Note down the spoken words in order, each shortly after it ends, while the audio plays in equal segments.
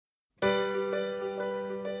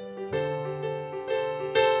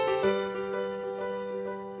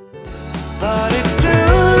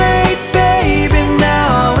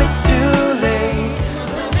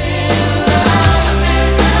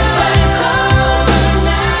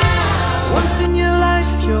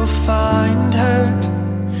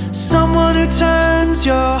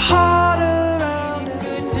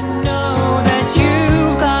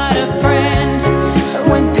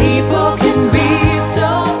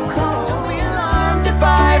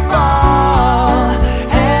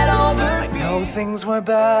were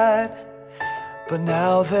bad, but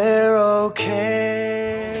now they're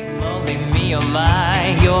okay. Only me, oh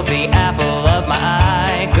my, you're the apple of my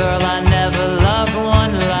eye. Girl, I never loved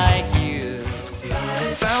one like you.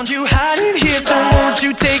 Found you hiding here, so won't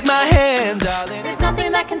you take my hand, darling? There's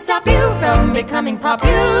nothing that can stop you from becoming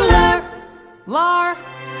popular. Lar.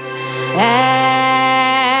 At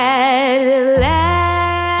last.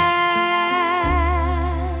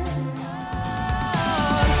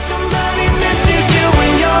 Somebody misses you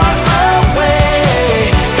when you're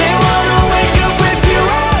away. They wanna wake up with you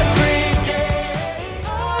every day.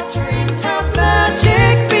 Our dreams have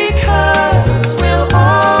magic because we'll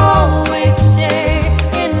always stay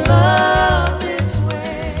in love this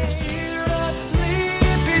way. Cheer up,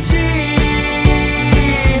 sleepy Jean.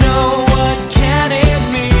 Oh, what can it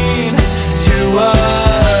mean to a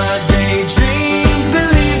daydream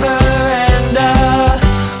believer and a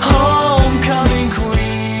homecoming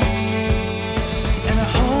queen? And I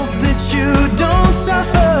hope that you don't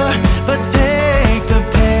suffer, but take the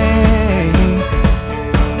pain.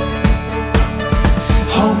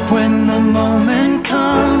 Hope when the moment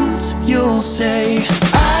comes, you'll say,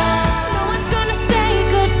 No one's gonna say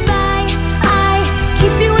goodbye. I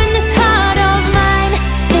keep you in this heart of mine.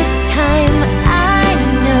 This time I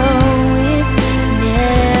know it's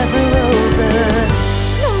never over.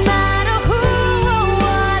 No matter who or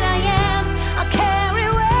what I am, I'll carry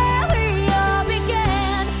where we all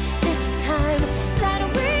began. This time that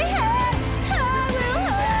we had, I will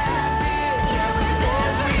hold you with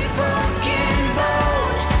every broken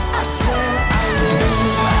bone. I swear I will.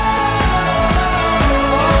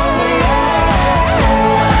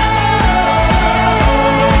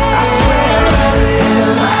 I swear I will.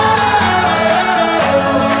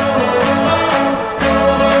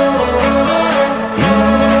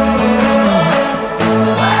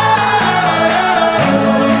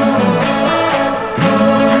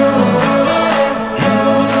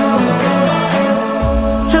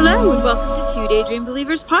 Hello and welcome to 2 Daydream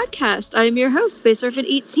Believers podcast. I am your host, Space Orphan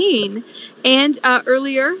 18. And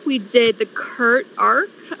earlier we did the Kurt arc,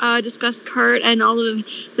 discussed Kurt and all of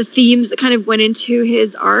the themes that kind of went into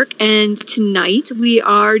his arc. And tonight we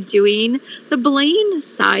are doing the Blaine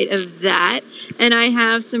side of that. And I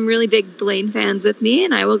have some really big Blaine fans with me,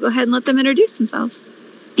 and I will go ahead and let them introduce themselves.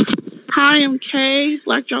 Hi, I'm Kay,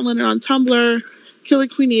 Black John Leonard on Tumblr, Killer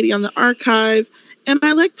Queen 80 on the archive, and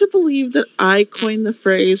I like to believe that I coined the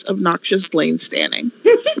phrase obnoxious Blaine standing.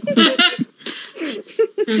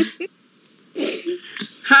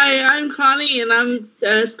 Hi, I'm Connie, and I'm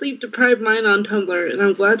Sleep Deprived Mind on Tumblr, and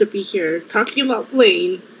I'm glad to be here talking about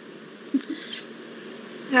Blaine.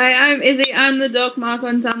 Hi, I'm Izzy. I'm the Doc Mark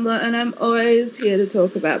on Tumblr, and I'm always here to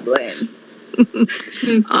talk about Blaine.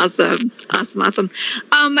 Awesome.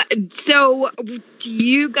 So do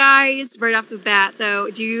you guys, right off the bat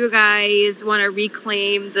though, do you guys want to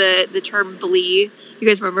reclaim the term Blee? You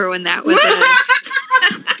guys remember when that was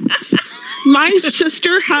My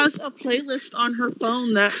sister has a playlist on her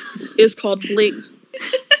phone that is called Bling.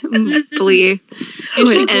 Blee? And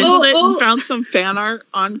she Googled it and found some fan art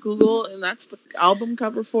on Google, and that's the album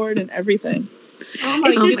cover for it and everything. Oh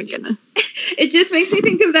my goodness. It just makes me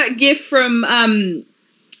think of that gif from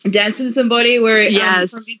Dance with Somebody where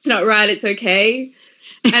Yes. It's not right, it's okay.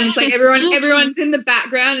 And it's like everyone's in the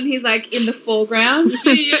background and he's like in the foreground.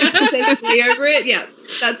 Yeah. There's Blee over it. Yeah,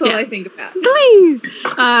 that's all Yeah. I think about. Blee!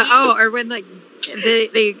 Or when like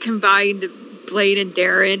they combined Blaine and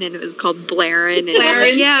Darren and it was called Blaren. And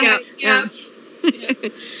Blaren, yeah. Yeah.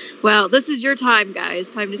 Well, this is your time, guys.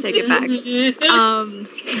 Time to take it back.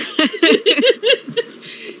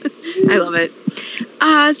 I love it.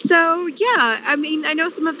 So yeah, I mean, I know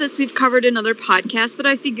some of this we've covered in other podcasts, but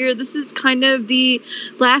I figure this is kind of the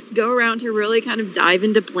last go around to really kind of dive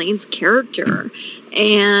into Blaine's character.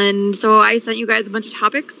 And so I sent you guys a bunch of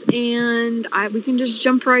topics, and we can just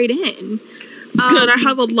jump right in. Good, I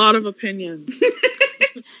have a lot of opinions.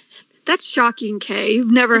 That's shocking, Kay. You've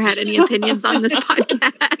never had any opinions on this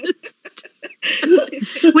podcast.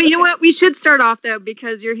 Well, you know what? We should start off, though,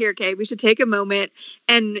 because you're here, Kay. We should take a moment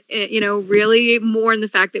and, really mourn the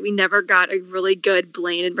fact that we never got a really good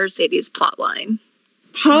Blaine and Mercedes plotline.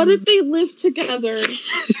 How did they live together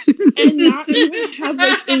and not even have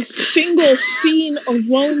like a single scene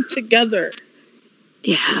alone together?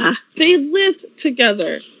 Yeah. They lived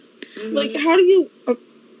together. Like, how do you...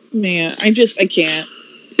 man, I can't.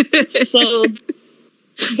 So,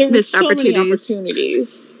 there were Missed so many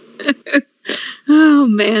opportunities. Oh,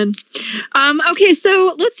 man. Okay,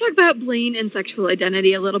 so let's talk about Blaine and sexual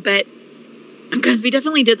identity a little bit. Because we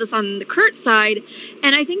definitely did this on the Kurt side.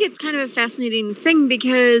 And I think it's kind of a fascinating thing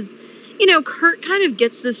because Kurt kind of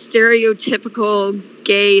gets this stereotypical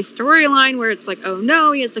gay storyline where it's like, oh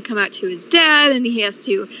no, he has to come out to his dad and he has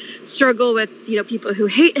to struggle with, people who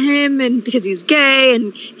hate him and because he's gay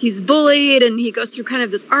and he's bullied and he goes through kind of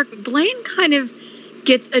this arc. Blaine kind of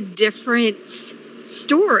gets a different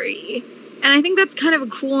story. And I think that's kind of a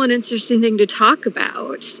cool and interesting thing to talk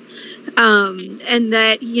about. And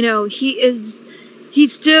that, he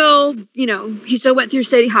still went through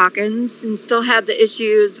Sadie Hawkins and still had the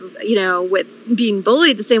issues, with being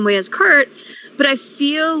bullied the same way as Kurt. But I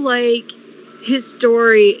feel like his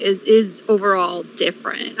story is overall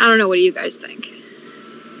different. I don't know. What do you guys think?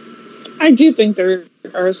 I do think there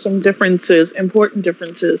are some differences, important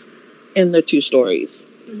differences in the two stories.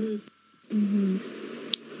 Mm-hmm. Mm-hmm.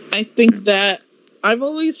 I think that I've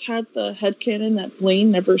always had the headcanon that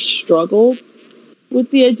Blaine never struggled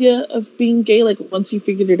with the idea of being gay. Like, once he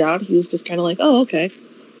figured it out, he was just kind of like, oh, okay.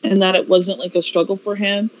 And that it wasn't like a struggle for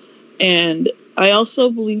him. And I also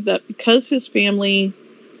believe that because his family,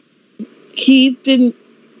 he didn't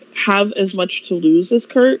have as much to lose as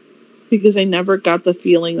Kurt, because I never got the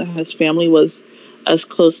feeling that his family was as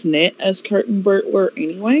close-knit as Kurt and Bert were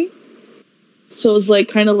anyway. So it's like,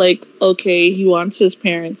 kind of like, okay, he wants his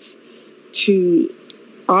parents to,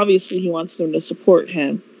 obviously he wants them to support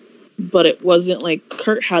him. But it wasn't like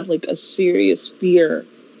Kurt had like a serious fear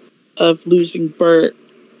of losing Bert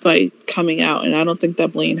by coming out. And I don't think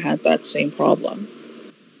that Blaine had that same problem.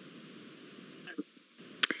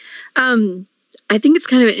 I think it's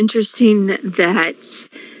kind of interesting that,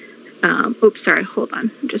 oops, sorry, hold on.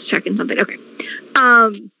 I'm just checking something. Okay. I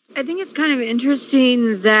think it's kind of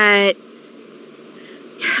interesting that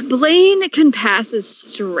Blaine can pass as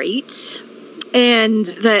straight. And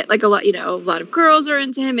that, like, a lot of girls are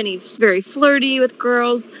into him, and he's very flirty with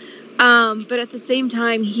girls. But at the same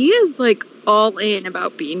time, he is, like, all in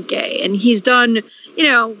about being gay. And he's done,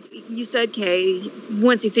 you said, Kay,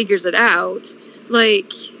 once he figures it out,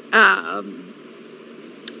 like,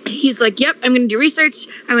 he's like, yep, I'm going to do research.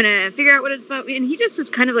 I'm going to figure out what it's about. And he just is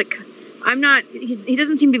kind of like, he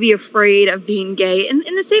doesn't seem to be afraid of being gay. And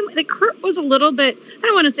in the same way, like, Kurt was a little bit, I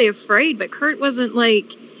don't want to say afraid, but Kurt wasn't,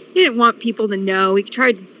 like, he didn't want people to know. He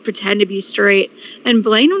tried to pretend to be straight. And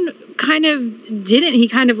Blaine kind of didn't. He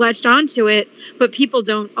kind of latched onto it, but people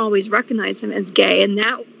don't always recognize him as gay. And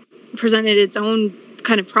that presented its own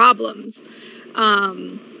kind of problems. I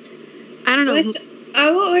don't know.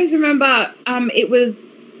 I will always remember it was,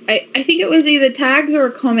 I think it was either tags or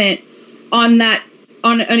a comment on that,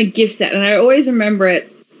 on a gift set. And I always remember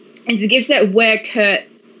it. It's a gift set where Kurt,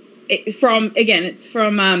 it's from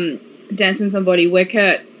Dance with Somebody, where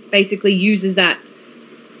Kurt basically uses that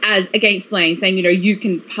as against Blaine, saying, you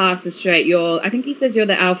can pass as straight. I think he says you're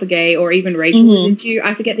the alpha gay, or even Rachel is into you.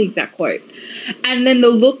 I forget the exact quote. And then the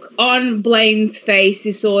look on Blaine's face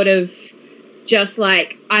is sort of just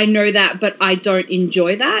like, I know that, but I don't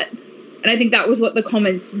enjoy that. And I think that was what the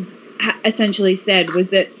comments essentially said, was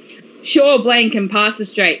that, sure, Blaine can pass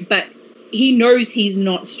as straight, but he knows he's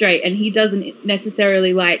not straight, and he doesn't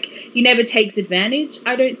necessarily, like, he never takes advantage,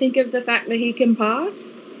 I don't think, of the fact that he can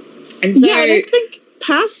pass. And so, yeah, I don't think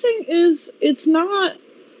passing it's not,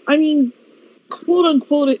 I mean, quote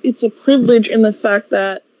unquote, it's a privilege in the fact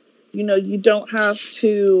that, you don't have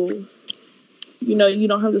to, you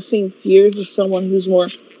don't have the same fears as someone who's more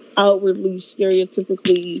outwardly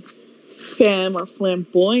stereotypically femme or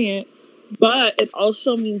flamboyant, but it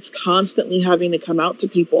also means constantly having to come out to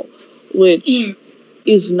people, which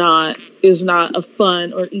is not a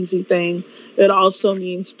fun or easy thing. It also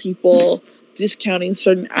means people discounting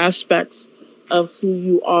certain aspects of who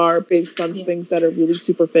you are based on things that are really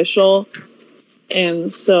superficial.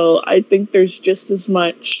 And so I think there's just as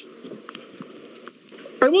much,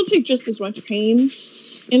 I won't say just as much pain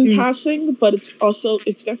in passing, but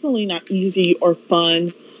it's definitely not easy or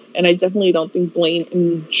fun. And I definitely don't think Blaine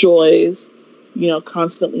enjoys,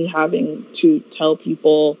 constantly having to tell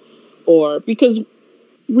people, or because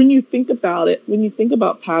when you think about it, when you think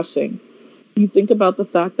about passing, you think about the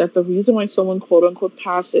fact that the reason why someone quote unquote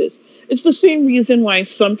passes, it's the same reason why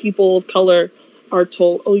some people of color are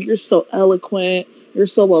told, oh, you're so eloquent, you're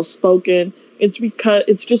so well spoken.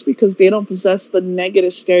 It's just because they don't possess the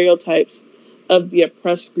negative stereotypes of the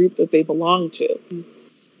oppressed group that they belong to.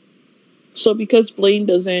 So because Blaine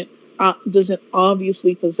doesn't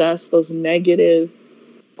obviously possess those negative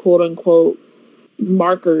quote unquote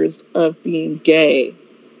markers of being gay,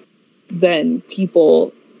 then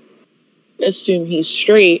people assume he's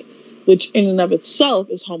straight, which in and of itself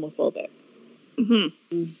is homophobic.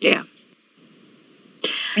 Mm-hmm. Yeah.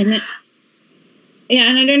 And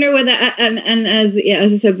and I don't know whether, and as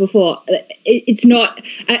I said before, it's not,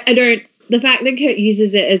 I don't the fact that Kurt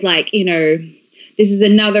uses it as like, you know, this is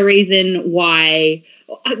another reason why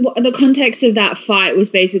the context of that fight was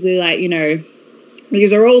basically like, you know,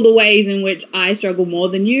 these are all the ways in which I struggle more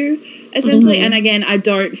than you, essentially. And again, I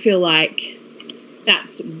don't feel like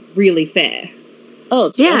that's really fair. Oh,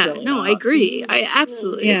 it's Yeah, definitely no, not. I agree. I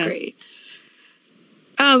absolutely Yeah. agree.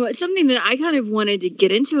 Something that I kind of wanted to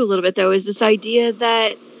get into a little bit, though, is this idea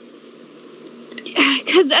that,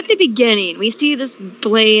 because at the beginning, we see this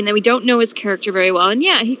Blaine and we don't know his character very well. And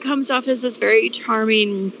yeah, he comes off as this very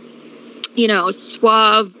charming, you know,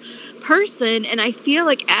 suave person. And I feel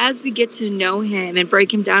like as we get to know him and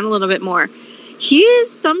break him down a little bit more, he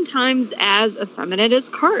is sometimes as effeminate as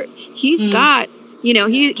Kurt. He's got, you know,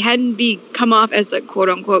 he can come off as a quote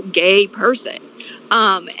unquote gay person.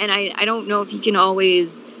 And I don't know if he can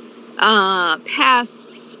always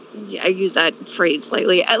pass, I use that phrase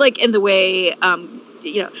lightly, like in the way,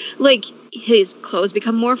 you know, like his clothes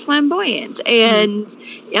become more flamboyant, and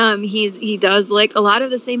he does like a lot of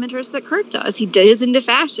the same interests that Kurt does. He is into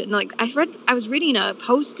fashion. Like I was reading a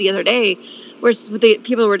post the other day where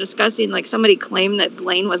people were discussing, like somebody claimed that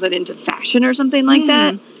Blaine wasn't into fashion or something like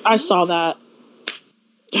that. I saw that.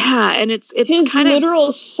 Yeah, and it's His kind of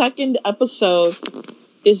literal second episode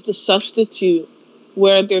is The Substitute,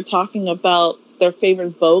 where they're talking about their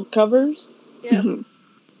favorite Vogue covers. Yeah. Mhm.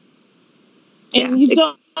 And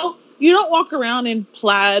Yeah, you don't walk around in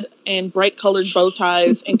plaid and bright colored bow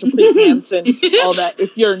ties and capri pants and all that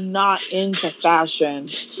if you're not into fashion.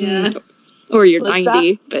 Yeah. or you're Like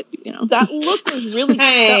 90, but you know, That look was really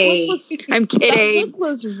Hey. I'm that kidding. look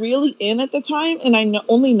was really in at the time, and I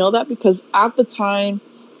only know that because at the time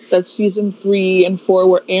that season 3 and 4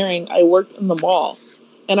 were airing, I worked in the mall.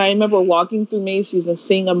 And I remember walking through Macy's and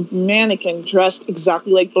seeing a mannequin dressed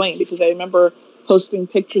exactly like Blaine, because I remember posting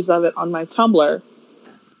pictures of it on my Tumblr.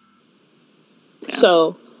 Yeah.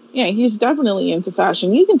 So, yeah, he's definitely into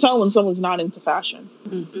fashion. You can tell when someone's not into fashion.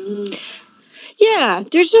 Yeah,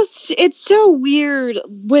 it's so weird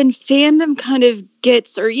when fandom kind of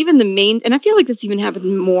gets, or even the main, and I feel like this even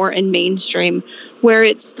happened more in mainstream, where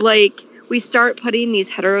it's like we start putting these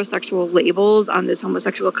heterosexual labels on this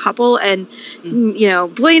homosexual couple, and you know,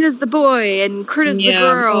 Blaine is the boy and Kurt is the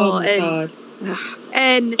girl, Oh my God.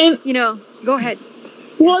 and And- you know, go ahead.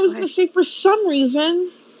 Well, I go was ahead. going to say, for some reason,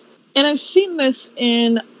 and I've seen this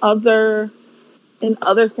in other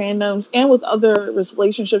fandoms and with other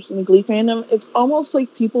relationships in the Glee fandom, it's almost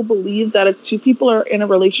like people believe that if two people are in a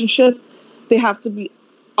relationship, they have to be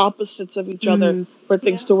opposites of each other for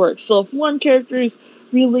things to work. So if one character is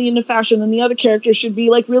really into fashion, then the other character should be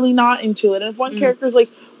like really not into it. And if one character is like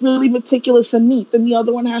really meticulous and neat, then the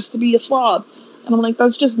other one has to be a slob. And I'm like,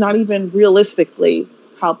 that's just not even realistically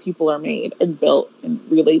how people are made and built and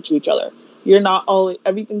relate to each other. You're not all,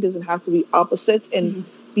 everything doesn't have to be opposites, and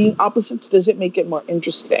being opposites doesn't make it more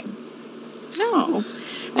interesting. No,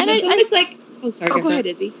 and It's almost like, oh, sorry. go ahead,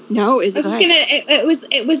 Izzy. No, Izzy, I was go just ahead.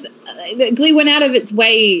 it was Glee went out of its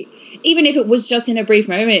way, even if it was just in a brief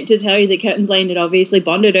moment, to tell you that Kurt and Blaine had obviously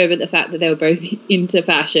bonded over the fact that they were both into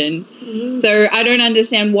fashion. So I don't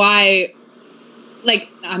understand why, like,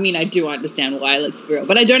 I mean, I do understand why, let's be real,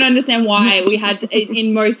 but I don't understand why we had to,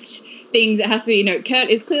 in most things it has to be, you know, Kurt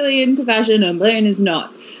is clearly into fashion and Blaine is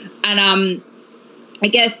not. And I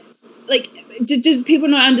guess, like, does people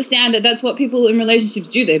not understand that that's what people in relationships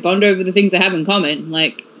do? They bond over the things they have in common.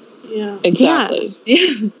 Like, Yeah. Exactly.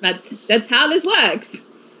 yeah, that's how this works.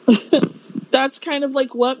 That's kind of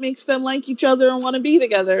like what makes them like each other and want to be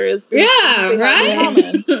together. Is the Yeah, things they have in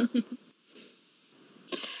right? common.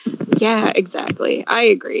 Yeah, exactly. I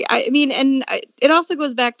agree. I mean, and it also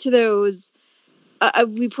goes back to those.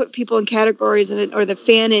 We put people in categories, or the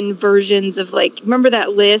fan-in versions of, like, remember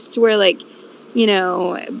that list where, like, you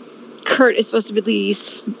know, Kurt is supposed to be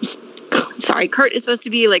Kurt is supposed to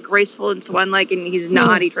be like graceful and swan-like, and he's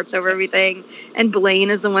not. He trips over everything. And Blaine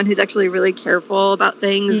is the one who's actually really careful about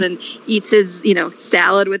things and eats his, you know,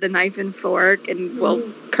 salad with a knife and fork,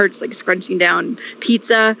 and Kurt's like scrunching down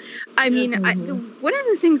pizza. I mean, one of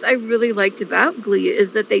the things I really liked about Glee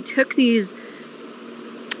is that they took these,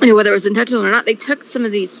 you know, whether it was intentional or not, they took some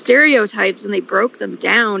of these stereotypes and they broke them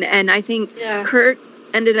down. And I think Kurt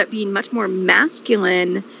ended up being much more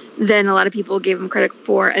masculine than a lot of people gave him credit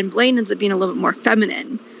for, and Blaine ends up being a little bit more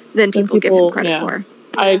feminine than people give him credit for.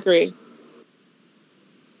 I agree.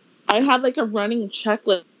 I had like a running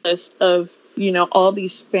checklist of, you know, all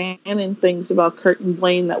these fan and things about Kurt and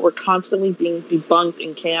Blaine that were constantly being debunked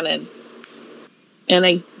in canon. And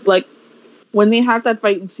I, like, when they had that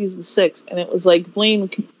fight in season 6, and it was like Blaine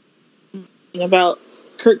about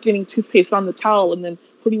Kurt getting toothpaste on the towel and then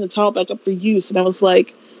putting the towel back up for use, and I was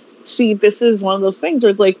like, see, this is one of those things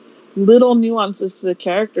where it's like, little nuances to the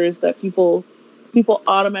characters that people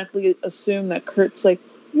automatically assume that Kurt's like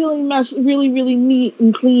really really neat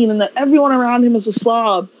and clean, and that everyone around him is a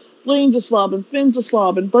slob. Blaine's a slob, and Finn's a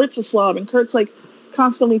slob, and Bert's a slob, and Kurt's like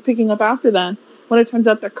constantly picking up after them. When it turns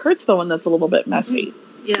out that Kurt's the one that's a little bit messy.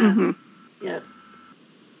 Yeah. Mhm. Yeah.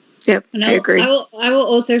 Yep, And I agree. I will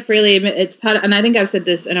also freely admit it's part of, and I think I've said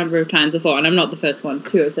this a number of times before, and I'm not the first one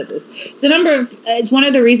to have said this. It's one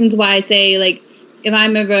of the reasons why I say, like, if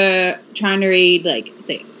I'm ever trying to read, like,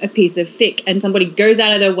 say, a piece of fic and somebody goes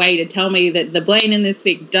out of their way to tell me that the Blaine in this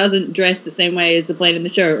fic doesn't dress the same way as the Blaine in the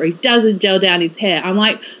show, or he doesn't gel down his hair, I'm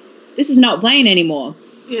like, this is not Blaine anymore.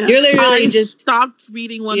 Yeah. You're literally I just stopped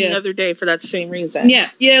reading one Yeah. the other day for that same reason.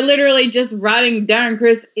 Yeah, you're literally just writing Darren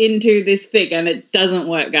Criss into this fic, and it doesn't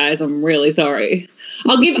work, guys. I'm really sorry.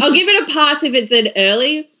 I'll give it a pass if it's an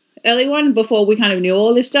early one before we kind of knew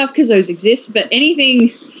all this stuff, because those exist. But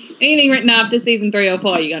anything written after season 3 or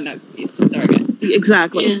 4, you got no excuse. Sorry, guys.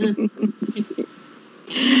 Exactly.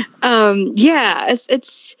 Yeah,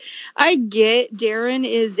 it's I get Darren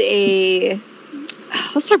is a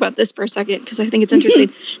let's talk about this for a second because I think it's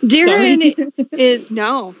interesting. Darren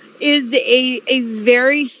is a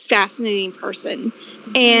very fascinating person,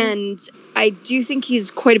 and I do think he's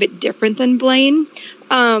quite a bit different than Blaine.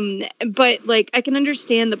 But like I can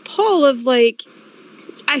understand the pull of like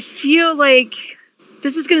I feel like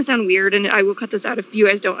this is going to sound weird, and I will cut this out if you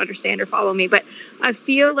guys don't understand or follow me, but I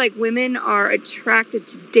feel like women are attracted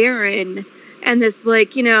to Darren, and this,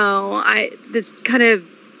 like, you know, this kind of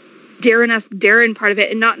Darren part of it,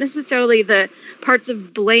 and not necessarily the parts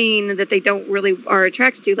of Blaine that they don't really are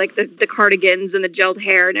attracted to, like the cardigans and the gelled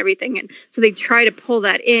hair and everything. And so they try to pull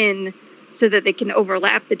that in so that they can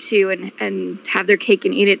overlap the two and have their cake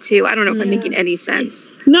and eat it too. I don't know if I'm making any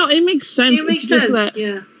sense. No, it makes sense. It makes it's just sense. that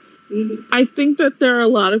Yeah. Mhm. I think that there are a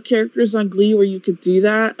lot of characters on Glee where you could do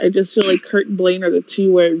that. I just feel like Kurt and Blaine are the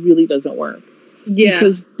two where it really doesn't work. Yeah.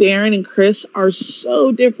 Because Darren and Chris are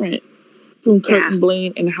so different from Kurt and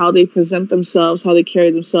Blaine and how they present themselves, how they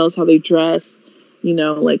carry themselves, how they dress, you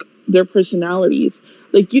know, like their personalities.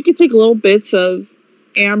 Like you could take little bits of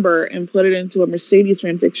Amber and put it into a Mercedes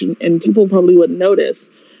fanfiction and people probably wouldn't notice.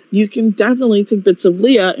 You can definitely take bits of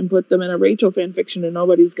Leah and put them in a Rachel fanfiction and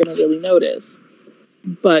nobody's going to really notice.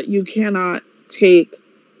 But you cannot take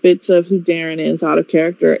bits of who Darren is out of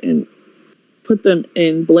character and put them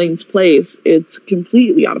in Blaine's place. It's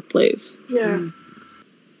completely out of place. Yeah.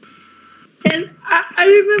 And I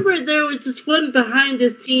remember there was just one behind the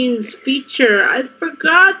scenes feature. I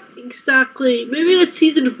forgot exactly. Maybe it was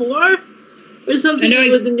season 4 or something.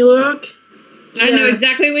 It was in New York. I know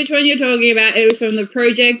exactly which one you're talking about. It was from The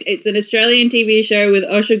Project. It's an Australian TV show with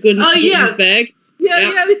Osher Gunsberg.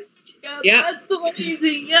 Yeah, that's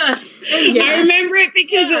amazing. Yeah. I remember it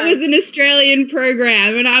because it was an Australian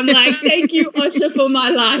program, and I'm like, thank you, Osher, for my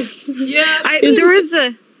life. Yeah. There was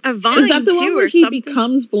a Vine is that the one too, where or he something?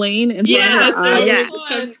 becomes Blaine in front of her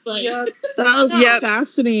eyes? Yeah. That was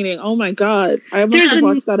fascinating. Oh my god. I must have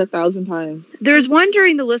watched that 1,000 times. There's one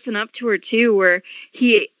during the Listen Up tour too where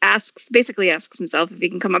he basically asks himself if he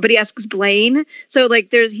can come up, but he asks Blaine. So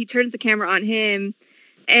like he turns the camera on him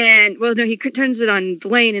and he turns it on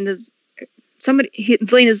Blaine and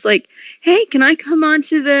Blaine is like, hey, can I come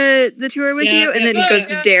onto the tour with you? And then he goes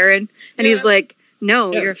to Darren and he's like,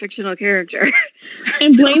 no, you're a fictional character.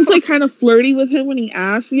 And Blaine's like kind of flirty with him when he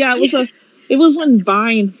asks. Yeah, it was when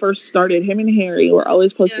Vine first started. Him and Harry were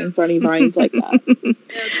always posting funny Vines like that.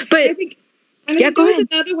 But I think there was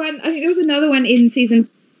another one. I think there was another one in season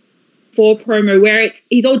 4 promo where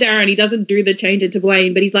he's all Darren. He doesn't do the change into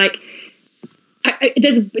Blaine, but he's like,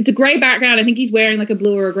 it's a grey background. I think he's wearing like a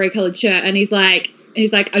blue or a grey coloured shirt, and he's like,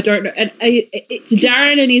 I don't know. And it's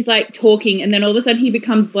Darren, and he's like talking, and then all of a sudden he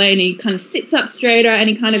becomes Blaine. And he kind of sits up straighter, and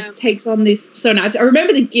he kind of takes on this persona. I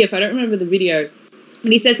remember the GIF. I don't remember the video.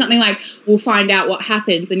 And he says something like, "We'll find out what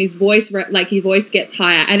happens," and his voice gets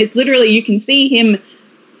higher, and it's literally you can see him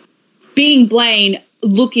being Blaine,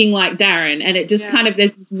 looking like Darren, and it just kind of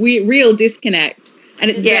there's this real disconnect. And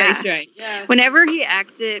it's very strange. Yeah. Whenever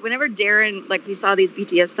Darren, like we saw these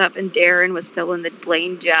BTS stuff and Darren was still in the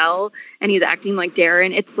Blaine gel and he's acting like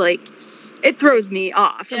Darren, it's like, it throws me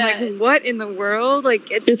off. I'm like, what in the world? Like,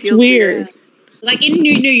 it feels weird. Like in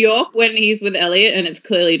New York when he's with Elliot and it's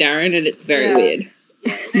clearly Darren and it's very weird.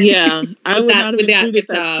 Yeah, I would not have included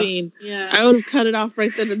that guitar. scene. Yeah. I would have cut it off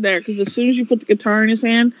right then and there because as soon as you put the guitar in his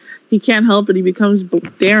hand, he can't help it. He becomes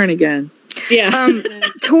Darren again. Yeah.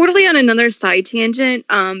 totally on another side tangent,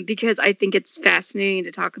 because I think it's fascinating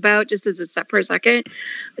to talk about, just as a step for a second,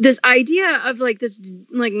 this idea of like this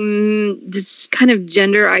this kind of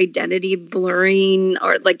gender identity blurring,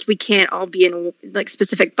 or like we can't all be in like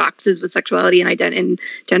specific boxes with sexuality and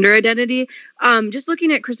gender identity. Just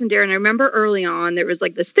looking at Chris and Darren, I remember early on there was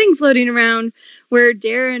like this thing floating around where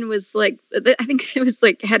Darren was like, I think it was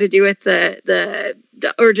like had to do with the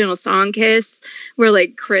original song Kiss, where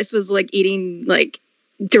like Chris was like eating like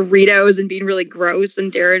Doritos and being really gross,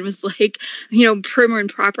 and Darren was like, you know, prim and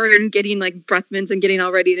proper and getting like breath mints and getting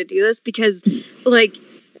all ready to do this because like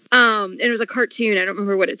and it was a cartoon. I don't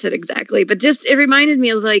remember what it said exactly, but just it reminded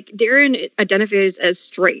me of like Darren identifies as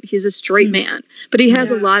straight. He's a straight man, but he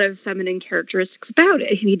has a lot of feminine characteristics about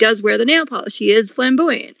it. He does wear the nail polish. He is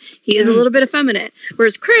flamboyant. He is a little bit effeminate.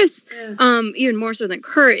 Whereas Chris, even more so than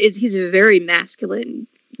Kurt, he's a very masculine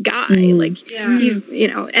guy. Like he, you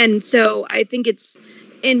know, and so I think it's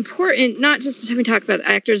important not just to talk about the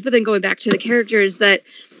actors, but then going back to the characters that,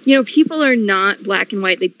 you know, people are not black and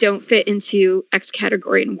white. They don't fit into X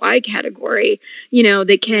category and Y category. You know,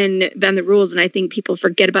 they can bend the rules. And I think people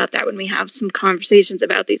forget about that when we have some conversations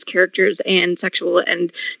about these characters and sexual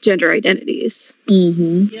and gender identities.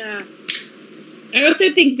 Mm-hmm. Yeah. I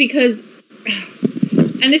also think because,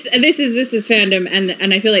 and this is fandom,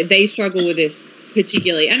 and I feel like they struggle with this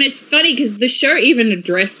particularly. And it's funny because the show even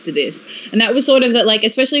addressed this, and that was sort of that, like,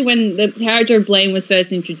 especially when the character of Blaine was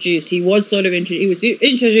first introduced, he was sort of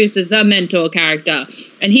introduced as the mentor character,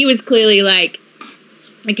 and he was clearly like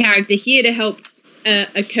a character here to help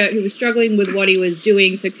a Kurt who was struggling with what he was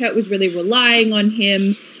doing. So Kurt was really relying on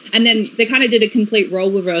him, and then they kind of did a complete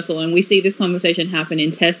role reversal, and we see this conversation happen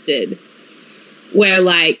in Tested, where,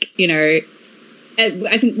 like, you know,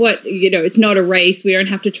 I think it's not a race. We don't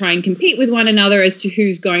have to try and compete with one another as to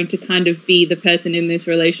who's going to kind of be the person in this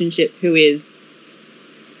relationship who is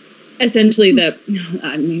essentially I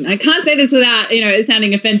mean, I can't say this without, you know, it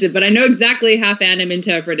sounding offensive, but I know exactly how fandom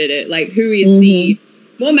interpreted it. Like, who is the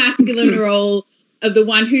more masculine role of the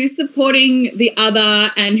one who's supporting the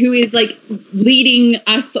other and who is, like, leading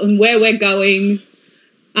us on where we're going.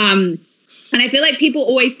 And I feel like people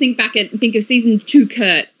always think of season 2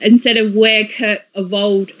 Kurt instead of where Kurt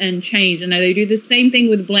evolved and changed. And they do the same thing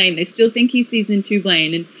with Blaine. They still think he's season 2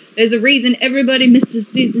 Blaine. And there's a reason everybody misses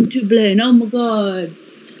season 2 Blaine. Oh my God.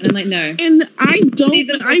 And I'm like, no. And I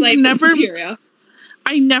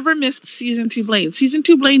never missed season 2 Blaine. Season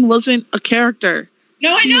 2 Blaine wasn't a character.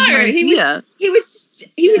 No, I know. He was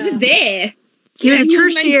just there. He was a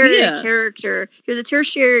tertiary character. He was a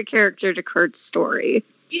tertiary character to Kurt's story.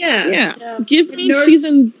 Yeah. Give me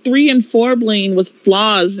season 3 and 4 Blaine with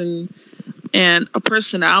flaws and a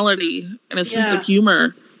personality and a sense of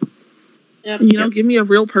humor. Yep. You know, give me a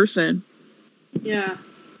real person. Yeah.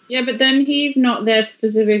 Yeah, but then he's not there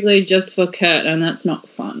specifically just for Kurt, and that's not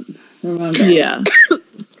fun. Remember? Yeah.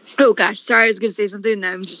 Oh gosh, sorry, I was gonna say something and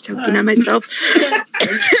I'm just choking on myself.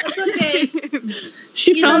 That's okay.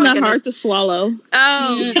 She found that hard to swallow.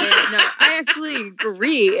 Oh, no, I actually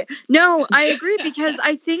agree. No, I agree, because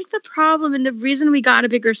I think the problem and the reason we got a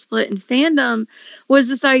bigger split in fandom was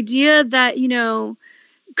this idea that, you know,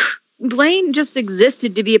 Blaine just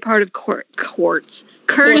existed to be a part of Kurt's.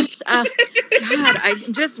 God, I'm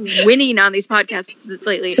just winning on these podcasts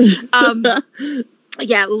lately.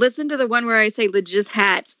 Yeah, listen to the one where I say legit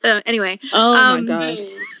hats. Anyway. Oh my gosh.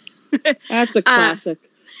 That's a classic.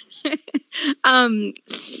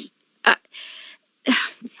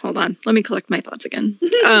 Hold on. Let me collect my thoughts again.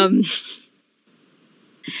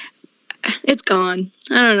 It's gone.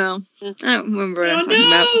 I don't know. I don't remember what I was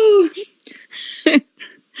talking about.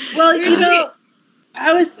 Well, you know,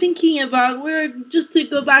 I was thinking about, just to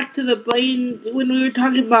go back to the Blaine, when we were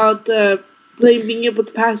talking about Blaine being able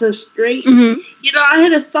to pass us straight. Mm-hmm. You know, I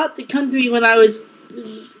had a thought that come to me when I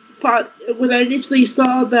initially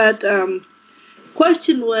saw that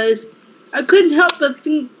question was, I couldn't help but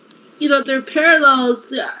think, you know, there are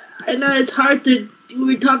parallels. I know it's hard to,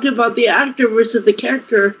 we were talking about the actor versus the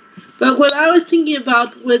character, but what I was thinking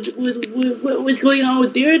about with what was going on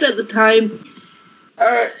with Darren at the time,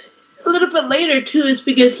 or a little bit later too, is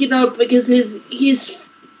because his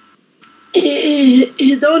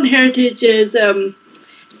own heritage is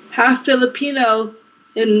half Filipino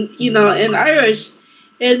and, you know, and Irish,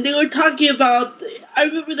 and they were talking about, I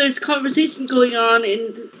remember there's conversation going on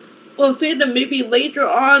in, well, fandom maybe later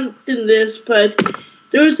on than this, but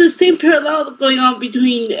there was the same parallel going on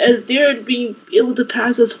between as Darren being able to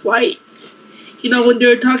pass as white, you know, when they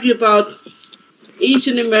were talking about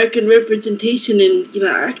Asian American representation in, you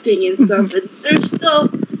know, acting and stuff, and there's still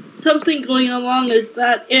something going along as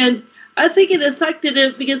that. And I think it affected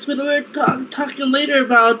it because when we were talking later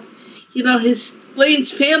about, his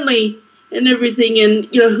Blaine's family and everything, and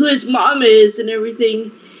who his mom is and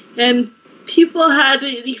everything, and people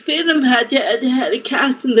the fandom had to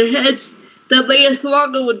cast in their heads that Lea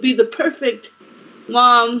Salonga would be the perfect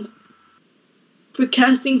mom for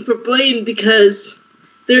casting for Blaine because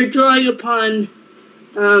they're drawing upon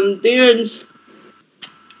Darren's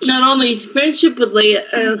not only friendship with Lea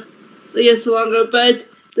Salonga, but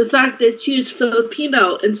the fact that she is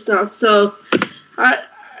Filipino and stuff. So I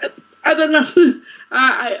don't know.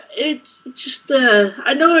 It's just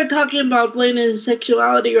I know we're talking about Blaine and his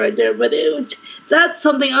sexuality right there, but that's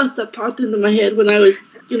something else that popped into my head when I was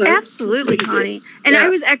Absolutely, Connie. And Yeah.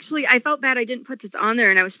 I felt bad I didn't put this on there,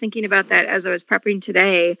 and I was thinking about that as I was prepping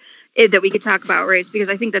today, that we could talk about race, because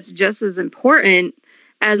I think that's just as important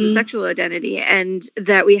as the sexual identity, and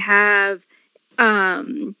that we have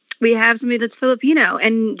somebody that's Filipino,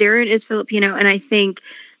 and Darren is Filipino, and I think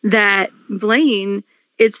that Blaine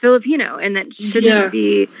is Filipino, and that shouldn't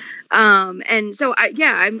be. And so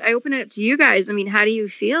I open it up to you guys. I mean, how do you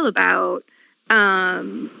feel about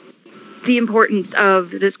the importance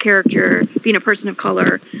of this character being a person of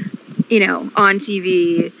color, on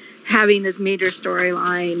TV, having this major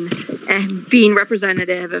storyline and being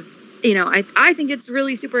representative of, I think it's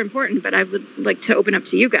really super important, but I would like to open up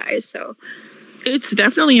to you guys. So It's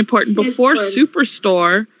definitely important. Before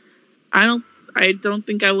Superstore, I don't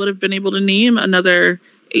think I would have been able to name another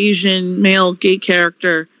Asian male gay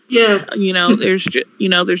character. Yeah. There's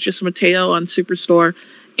just Mateo on Superstore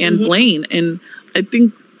and Blaine, and I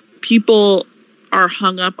think people are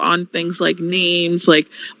hung up on things like names, like,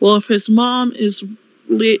 well, if his mom is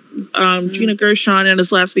Gina Gershon and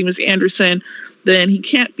his last name is Anderson, then he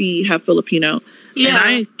can't have Filipino. Yeah. And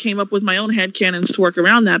I came up with my own headcanons to work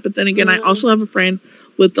around that. But then again, I also have a friend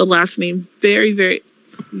with the last name very, very,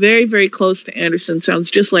 very, very close to Anderson.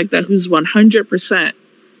 Sounds just like that, who's 100%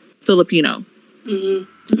 Filipino.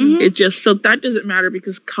 It just, so that doesn't matter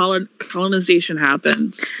because colonization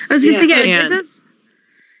happens. I was going to say, And- it does.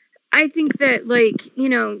 I think that,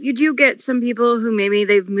 you do get some people who maybe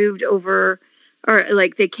they've moved over, or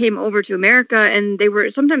they came over to America, and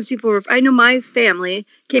I know my family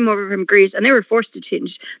came over from Greece, and they were forced to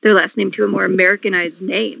change their last name to a more Americanized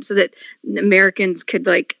name so that Americans could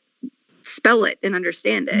spell it and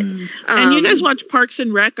understand it. And you guys watch Parks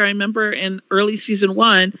and Rec. I remember in early season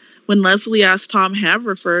 1 when Leslie asked Tom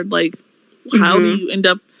Haverford, how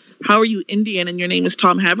are you Indian and your name is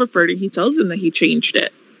Tom Haverford? And he tells him that he changed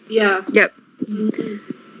it. Yeah. Yep.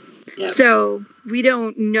 Yep. So we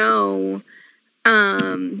don't know,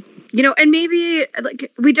 and maybe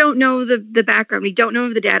we don't know the background. We don't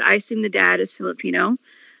know the dad. I assume the dad is Filipino.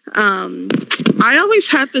 I always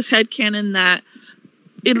had this headcanon that,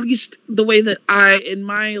 at least the way that in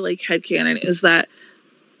my headcanon is that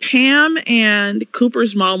Pam and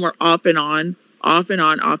Cooper's mom were off and on.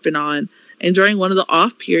 And during one of the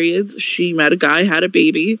off periods, she met a guy, had a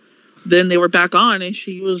baby. Then they were back on, and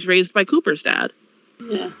she was raised by Cooper's dad.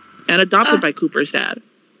 Yeah. And adopted by Cooper's dad.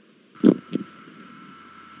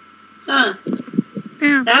 Huh.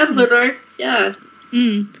 Yeah. That would work. Yeah.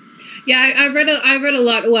 Yeah, I've read a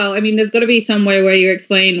lot. Well, I mean, there's got to be some way where you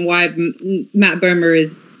explain why Matt Bomer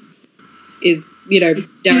is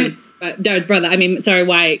Darren's brother. I mean, sorry,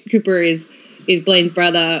 why Cooper is Blaine's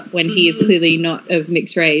brother when he is clearly not of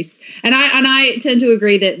mixed race. And I tend to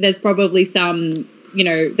agree that there's probably some,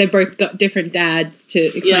 they've both got different dads to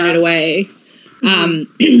explain it away.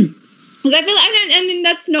 Because I feel I mean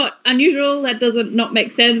that's not unusual. That doesn't not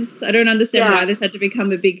make sense. I don't understand why this had to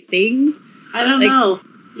become a big thing. I don't know.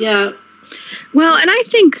 Yeah. Well, and I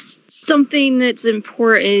think something that's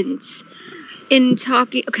important in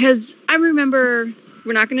talking, because I remember,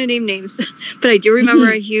 we're not going to name names, but I do remember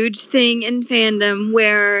a huge thing in fandom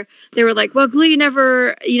where they were like, well, Glee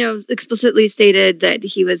never, explicitly stated that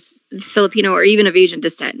he was Filipino or even of Asian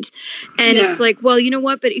descent. And it's like, well, you know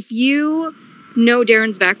what? But if you know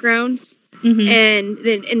Darren's background and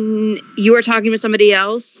you are talking with somebody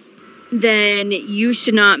else, then you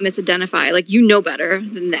should not misidentify. You know better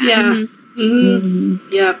than that. Yeah.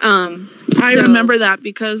 Yeah. I remember that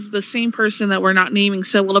because the same person that we're not naming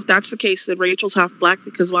said, well, if that's the case, then Rachel's half black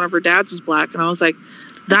because one of her dads is black. And I was like,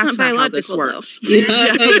 that's not how this works.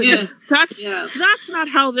 That's not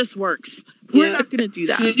how this works. We're not going to do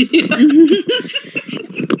that.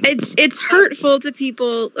 It's hurtful to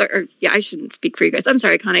people. Or I shouldn't speak for you guys. I'm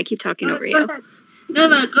sorry, Connie. I keep talking over you.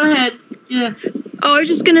 No, go ahead. Yeah. Oh, I was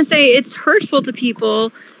just going to say it's hurtful to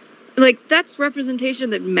people. That's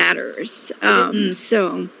representation that matters.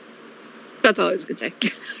 So that's all I was going to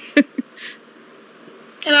say.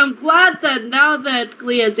 I'm glad that now that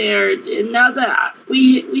Glee has aired, and now that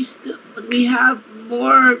we have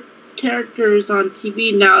more characters on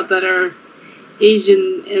TV now that are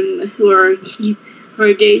Asian and who are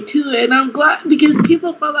gay too, and I'm glad because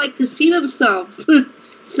people would like to see themselves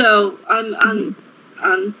so on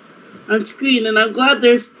screen, and I'm glad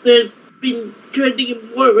there's been trending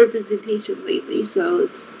more representation lately. So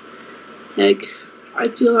it's like I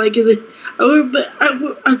feel like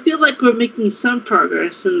I feel like we're making some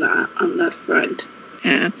progress on that front.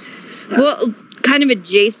 Yeah. Well, kind of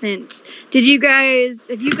adjacent. Have you guys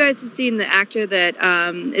have seen the actor that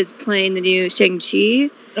is playing the new Shang-Chi?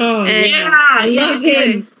 Oh, And I love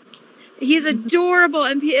him. He's adorable,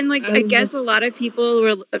 and like I guess a lot of people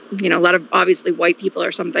were, a lot of obviously white people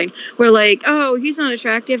or something were like, "Oh, he's not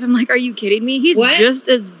attractive." I'm like, "Are you kidding me? He's just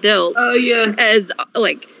as built as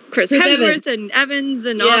like Chris Hemsworth and Evans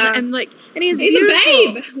and all that." I'm like, and he's beautiful.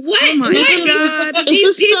 A babe. What? Oh my God!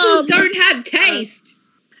 These people don't have taste.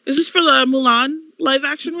 Is this for the Mulan live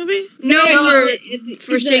action movie? No,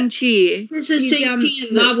 for Shang-Chi. This is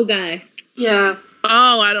Shang-Chi, Marvel guy. Yeah.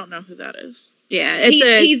 Oh, I don't know who that is. Yeah,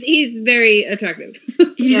 he's very attractive.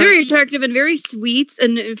 He's very attractive and very sweet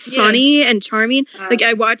and funny and charming. Like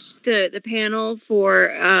I watched the panel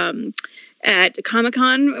for at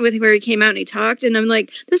Comic-Con where he came out and he talked, and I'm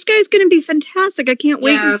like, this guy's gonna be fantastic. I can't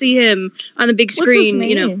wait to see him on the big screen. What's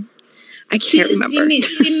his name? I can't remember.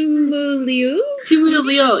 Timu Liu? Timu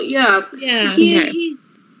Liu, yeah. Yeah.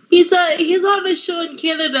 He's on a show in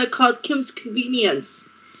Canada called Kim's Convenience.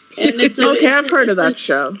 And it's I've heard of that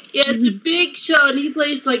show. Yeah, it's a big show, and he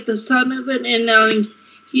plays like the son of it, and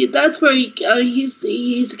that's where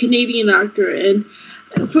he's a Canadian actor, and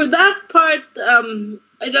for that part,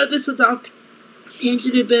 I know this is off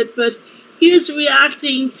tangent a bit, but he was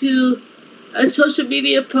reacting to a social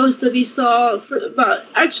media post that he saw about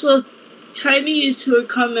actual Chinese who were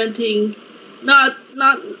commenting, not.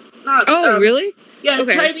 Oh, really? Yeah,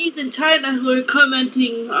 okay. Chinese in China who were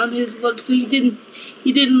commenting on his look, so he didn't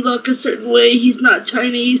look a certain way. He's not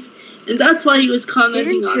Chinese, and that's why he was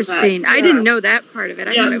commenting on that. Interesting. I didn't know that part of it.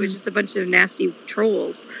 I thought it was just a bunch of nasty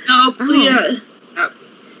trolls. No, yeah.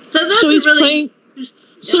 So he's playing.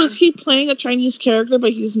 So is he playing a Chinese character,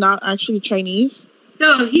 but he's not actually Chinese?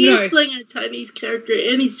 No, he is playing a Chinese character,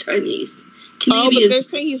 and he's Chinese. Canadian. Oh, but they're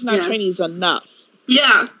saying he's not Chinese enough.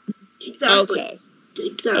 Yeah, exactly. Okay.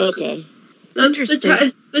 Exactly. Okay.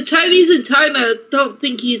 Interesting. The Chinese in China don't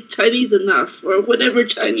think he's Chinese enough, or whatever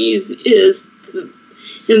Chinese is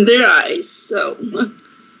in their eyes. So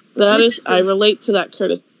I relate to that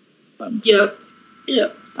criticism. Yep.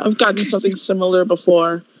 I've gotten something similar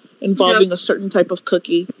before involving a certain type of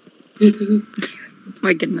cookie.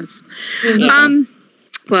 My goodness. Yeah.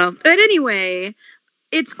 Well, but anyway,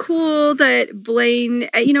 it's cool that Blaine,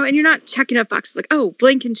 and you're not checking off boxes like, oh,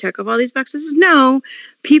 Blaine can check off all these boxes. No,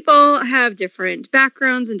 people have different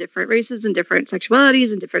backgrounds and different races and different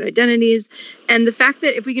sexualities and different identities. And the fact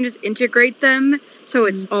that if we can just integrate them so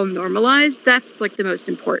it's all normalized, that's like the most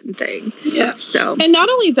important thing. Yeah. So. And not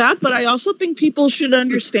only that, but I also think people should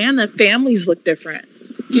understand that families look different.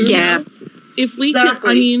 Yeah. If we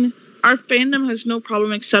can, our fandom has no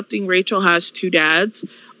problem accepting Rachel has two dads,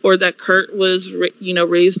 or that Kurt was,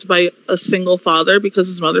 raised by a single father because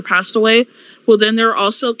his mother passed away. Well, then there are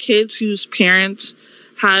also kids whose parents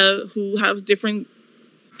have different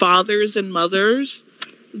fathers and mothers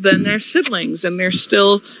than their siblings, and they're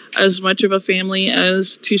still as much of a family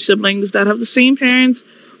as two siblings that have the same parents.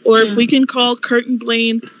 Or if we can call Kurt and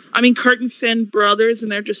Finn brothers,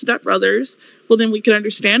 and they're just stepbrothers, well, then we can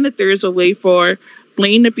understand that there is a way for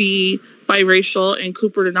Blaine to be biracial and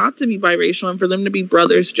Cooper to not to be biracial, and for them to be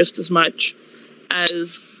brothers just as much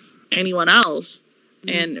as anyone else.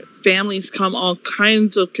 And families come all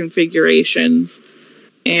kinds of configurations,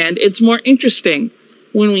 and it's more interesting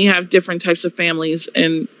when we have different types of families.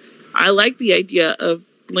 And I like the idea of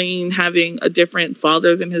Blaine having a different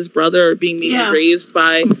father than his brother, or being maybe raised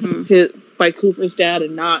by by Cooper's dad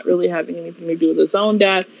and not really having anything to do with his own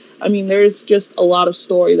dad. I mean, there's just a lot of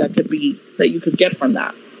story that you could get from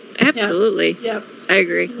that. Absolutely. Yeah. I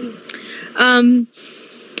agree. Kind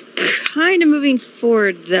of moving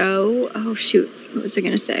forward, though. Oh, shoot. What was I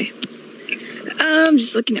going to say? I'm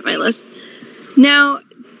just looking at my list. Now,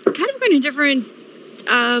 kind of going to different...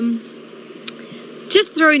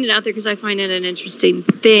 just throwing it out there because I find it an interesting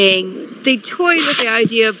thing. They toyed with the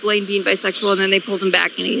idea of Blaine being bisexual, and then they pulled him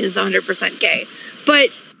back, and he is 100% gay. But,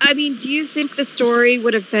 I mean, do you think the story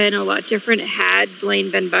would have been a lot different had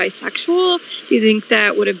Blaine been bisexual? Do you think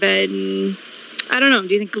that would have been... I don't know.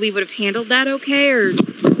 Do you think Glee would have handled that okay, or...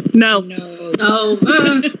 No.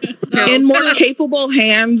 No. In more capable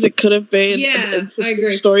hands, it could have been Yeah, an I interesting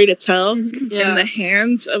agree. story to tell. Yeah. In the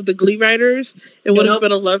hands of the Glee writers, it would have Nope.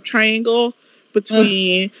 been a love triangle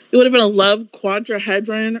between. It would have been a love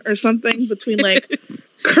quadrahedron or something between like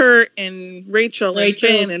Kurt and Rachel and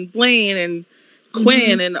Finn and Blaine and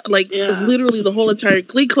Quinn and like literally the whole entire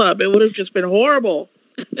Glee club. It would have just been horrible.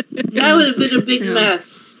 That would have been a big mess.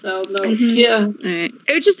 So no, yeah. All right.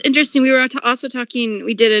 It was just interesting. We were also talking.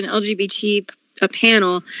 We did an LGBT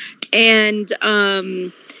panel, and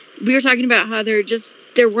we were talking about how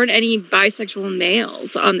there weren't any bisexual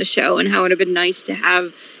males on the show, and how it would have been nice to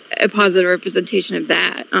have a positive representation of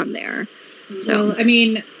that on there. So Well, I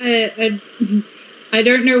mean, I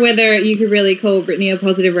don't know whether you could really call Brittany a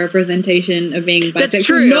positive representation of being bisexual. That's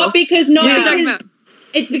true. Not because Yeah.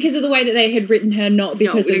 it's because of the way that they had written her, not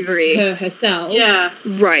because we of agree. her herself. Yeah.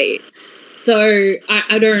 right. So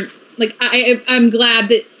I don't like. I'm glad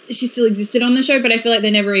that she still existed on the show, but I feel like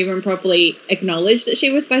they never even properly acknowledged that she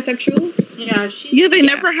was bisexual. Yeah. Yeah, they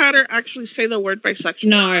never had her actually say the word bisexual.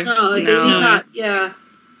 No. No, they did No. not. Yeah.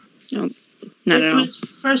 Not It at all. was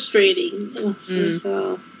frustrating.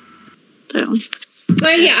 So, So. So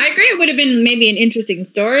yeah, I agree. It would have been maybe an interesting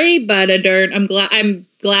story, but I'm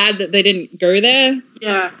glad that they didn't go there.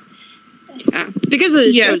 yeah. Yeah, because of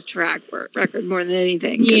the Yeah. show's track record more than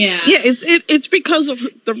anything. 'cause- Yeah. Yeah, it's because of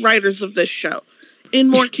the writers of this show. In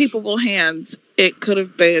more capable hands, it could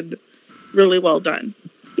have been really well done.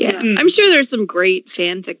 Yeah. Mm. I'm sure there's some great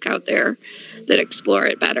fanfic out there that explore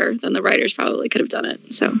it better than the writers probably could have done it.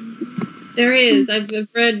 So There is. I've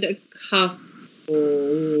read a couple,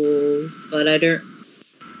 but I don't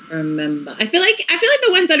remember. I feel like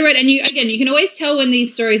the ones I'd read, and you can always tell when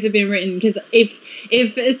these stories have been written, because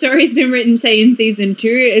if a story's been written, say in season 2,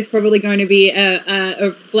 it's probably going to be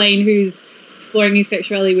a Blaine who's exploring his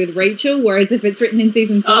sexuality with Rachel, whereas if it's written in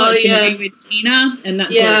season 4, it's going to be with Tina, and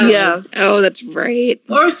that's Yeah. what it Yeah. was. oh, that's right.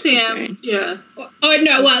 Or That's Sam. right. Yeah. Oh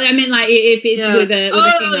no, well I mean like if it's Yeah. with a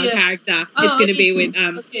Oh, female yeah. character, Oh, it's going to okay. be with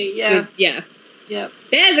Okay. Yeah. with, yeah. Yeah.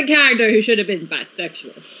 There's a character who should have been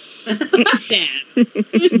bisexual.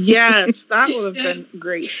 Damn. Yes, that would have been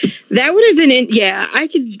great. That would have been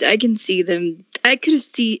I can see them. I could have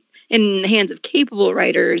seen in the hands of capable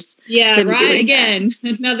writers. Yeah, them right. doing Again,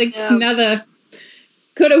 Yeah. another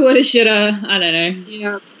coulda, woulda, shoulda. I don't know.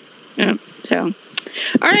 Yeah. Yeah. So,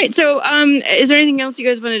 all right. So, is there anything else you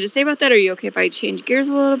guys wanted to say about that? Are you okay if I change gears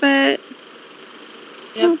a little bit?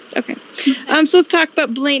 Yeah. Oh, okay. So let's talk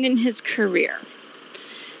about Blaine and his career.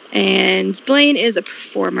 And Blaine is a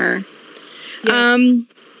performer. Yeah.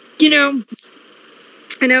 You know,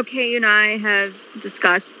 I know Kay and I have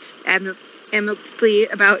discussed amicably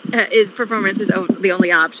about his performance is the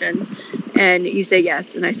only option, and you say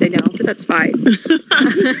yes, and I say no, but that's fine.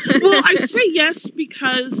 Well, I say yes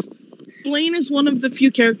because Blaine is one of the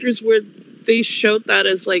few characters where they showed that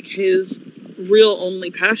as like his real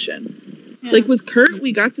only passion. Yeah. Like with Kurt,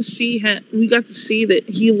 we got to see that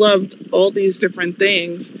he loved all these different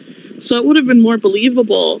things. So it would have been more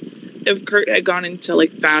believable if Kurt had gone into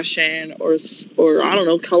like fashion or I don't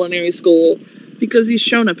know, culinary school, because he's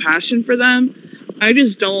shown a passion for them. I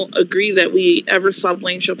just don't agree that we ever saw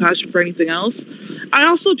Blaine show passion for anything else. I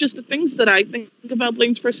also just the things that I think about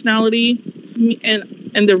Blaine's personality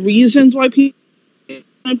and the reasons why people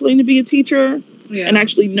want Blaine to be a teacher. Yeah. And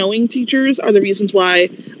actually knowing teachers are the reasons why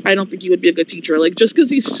I don't think he would be a good teacher. Like, just because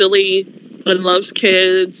he's silly and loves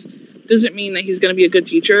kids doesn't mean that he's going to be a good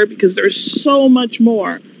teacher, because there's so much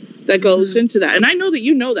more that goes into that. And I know that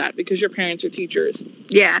you know that because your parents are teachers.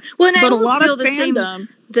 Yeah. Well, and But I a lot feel of the same. fandom,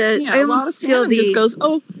 I a lot of almost feel fandom just goes,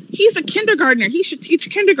 oh, he's a kindergartner. He should teach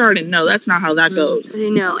kindergarten. No, that's not how that goes. I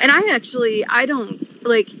know, and I don't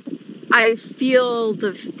like. I feel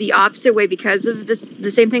the opposite way because of the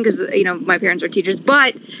same thing, because my parents are teachers,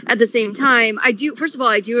 but at the same time I do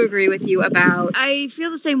agree with you about, I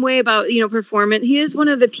feel the same way about performance. He is one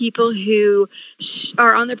of the people who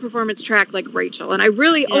are on the performance track like Rachel, and I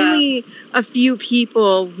really only a few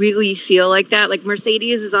people really feel like that. Like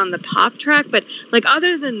Mercedes is on the pop track, but like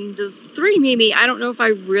other than those three, maybe I don't know if I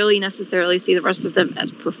really necessarily see the rest of them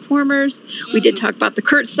as performers. We did talk about the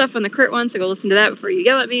Kurt stuff on the Kurt one, so go listen to that before you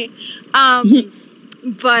yell at me.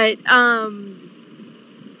 But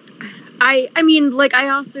I mean, like, I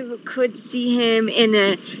also could see him in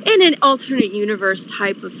an alternate universe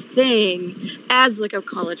type of thing as like a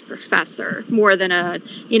college professor more than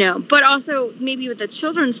but also maybe with the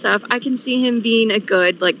children's stuff, I can see him being a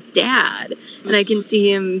good like dad, and I can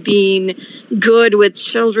see him being good with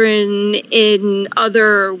children in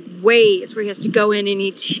other ways where he has to go in and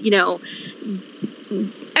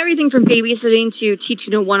everything from babysitting to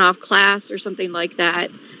teaching a one-off class or something like that.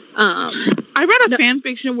 I read a fan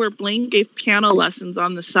fiction where Blaine gave piano lessons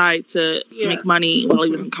on the side to make money while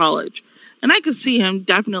he was in college. And I could see him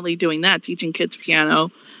definitely doing that, teaching kids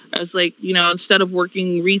piano as like, you know, instead of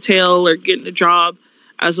working retail or getting a job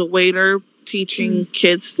as a waiter, teaching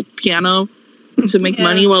kids piano to make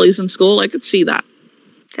money while he's in school. I could see that.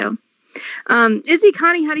 So, Izzy,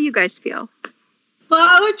 Connie, how do you guys feel? Well,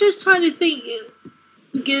 I was just trying to think,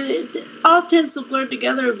 it all tends to blur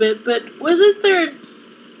together a bit, but wasn't there,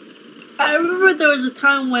 I remember there was a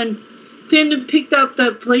time when fandom picked up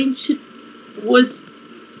that Blaine was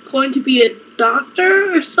going to be a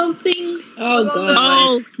doctor or something. Oh, God.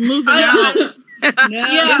 Oh, moving out.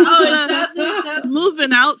 No.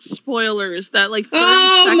 Moving out spoilers. That like 30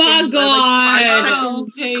 Oh, my second, God. like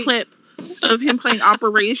 5 seconds clip of him playing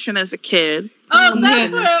Operation as a kid. Oh,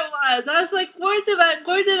 that's where it was. I was like, where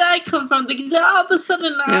did I come from? Because all of a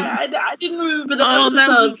sudden, I didn't remember the episode.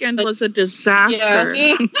 That weekend was a disaster.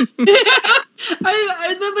 Yeah.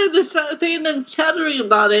 I remember the fandom chattering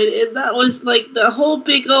about it, and that was like the whole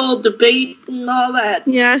big old debate and all that.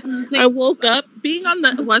 Yeah, I woke up, being on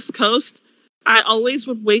the West Coast, I always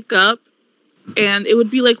would wake up, and it would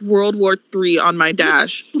be like World War III on my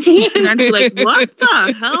dash. And I'd be like, what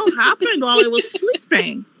the hell happened while I was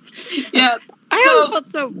sleeping? Yeah. I always felt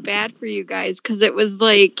so bad for you guys because it was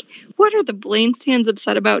like, what are the Blaine stands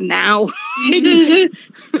upset about now? So,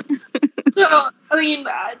 I mean,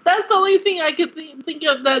 that's the only thing I could think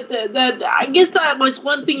of that I guess that was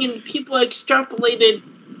one thing, and people extrapolated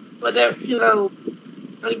whatever, you know,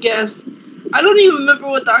 I guess. I don't even remember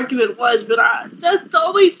what the argument was, but that's the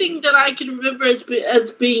only thing that I can remember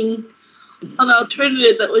as being an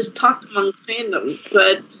alternative that was talked among fandom.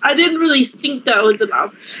 But I didn't really think that was an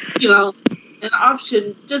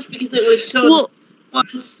option just because it was shown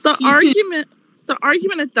once. The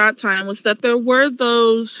argument at that time was that there were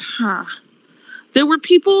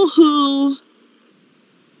people who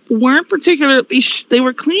weren't particularly they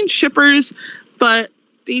were clean shippers, but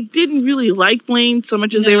they didn't really like Blaine so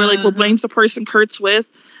much as they were like, well, Blaine's the person Kurt's with.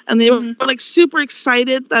 And they were like super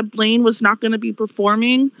excited that Blaine was not going to be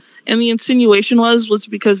performing. And the insinuation was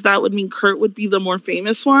because that would mean Kurt would be the more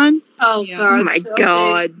famous one. Oh, Yeah. God. Oh my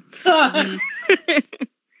God.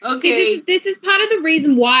 Okay. See, this is part of the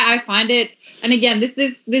reason why I find it, and again, this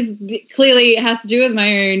clearly has to do with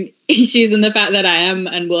my own issues and the fact that I am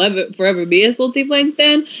and will forever be a salty Blaine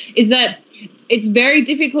stan, is that it's very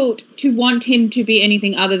difficult to want him to be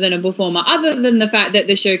anything other than a performer, other than the fact that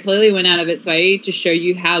the show clearly went out of its way to show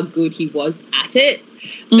you how good he was at it.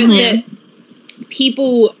 But that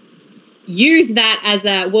people use that as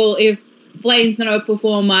if Blaine's not a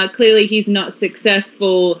performer, clearly he's not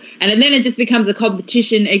successful, and then it just becomes a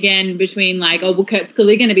competition again between like, oh, well, Kurt's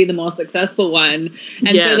clearly going to be the more successful one,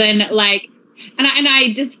 and so then like, and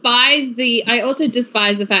I also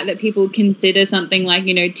despise the fact that people consider something like,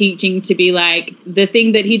 you know, teaching to be like the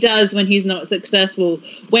thing that he does when he's not successful.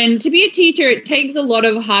 When to be a teacher, it takes a lot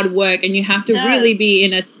of hard work, and you have to really be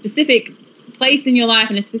in a specific place in your life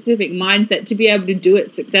and a specific mindset to be able to do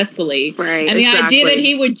it successfully. Right. And the idea that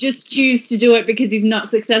he would just choose to do it because he's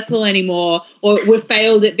not successful anymore or we're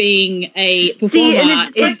failed at being a performer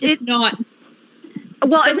is just not.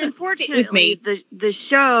 Well, and unfortunately, the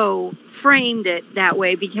show framed it that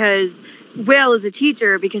way because Will is a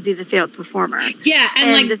teacher because he's a failed performer. Yeah,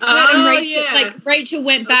 and like Rachel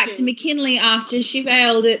went back Okay. to McKinley after she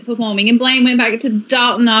failed at performing, and Blaine went back to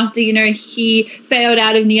Dalton after, you know, he failed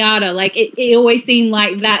out of NYADA. Like it always seemed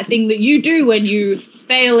like that thing that you do when you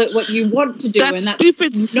fail at what you want to do, That's and that's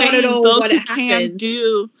stupid not saying at all those what who it can happened.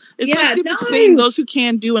 do. It's Yeah, so stupid no. saying those who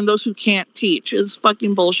can do and those who can't teach is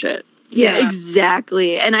fucking bullshit. Yeah,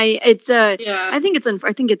 exactly. And I think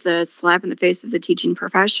it's a slap in the face of the teaching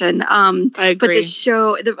profession. I agree. But the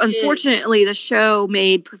show, unfortunately, the show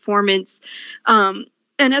made performance. And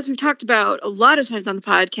as we've talked about a lot of times on the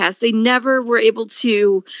podcast, they never were able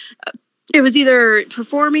to. It was either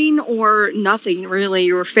performing or nothing,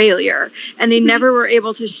 really, or failure. And they never were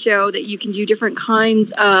able to show that you can do different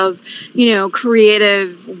kinds of, you know,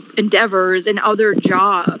 creative endeavors and other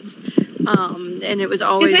jobs. And it was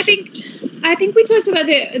always. I think we talked about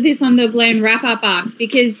this on the Blaine wrap-up arc,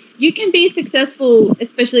 because you can be successful,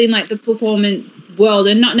 especially in like the performance world,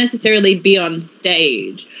 and not necessarily be on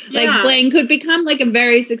stage. Yeah. Like Blaine could become like a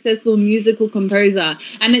very successful musical composer,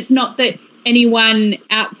 and it's not that anyone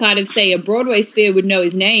outside of, say, a Broadway sphere would know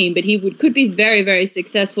his name, but he could be very, very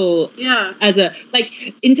successful. Yeah. As a,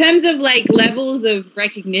 like, in terms of like levels of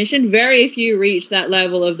recognition, very few reach that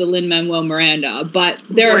level of the Lin-Manuel Miranda, but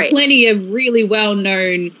there are plenty of really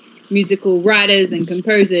well-known musical writers and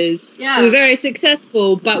composers who are very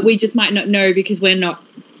successful, but we just might not know because we're not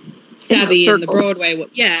savvy in the circles. Broadway.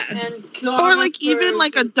 Yeah. And Or like even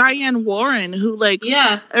like a Diane Warren who like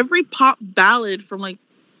every pop ballad from like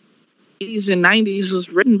 80s and 90s was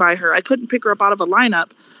written by her. I couldn't pick her up out of a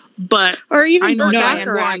lineup, but Or even I know Burt a Diane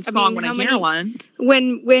Bacharach. Warren song when I how hear many, one.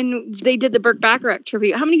 when they did the Burt Bacharach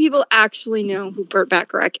tribute, how many people actually know who Burt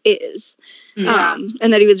Bacharach is? Yeah.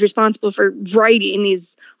 And that he was responsible for writing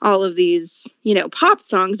all of these, pop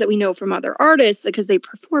songs that we know from other artists because they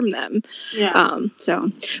perform them. Yeah.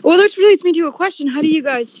 Well, this relates me to a question. How do you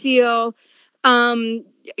guys feel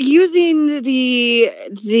using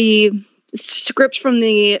the script from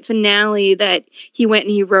the finale that he went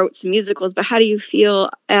and he wrote some musicals, but how do you feel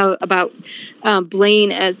about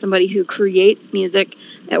Blaine as somebody who creates music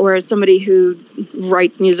or as somebody who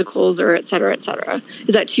writes musicals or et cetera, et cetera?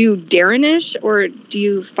 Is that too Darren-ish, or do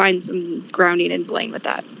you find some grounding in Blaine with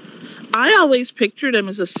that? I always pictured him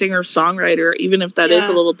as a singer-songwriter, even if that is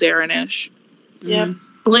a little Darren-ish. Yep.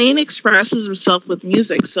 Blaine expresses himself with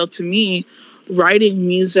music, so to me, writing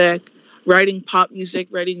music, writing pop music,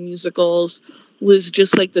 writing musicals was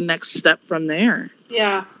just like the next step from there.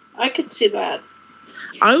 Yeah, I could see that.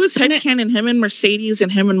 I was headcanon him and Mercedes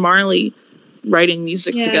and him and Marley writing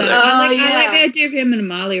music together. I like the idea of him and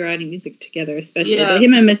Marley writing music together, especially. But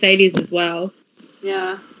him and Mercedes as well.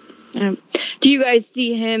 Yeah. Do you guys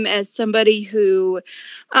see him as somebody who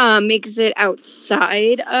makes it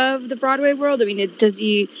outside of the Broadway world? I mean, does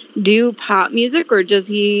he do pop music, or does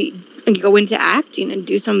he go into acting and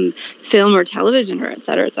do some film or television or et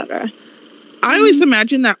cetera, et cetera? I always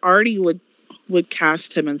imagined that Artie would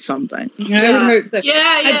cast him in something. I would hope so.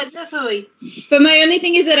 Yeah, definitely. But my only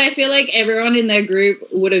thing is that I feel like everyone in their group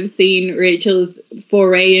would have seen Rachel's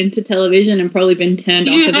foray into television and probably been turned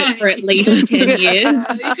off of it for at least 10 years.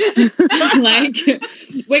 Like,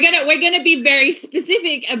 we're gonna be very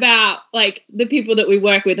specific about like the people that we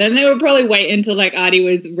work with, and they will probably wait until like Artie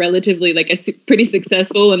was relatively like pretty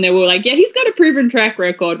successful, and they were like, yeah, he's got a proven track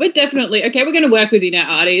record. We're definitely okay. We're gonna work with you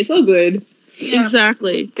now, Artie. It's all good. Yeah.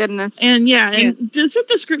 Exactly. Goodness. And doesn't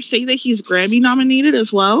the script say that he's Grammy nominated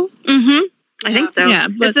as well? Mm-hmm. I think so. Yeah,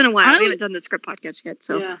 but it's been a while. We haven't done the script podcast yet,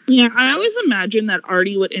 so I always imagined that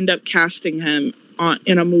Artie would end up casting him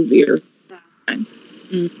in a movie or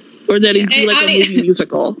that he'd do like a movie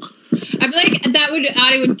musical. I feel like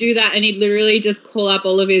Artie would do that, and he'd literally just call up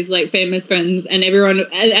all of his like famous friends, and everyone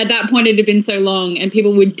at that point it had been so long, and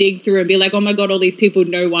people would dig through and be like, "Oh my god, all these people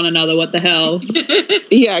know one another. What the hell?"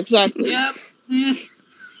 Yeah, exactly. Yep.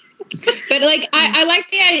 But like,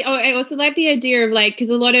 I also like the idea of like, because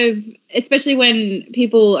a lot of, especially when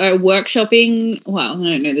people are workshopping. Well,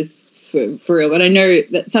 I don't know this for real, but I know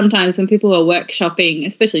that sometimes when people are workshopping,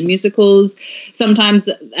 especially musicals, sometimes,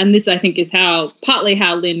 and this I think is partly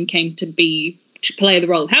how Lin came to play the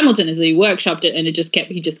role of Hamilton, is that he workshopped it and he just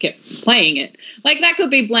kept playing it. Like that could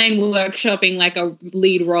be Blaine workshopping like a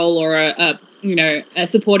lead role or a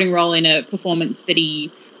supporting role in a performance that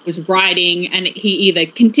he was writing, and he either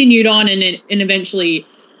continued on and eventually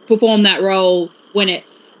performed that role when it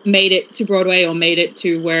made it to Broadway or made it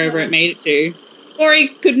to wherever it made it to. Or he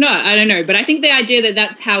could not, I don't know. But I think the idea that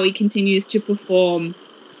that's how he continues to perform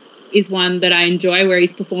is one that I enjoy, where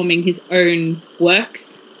he's performing his own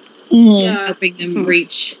works, helping them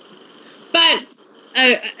reach. But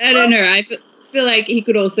I don't know. I feel like he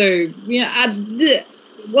could also,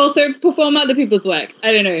 also perform other people's work.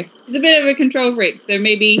 I don't know. He's a bit of a control freak, so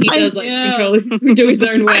maybe he does do his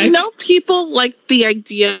own work. I know people like the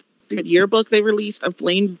idea, the yearbook they released of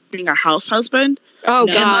Blaine being a house husband. Oh,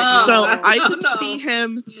 gosh. So I could see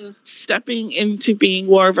him stepping into being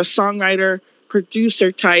more of a songwriter,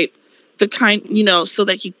 producer type, the kind, so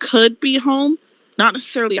that he could be home, not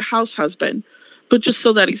necessarily a house husband, but just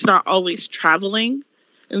so that he's not always traveling,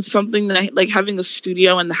 and something that, like having a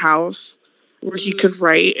studio in the house where he could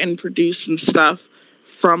write and produce and stuff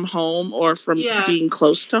from home or from being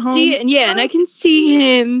close to home. And I can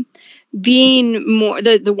see him being more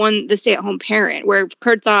the stay-at-home parent, where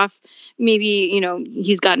Kurt's off. Maybe,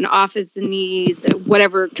 he's got an office and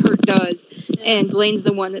whatever Kurt does. And Blaine's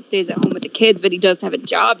the one that stays at home with the kids, but he does have a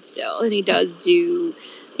job still. And he does do,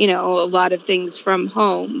 a lot of things from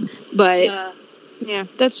home. But,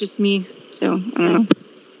 that's just me. So, I don't know.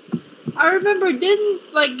 I remember, in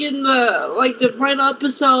the final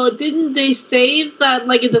episode, didn't they say that,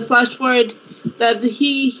 like, in the flash forward, that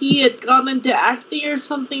he had gone into acting or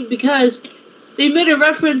something? Because they made a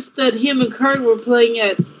reference that him and Kurt were playing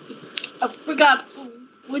at, I forgot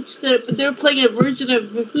which set, but they were playing a version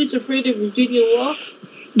of Who's Afraid of Virginia Woolf.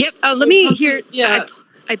 Yep. Let me hear. Yeah.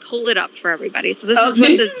 I pulled it up for everybody. So this is what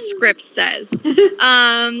the script says.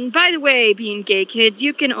 By the way, being gay kids,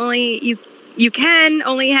 you you can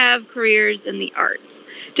only have careers in the arts.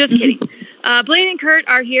 Just kidding. Blaine and Kurt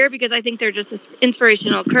are here because I think they're just as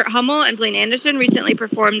inspirational. Kurt Hummel and Blaine Anderson recently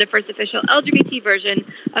performed the first official LGBT version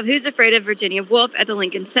of Who's Afraid of Virginia Woolf at the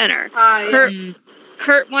Lincoln Center.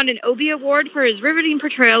 Kurt won an Obie Award for his riveting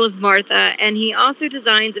portrayal of Martha, and he also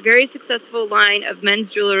designs a very successful line of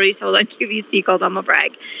men's jewelry sold on QVC called Humble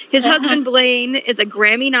Brag. His husband Blaine is a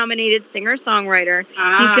Grammy-nominated singer-songwriter.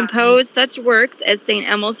 He composed such works as St.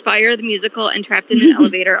 Elmo's Fire the Musical and Trapped in an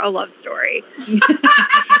Elevator, a Love Story.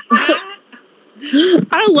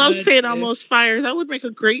 I love St. Elmo's Fire. That would make a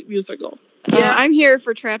great musical. Yeah, I'm here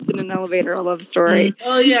for Trapped in an Elevator, a Love Story.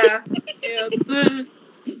 Oh, yeah.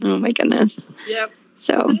 Oh, my goodness. Yep.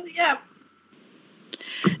 So, yeah.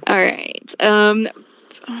 All right.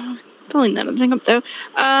 Pulling that thing up though.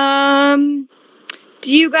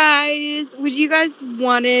 Would you guys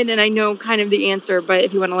wanted, and I know kind of the answer, but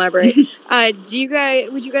if you want to elaborate, would you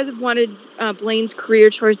guys have wanted Blaine's career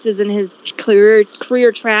choices and his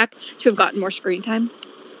career track to have gotten more screen time?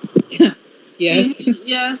 Yes.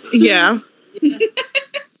 Yes. Yeah.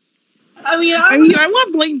 I mean, I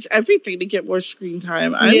want Blaine's everything to get more screen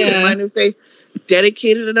time. I wouldn't mind if they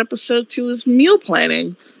dedicated an episode to his meal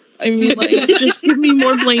planning. I mean, like, just give me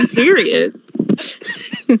more Blaine, period.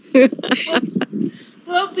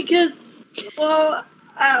 Well, because, I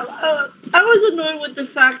was annoyed with the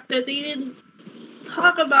fact that they didn't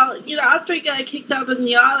talk about, after he got kicked out of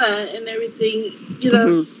Niana and everything,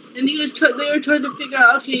 and they were trying to figure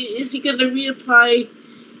out, okay, is he going to reapply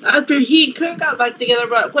after he and Kurt got back together,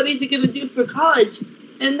 but what is he going to do for college?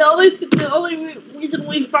 And the only reason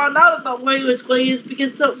we found out about where he was going is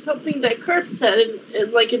because of something that Kurt said in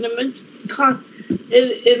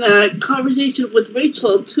a conversation with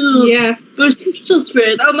Rachel too. Yeah. Versus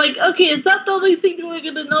Spirit. I'm like, okay, is that the only thing we're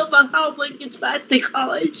gonna know about how Blake gets back to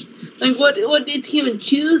college? Like, what did he even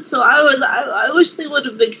choose? So I wish they would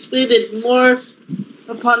have expanded more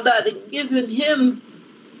upon that and given him,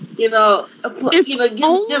 if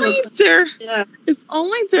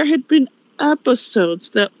only there had been episodes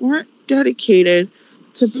that weren't dedicated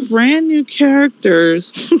to brand new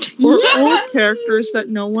characters or old characters that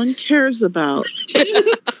no one cares about. Think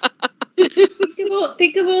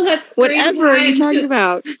of all that screen Whatever are you talking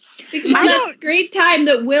about? Think of all that screen time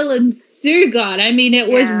that Will and Sue got. I mean, it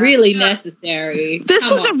was really necessary. This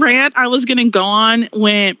is a rant I was going to go on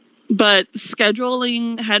but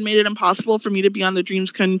scheduling had made it impossible for me to be on the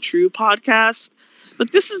Dreams Come True podcast.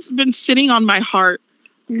 But this has been sitting on my heart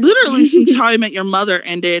literally since How I Met Your Mother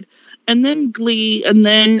ended, and then Glee, and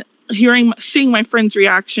then seeing my friends'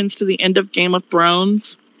 reactions to the end of Game of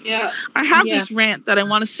Thrones. Yeah. I have this rant that I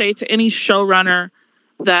want to say to any showrunner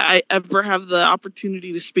that I ever have the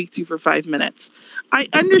opportunity to speak to for 5 minutes. I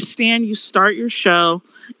understand you start your show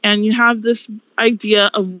and you have this idea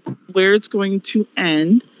of where it's going to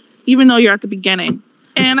end, even though you're at the beginning.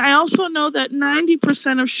 And I also know that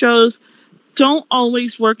 90% of shows don't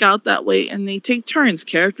always work out that way, and they take turns.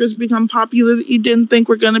 Characters become popular that you didn't think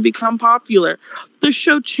were going to become popular. The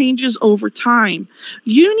show changes over time.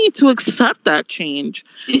 You need to accept that change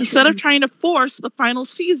instead of trying to force the final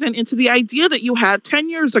season into the idea that you had 10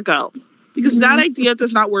 years ago, because that idea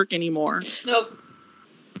does not work anymore. Nope.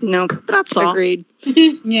 That's all. Agreed.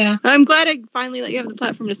 Yeah. I'm glad I finally let you have the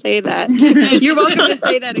platform to say that. You're welcome to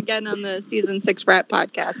say that again on the season 6 Rat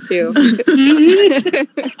podcast too.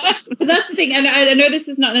 But that's the thing, and I know this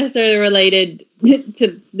is not necessarily related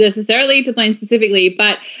to Blaine specifically,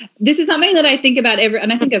 but this is something that I think about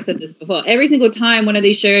and I think I've said this before, every single time one of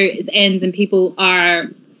these shows ends and people are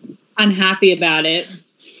unhappy about it.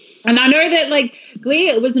 And I know that, like, Glee,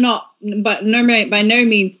 it was not, by no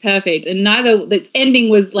means perfect, and neither its ending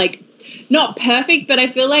was like not perfect, but I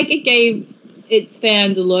feel like it gave its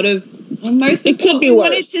fans a lot of almost. It could be worse.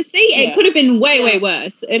 Wanted to see it could have been way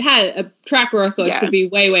worse. It had a track record to be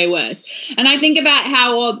way worse. And I think about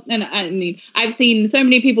how, and I mean, I've seen so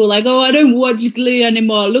many people like, oh, I don't watch Glee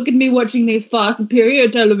anymore. Look at me watching these far superior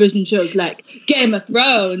television shows like Game of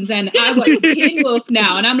Thrones, and I watch Teen Wolf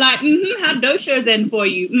now, and I'm like, how'd those shows end for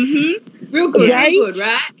you? Real good,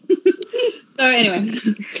 right? So anyway,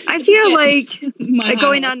 I feel like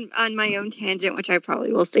going on my own tangent, which I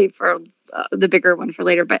probably will save for the bigger one for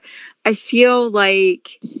later, but I feel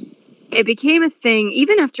like it became a thing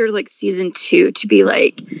even after like season 2 to be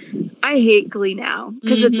like, I hate Glee now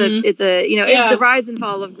because it's a the rise and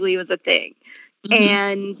fall of Glee was a thing.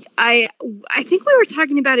 And I think we were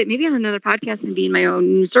talking about it maybe on another podcast, maybe in my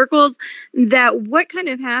own circles, that what kind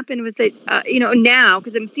of happened was that, now,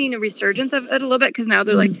 because I'm seeing a resurgence of it a little bit, because now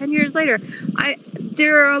they're like 10 years later,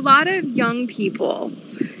 there are a lot of young people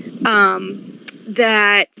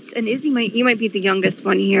that, and Izzy you might be the youngest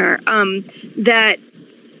one here, that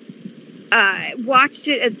watched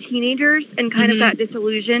it as teenagers and kind of got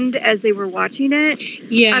disillusioned as they were watching it.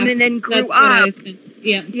 Yeah. And then grew that's what I up. was thinking.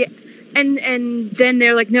 Yeah. Yeah. And then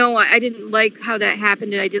they're like, no, I didn't like how that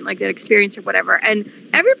happened, and I didn't like that experience or whatever. And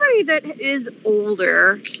everybody that is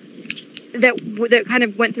older, that kind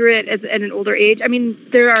of went through it at an older age. I mean,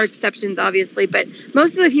 there are exceptions, obviously, but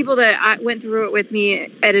most of the people that went through it with me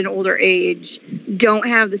at an older age don't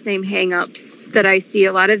have the same hangups that I see.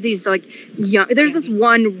 A lot of these like young. There's this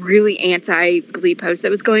one really anti-Glee post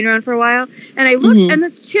that was going around for a while, and I looked, and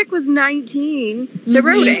this chick was 19 that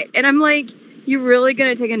wrote it, and I'm like, you're really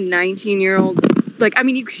gonna take a 19-year-old? Like, I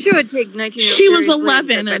mean, you should take 19-year-old. She was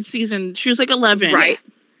 11 in season. She was like 11, right?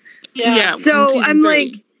 Yeah. So I'm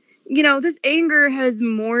 30. Like, you know, this anger has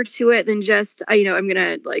more to it than just, you know, I'm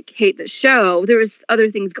gonna like hate the show. There was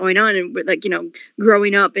other things going on, and like, you know,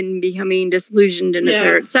 growing up and becoming disillusioned and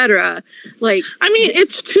et cetera. Like, I mean,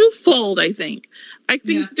 it's twofold. I think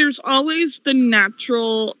there's always the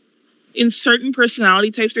natural, in certain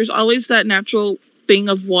personality types, there's always that natural thing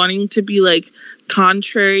of wanting to be like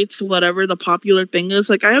contrary to whatever the popular thing is.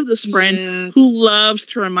 Like, I have this friend who loves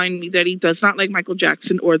to remind me that he does not like Michael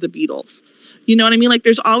Jackson or the Beatles. You know what I mean? Like,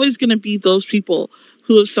 there's always going to be those people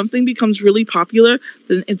who, if something becomes really popular,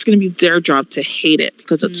 then it's going to be their job to hate it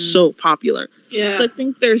because it's so popular. Yeah. So I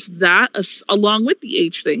think there's that along with the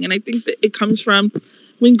age thing. And I think that it comes from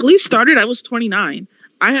when Glee started, I was 29.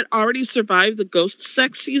 I had already survived the ghost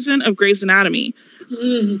sex season of Grey's Anatomy. For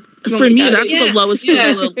me, that's the lowest.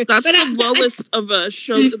 That's the lowest of a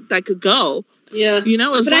show that could go. Yeah. You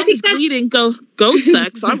know, as long as Glee didn't go ghost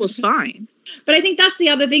sex, I was fine. But I think that's the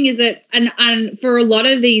other thing is that, and for a lot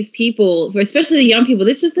of these people, for especially the young people,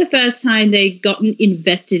 this was the first time they gotten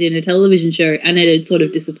invested in a television show, and it had sort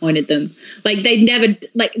of disappointed them. Like, they never,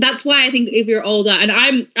 like, that's why I think if you're older, and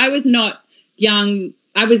I was not young,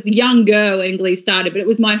 I was younger when Glee started, but it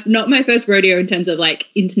was not my first rodeo in terms of like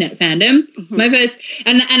internet fandom. It's my first,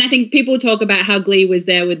 and I think people talk about how Glee was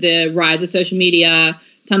there with the rise of social media,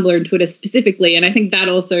 Tumblr and Twitter specifically, and I think that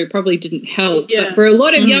also probably didn't help. Yeah. But for a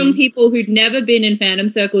lot of young people who'd never been in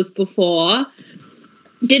fandom circles before,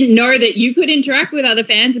 didn't know that you could interact with other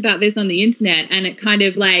fans about this on the internet, and it kind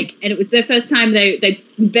of like, and it was their first time they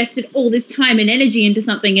invested all this time and energy into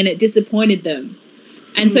something, and it disappointed them.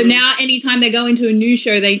 And so now anytime they go into a new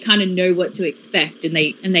show, they kind of know what to expect, and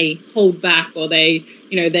they hold back, or they,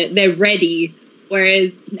 you know, they're ready.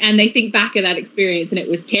 Whereas, and they think back of that experience and it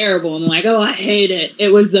was terrible, and they're like, oh, I hate it. It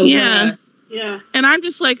was the worst. Yeah. And I'm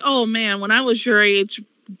just like, oh man, when I was your age,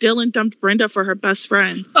 Dylan dumped Brenda for her best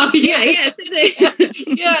friend. Oh yeah.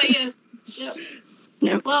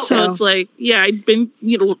 Yeah. Well, so it's like, I'd been,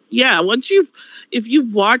 you know, if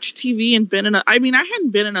you've watched TV and been in I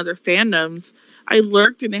hadn't been in other fandoms. I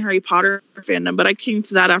lurked in the Harry Potter fandom, but I came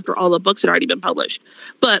to that after all the books had already been published.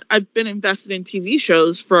 But I've been invested in TV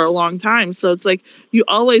shows for a long time. So it's like, you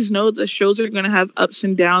always know the shows are going to have ups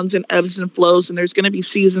and downs and ebbs and flows. And there's going to be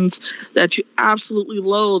seasons that you absolutely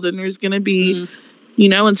loathe. And there's going to be, you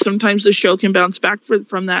know, and sometimes the show can bounce back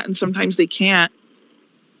from that. And sometimes they can't.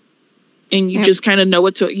 And you just kind of know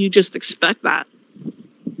you just expect that.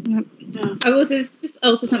 Yep. It's just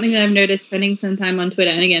also something that I've noticed spending some time on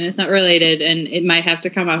Twitter, and again, it's not related, and it might have to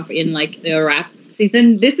come up in like the rap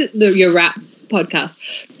season. This is your rap podcast.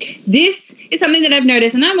 This is something that I've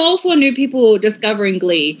noticed, and I'm all for new people discovering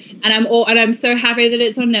Glee, and I'm so happy that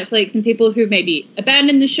it's on Netflix, and people who maybe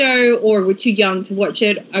abandoned the show or were too young to watch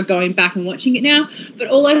it are going back and watching it now. But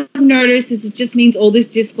all I've noticed is it just means all this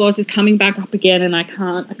discourse is coming back up again, and I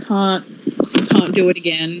can't do it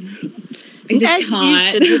again. As you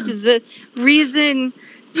should. This is the reason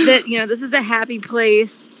that, you know, this is a happy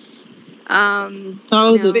place.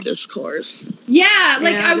 The discourse. Yeah,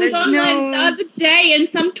 like I was online the other day, and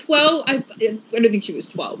some 12, I don't think she was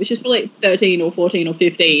 12, but she was probably like 13 or 14 or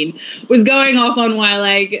 15, was going off on why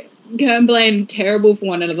like Kurt and Blaine terrible for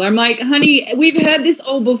one another. I'm like, honey, we've heard this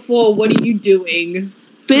all before. What are you doing?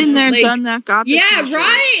 Been there, like, done that, got the t-shirt.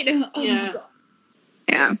 Right. Oh my God.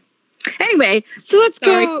 Yeah. Anyway, so let's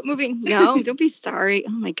go moving. No, don't be sorry.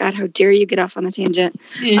 Oh my God, how dare you get off on a tangent.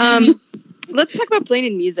 Let's talk about Blaine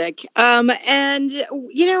and music. And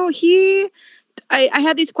you know, I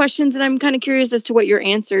had these questions, and I'm kind of curious as to what your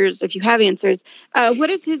answers, if you have answers. What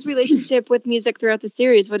is his relationship with music throughout the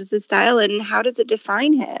series? What is his style, and how does it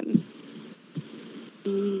define him?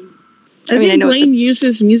 I think Blaine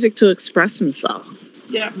uses music to express himself.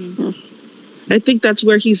 Yeah. I think that's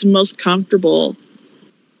where he's most comfortable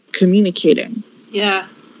communicating. Yeah.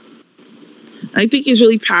 I think he's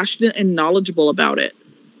really passionate and knowledgeable about it.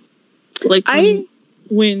 Like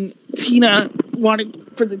when Tina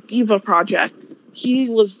wanted for the Diva project, he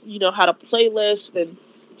was, had a playlist and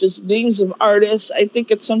just names of artists. I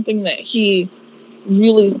think it's something that he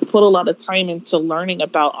really put a lot of time into learning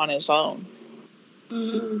about on his own.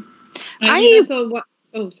 Mm.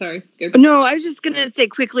 Sorry. Go. No, I was just going to say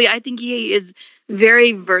quickly, I think he is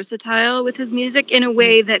very versatile with his music in a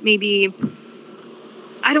way that maybe,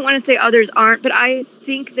 I don't want to say others aren't, but I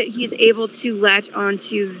think that he's able to latch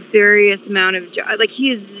onto various amount of,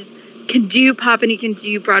 can do pop and he can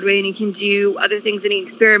do Broadway and he can do other things and he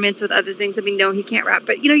experiments with other things. I mean, no, he can't rap,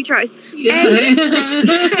 but he tries. Yeah.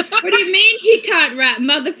 What do you mean he can't rap?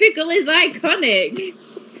 Mother Fickle is iconic.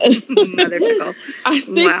 Mother Fickle. I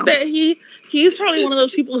think that he's probably one of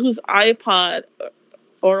those people whose iPod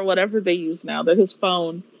or whatever they use now, that his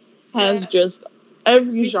phone has just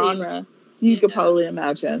every genre you could probably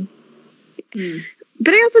imagine.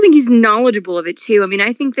 But I also think he's knowledgeable of it too. I mean,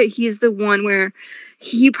 I think that he's the one where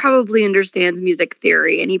he probably understands music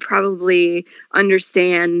theory and he probably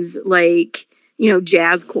understands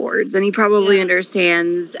jazz chords and he probably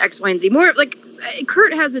understands X, Y, and Z. More like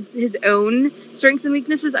Kurt has his own strengths and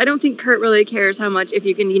weaknesses. I don't think Kurt really cares how much if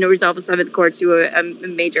you can, resolve a seventh chord to a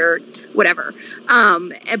major whatever.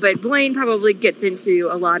 But Blaine probably gets into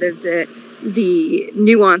a lot of the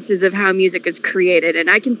nuances of how music is created. And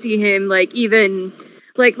I can see him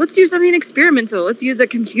let's do something experimental. Let's use a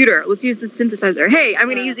computer. Let's use the synthesizer. Hey, I'm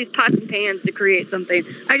going to use these pots and pans to create something.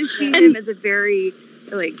 I just see him as a very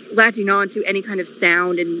latching on to any kind of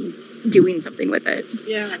sound and doing something with it.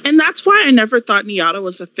 Yeah. And that's why I never thought Nyada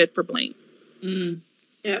was a fit for Blaine.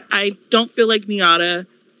 Yeah. I don't feel like Nyada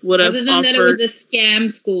would have Other than that it was a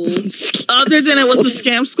scam school. Other than it was a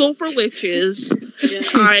scam school for witches. Yeah.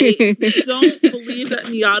 I don't believe that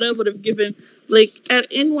Nyada would have given, at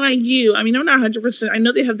NYU, I mean, I'm not 100%, I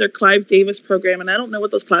know they have their Clive Davis program, and I don't know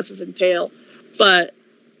what those classes entail, but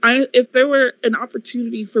if there were an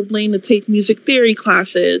opportunity for Blaine to take music theory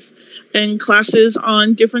classes and classes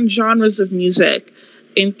on different genres of music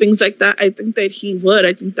and things like that, I think that he would.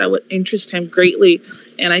 I think that would interest him greatly.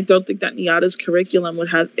 And I don't think that Nyada's curriculum would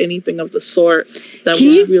have anything of the sort that Can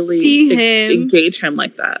would you really see him? engage him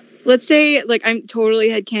like that. Let's say, I'm totally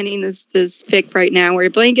headcanon this fic right now, where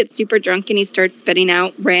Blaine gets super drunk and he starts spitting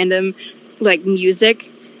out random,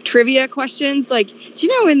 music trivia questions. Do you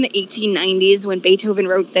know in the 1890s when Beethoven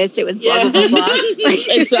wrote this, it was blah, blah, blah, blah.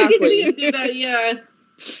 Exactly. Do that, yeah.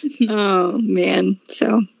 Oh, man.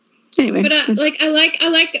 So, anyway. But I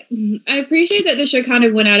appreciate that the show kind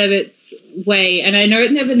of went out of its way, and I know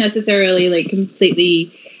it never necessarily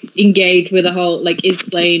completely engaged with the whole is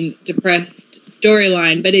Blaine depressed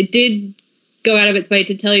storyline, but it did go out of its way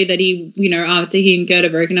to tell you that he, after he and Gerda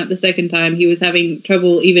broken up the second time, he was having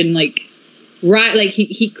trouble even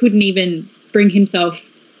he couldn't even bring himself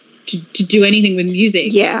to do anything with music.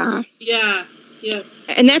 Yeah. Yeah. Yeah.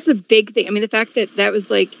 And that's a big thing. I mean, the fact that was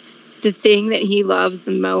the thing that he loves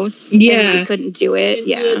the most. Yeah. And he couldn't do it. Couldn't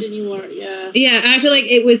do it anymore. Yeah. Yeah, and I feel like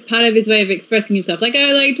it was part of his way of expressing himself. I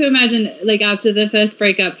like to imagine, after the first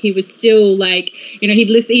breakup, he was still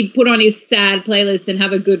he'd put on his sad playlist and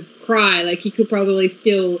have a good cry. He could probably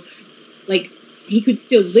still, he could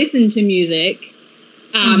still listen to music.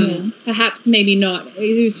 Perhaps maybe not.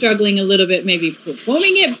 He was struggling a little bit, maybe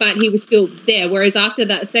performing it, but he was still there. Whereas after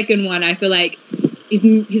that second one, I feel like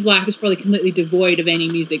his life was probably completely devoid of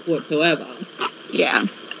any music whatsoever. Yeah.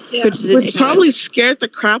 Yeah. Which probably scared the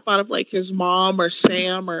crap out of his mom or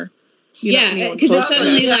Sam or because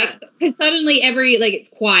suddenly it's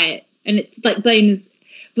quiet and it's Blaine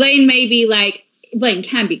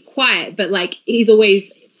can be quiet, but he's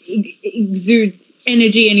always exudes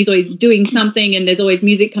energy and he's always doing something and there's always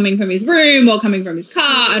music coming from his room or coming from his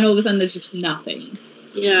car, and all of a sudden there's just nothing.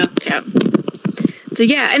 Yeah. So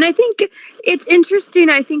and I think it's interesting.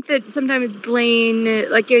 I think that sometimes Blaine,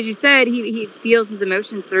 as you said, he feels his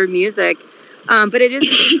emotions through music. But it is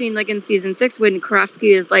interesting, in season 6 when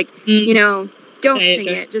Karofsky is don't sing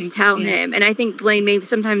it, just tell him. And I think Blaine may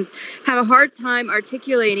sometimes have a hard time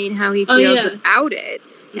articulating how he feels without it.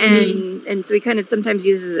 And so he kind of sometimes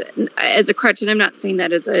uses it as a crutch. And I'm not saying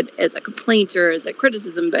that as a complaint or as a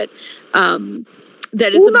criticism, but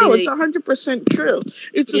that is something. No, it's 100% true.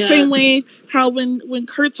 It's the same way how when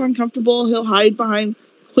Kurt's uncomfortable, he'll hide behind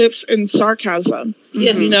quips and sarcasm.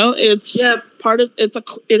 Yeah. It's part of it's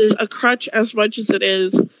a crutch as much as it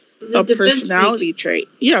is a personality trait.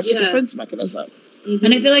 Yeah, it's a defense mechanism. Mm-hmm.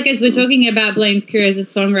 And I feel like as we're talking about Blaine's career as a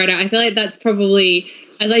songwriter, I feel like that's probably,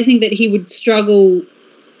 I think that he would struggle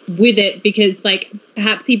with it because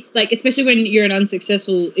perhaps he especially when you're an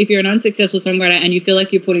unsuccessful songwriter and you feel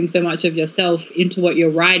like you're putting so much of yourself into what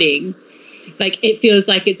you're writing, like it feels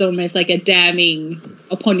like it's almost like a damning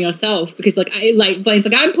upon yourself, because Blaine's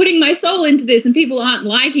like, I'm putting my soul into this and people aren't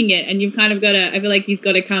liking it, and you've kind of got to, I feel like he's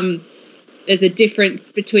got to come, there's a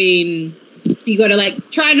difference between, you got to like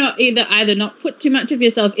try not either not put too much of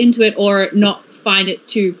yourself into it or not find it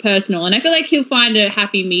too personal, and I feel like he'll find a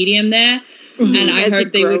happy medium there. And I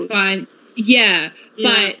hope they would find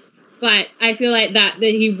but I feel like that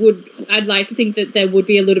he would, I'd like to think that there would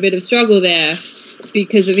be a little bit of struggle there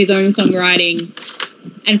because of his own songwriting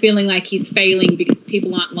and feeling like he's failing because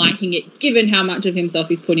people aren't liking it, given how much of himself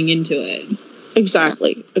he's putting into it.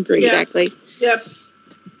 Exactly. Agree. Yeah. Exactly. Yep.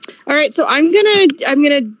 All right, so I'm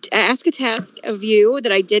gonna ask a task of you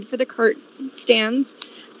that I did for the Kurt stands.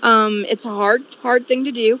 It's a hard thing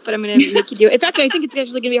to do, but I'm gonna make you do it. In fact, I think it's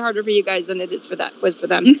actually gonna be harder for you guys than it is for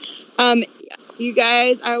them. You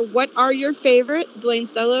guys, what are your favorite Blaine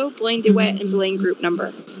solo, Blaine duet, and Blaine group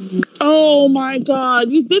number? Oh my God,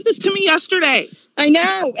 you did this to me yesterday. I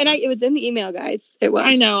know, and it was in the email, guys. It was.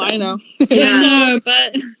 I know. Yeah,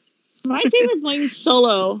 but My favorite Blaine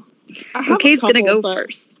solo. Okay's gonna go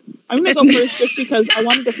first. I'm gonna go first just because I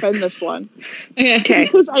want to defend this one. Okay.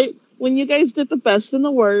 Because when you guys did the best and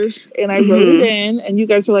the worst, and I wrote it in, and you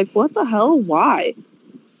guys were like, "What the hell? Why?"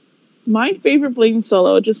 My favorite Blaine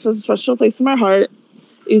solo, it just has a special place in my heart,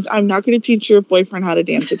 is "I'm not going to teach your boyfriend how to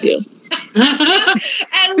dance with you."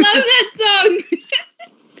 I love that song.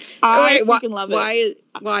 I fucking love it.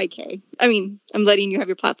 Why, Kay? I mean, I'm letting you have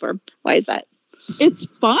your platform. Why is that? It's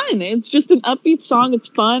fun. It's just an upbeat song. It's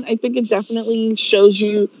fun. I think it definitely shows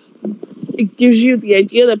you, it gives you the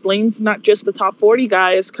idea that Blaine's not just the top 40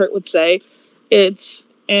 guy, as Kurt would say.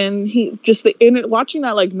 And he just, watching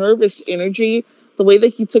that like nervous energy, the way that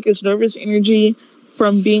he took his nervous energy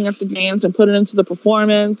from being at the dance and put it into the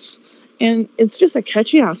performance. And it's just a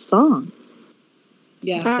catchy ass song.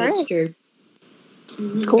 Yeah, All that's right. true.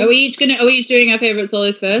 Cool. Are we each doing our favorite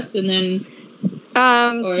solos first, and then?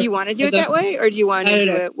 Do you want to do it that way, or do you want to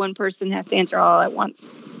do it one person has to answer all at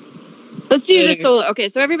once? Let's do the solo. Okay,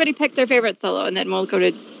 so everybody pick their favorite solo, and then we'll go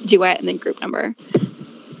to duet and then group number.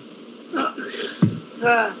 Let's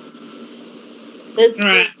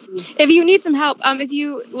Right. If you need some help, if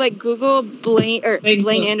you like Google Blaine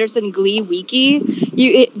Anderson Glee Wiki,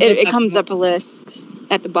 it comes up a list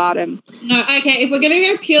at the bottom. No, okay. If we're gonna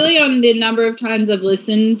go purely on the number of times I've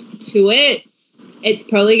listened to it, it's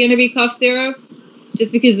probably gonna be Cough Syrup,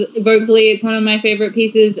 just because vocally it's one of my favorite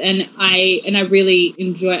pieces, and I really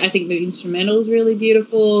enjoy. I think the instrumental is really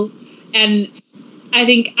beautiful, and I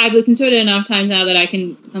think I've listened to it enough times now that I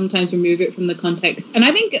can sometimes remove it from the context. And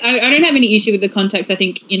I think I don't have any issue with the context. I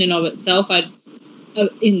think in and of itself,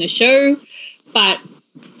 in the show, but.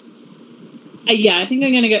 I think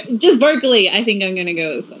I'm going to go, just vocally, I think I'm going to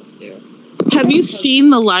go with Cough Syrup. Have you seen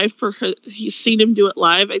the live for her? You've seen him do it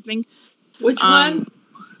live, I think. Which one?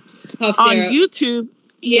 Cough On Syrup. YouTube.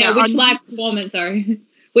 Yeah, which on live performance, sorry.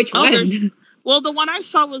 Which one? Well, the one I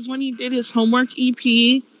saw was when he did his Homework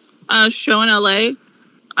EP show in LA.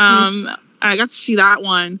 I got to see that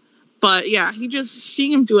one. But yeah,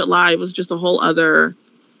 seeing him do it live was just a whole other,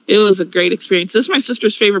 it was a great experience. This is my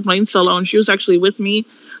sister's favorite Blaine solo, and she was actually with me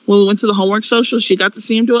when we went to the Homework Social. She got to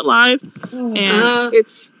see him do it live. And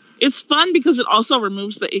it's fun because it also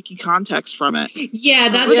removes the icky context from it. Yeah,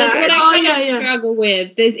 that's what I kind of struggle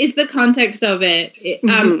with. It's the context of it.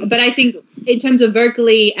 But I think in terms of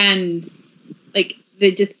vocally and like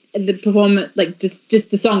the performance, like just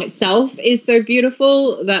the song itself is so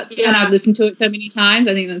beautiful that, and I've listened to it so many times.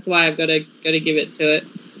 I think that's why I've got to give it to it.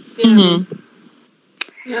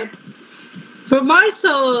 Yeah. For my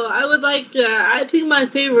solo, I would like. I think my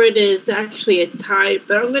favorite is actually a tie,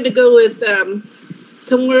 but I'm going to go with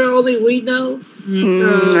 "Somewhere Only We Know."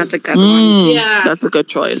 That's a good one. Yeah, that's a good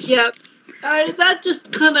choice. Yeah, that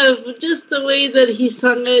just kind of just the way that he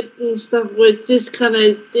sung it and stuff was just kind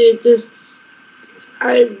of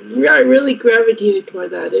I really gravitated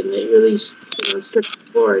toward that, and it really struck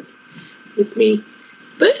forward with me.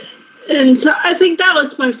 And so I think that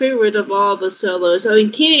was my favorite of all the solos. I mean,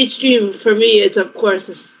 Teenage Dream for me is, of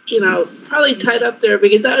course, probably tied up there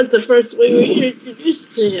because that was the first way we were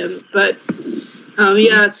introduced to him. But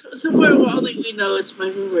Somewhere Only We Know is my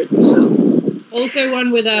favorite. So also one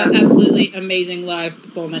with an absolutely amazing live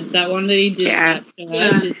performance. That one that he did.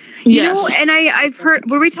 You know, and I've heard.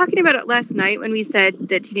 Were we talking about it last night when we said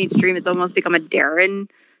that Teenage Dream has almost become a Darren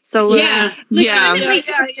solo? Where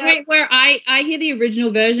I hear the original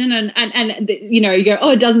version and you go,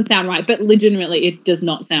 oh, it doesn't sound right, but legitimately it does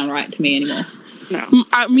not sound right to me anymore. No.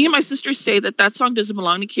 Me and my sisters say that song doesn't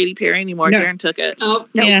belong to Katy Perry anymore. No. Darren took it. Oh,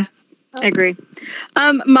 no. Yeah. I agree.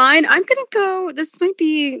 Mine, I'm going to go, this might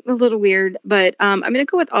be a little weird, but I'm going to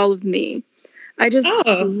go with All of Me. I just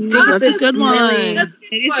Oh, think that's it's a good one. That's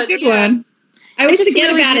it is a good yeah. one. I always It's forget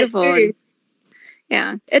really about beautiful. it too.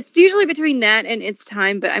 Yeah, it's usually between that and It's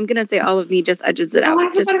Time, but I'm gonna say All of Me just edges it Oh, I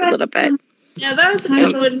out just forgot a little bit. Yeah, that was a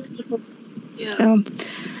good one. Yeah. So,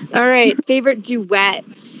 all right, favorite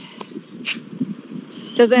duets.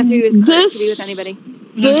 Doesn't have to be with Kurt, it could be with anybody.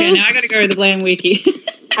 Okay, now I gotta go to the Blame Wiki.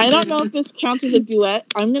 I don't know if this counts as a duet.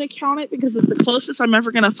 I'm gonna count it because it's the closest I'm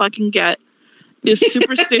ever gonna fucking get is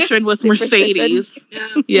Superstition with Mercedes. Yeah.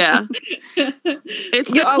 Yeah.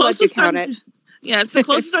 It's the I'll let you closest count I'm, it. Yeah, it's the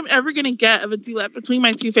closest I'm ever gonna get of a duet between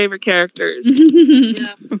my two favorite characters.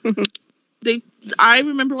 Yeah. I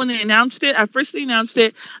remember when they announced it. At first, they announced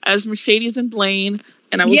it as Mercedes and Blaine,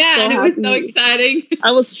 and I was so and it happy. was so exciting.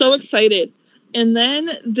 I was so excited. And then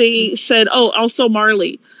they said, "Oh, also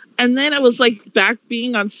Marley." And then I was like back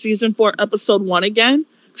being on season 4, episode 1 again.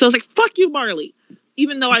 So I was like, "Fuck you, Marley."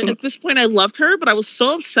 Even though at this point I loved her, but I was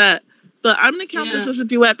so upset. But I'm gonna count this as a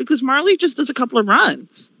duet because Marley just does a couple of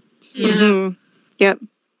runs. Yeah. Mhm. Yep.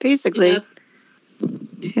 Basically.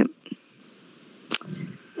 Yep.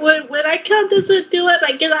 Would I count this as a duet?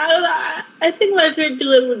 I guess I think my favorite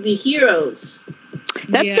duet would be Heroes.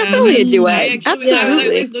 That's definitely a duet. I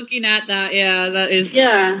Absolutely. was looking at that. Yeah, that is.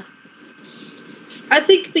 Yeah. I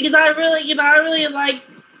think because I really like,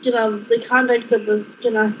 the context of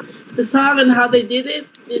the song and how they did it,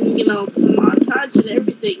 and the montage and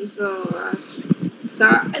everything. So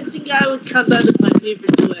I think I would count that as my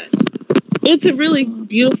favorite duet. It's a really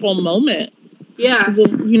beautiful moment. Yeah.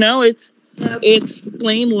 It's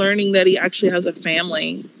Blaine learning that he actually has a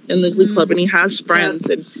family in the Glee Club and he has friends,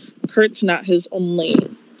 and Kurt's not his only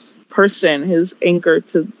person, his anchor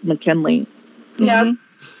to McKinley. Yep.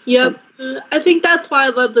 Yep. I think that's why I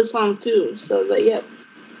love the song too. So that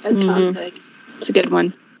context. It's a good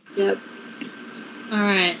one. Yep. All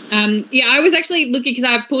right. I was actually looking because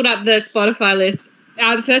I pulled up the Spotify list.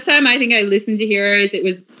 The first time I think I listened to Heroes, it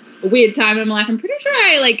was a weird time in my life. I'm pretty sure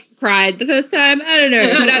I cried the first time. I don't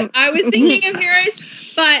know, but I was thinking of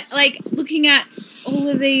Heroes. But looking at all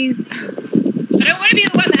of these, I don't want to be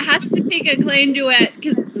the one that has to pick a clean duet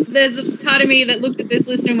because there's a part of me that looked at this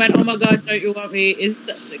list and went, "Oh my God, Don't You Want Me" is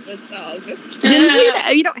such a good song. Didn't do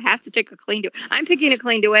that. You don't have to pick a clean duet. I'm picking a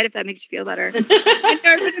clean duet if that makes you feel better. I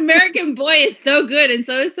know, but American Boy is so good, and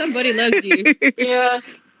so is Somebody Loves You. Yeah.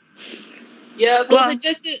 Yeah. Well,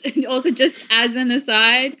 also just as an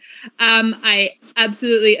aside, I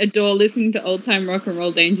absolutely adore listening to Old Time Rock and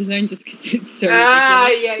Roll Danger Zone just because it's so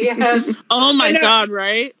ridiculous. Yeah. Oh my God,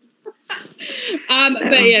 right?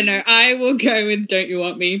 But yeah, no, I will go with Don't You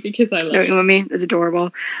Want Me because I love Don't it. You Want Me? It's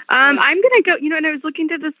adorable. I'm gonna go. And I was looking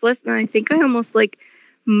to this list, and I think I almost like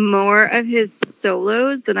more of his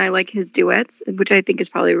solos than I like his duets, which I think is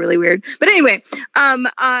probably really weird. But anyway, I'm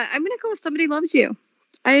gonna go with Somebody Loves You.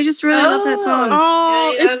 I just really love that song.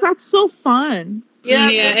 Oh, that's so fun. Yeah,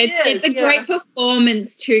 it's a great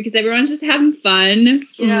performance too because everyone's just having fun.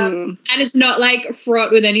 Yeah. And it's not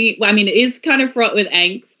fraught with any. Well, I mean, it is kind of fraught with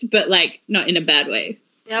angst, but not in a bad way.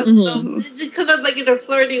 Yeah, so it's kind of in a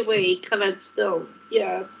flirty way, kind of still.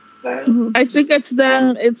 Yeah. I think it's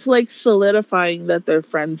them. It's solidifying that they're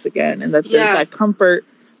friends again, and that that comfort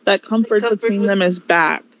between them is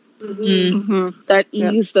back. That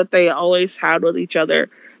ease that they always had with each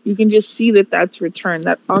other. You can just see that that's returned.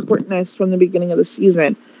 That awkwardness from the beginning of the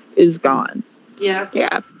season is gone. Yeah.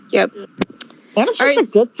 Yeah. Yep. That's just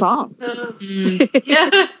a good song.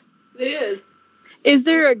 Yeah, it is. Is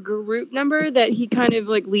there a group number that he kind of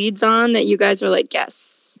leads on that you guys are like,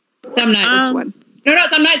 yes, Some Nights. this one? No,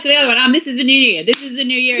 Some Nights. The other one. This is the new year. This is the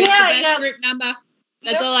new year. Yeah, it's the best group number.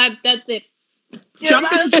 That's all. That's it.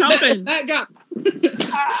 Jumpin'. Back drop.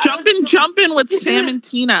 Jumpin' with Sam and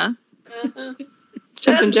Tina.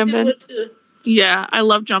 Jumpin'. Yeah, I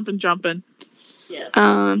love Jumpin'. Yeah.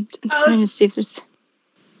 I'm just trying to see if there's.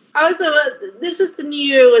 This is the new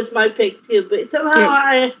year was my pick too, but somehow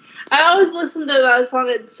I always listen to that song.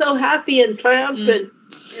 It's so happy and triumphant.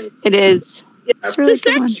 It is. Yeah. It's really Does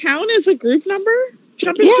that count as a group number?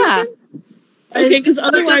 Jumpin'? Okay, because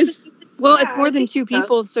otherwise. Well, it's more than two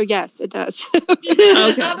people, so yes, it does.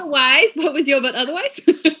 Okay. Otherwise, what was your but otherwise?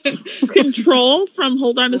 Control from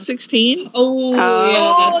Hold On to 16. That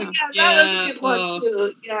was a good one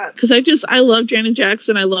too. Yeah. Because I love Janet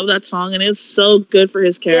Jackson. I love that song, and it's so good for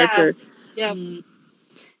his character. Yeah.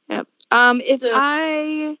 Yep. If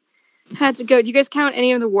I had to go, do you guys count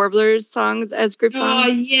any of the Warblers songs as group songs?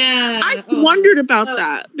 Oh, yeah. I wondered about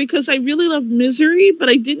that because I really love Misery, but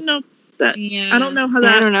I didn't know that. Yeah. I don't know how I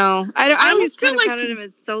that. don't know. I I always almost kind feel of like- counted them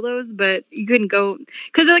as solos, but you couldn't go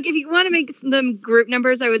because like if you want to make them group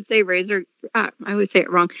numbers, I would say Razor. I always say it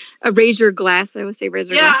wrong. Raise Your Glass. I always say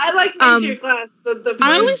Razor Yeah, Glass. I like Major Glass.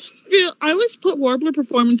 I always put Warbler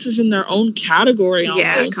performances in their own category.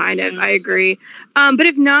 Yeah, almost. kind of. I agree. But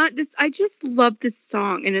if not, I just love this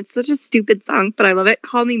song, and it's such a stupid song, but I love it.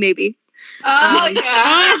 Call Me Maybe. Oh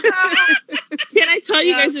yeah. Can I tell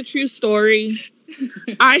you guys a true story?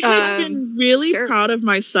 I have been really sure. proud of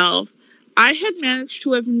myself. I had managed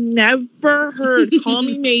to have never heard Call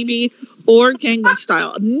Me Maybe or Gangnam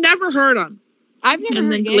Style. Never heard them. I've never And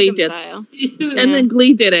heard then Glee Gangnam did. Style. And then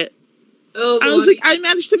Glee did it. Oh, I was like, I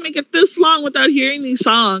managed to make it this long without hearing these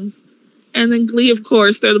songs. And then Glee, of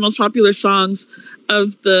course, they're the most popular songs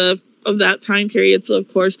of that time period. So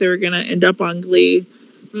of course they were gonna end up on Glee.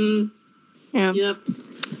 Yeah. Yep.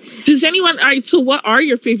 Does anyone? All right. So what are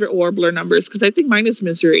your favorite Warbler numbers? Because I think mine is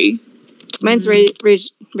Misery. Mine's Raise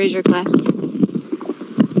Your Glass.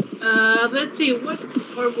 Let's see what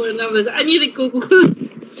Warbler numbers. I need to Google.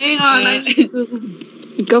 Hang on, I need to Google.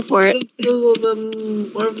 Go for it. Google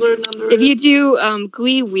the Warbler numbers. If you do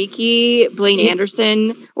Glee Wiki, Blaine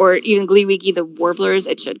Anderson, or even Glee Wiki, the Warblers,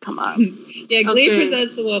 it should come up. Yeah, Glee Okay.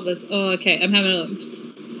 presents the Warblers. Oh, okay. I'm having a look.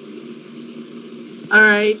 All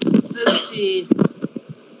right, let's see.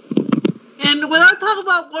 And when I talk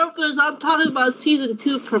about Warblers, I'm talking about season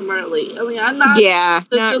 2 primarily. I mean, I'm not. Yeah,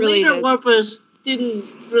 not the really. later Warblers didn't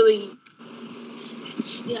really.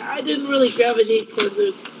 Yeah, I didn't really gravitate towards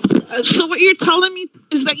it. So what you're telling me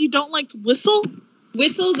is that you don't like Whistle?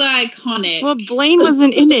 Whistle's iconic. Well, Blaine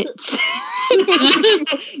wasn't in it.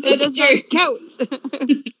 It That's does true. not count.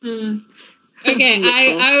 Okay,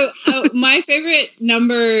 I my favorite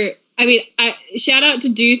number. I mean, shout out to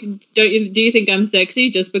Do You Think I'm Sexy?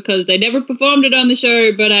 Just because they never performed it on the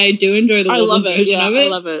show, but I do enjoy the I love Warbler it. version Yeah, of it. I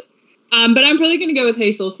love it. But I'm probably gonna go with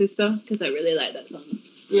Hey Soul Sister because I really like that song.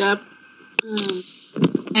 Yep.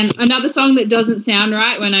 And another song that doesn't sound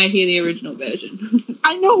right when I hear the original version.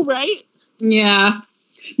 I know, right? Yeah.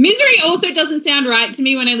 Misery also doesn't sound right to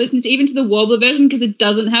me when I listen to even to the Warbler version because it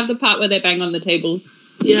doesn't have the part where they bang on the tables.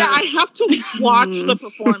 Yeah, I have to watch the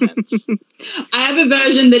performance. I have a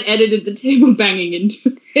version that edited the table banging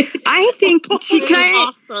into it. I think she kind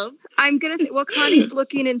of. Awesome. I'm gonna say, well, Connie's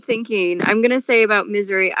looking and thinking. I'm gonna say about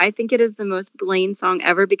Misery. I think it is the most Blaine song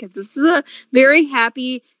ever because this is a very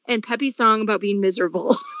happy and peppy song about being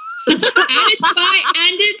miserable. and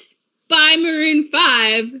it's by Maroon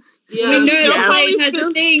 5. Yeah. We know Yeah. that Blaine How has he a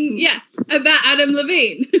feels- thing, about Adam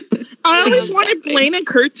Levine. I always Exactly. wanted Blaine and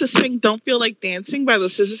Kurt to sing Don't Feel Like Dancing by the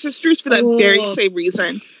Scissor Sisters for that very same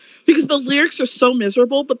reason. Because the lyrics are so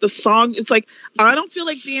miserable, but the song is like, I don't feel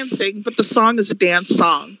like dancing, but the song is a dance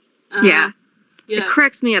song. Yeah. Yeah. It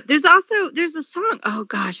cracks me up. There's a song. Oh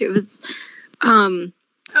gosh, it was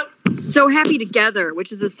So Happy Together,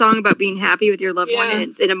 which is a song about being happy with your loved one, Yeah. and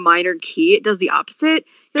it's in a minor key. It does the opposite.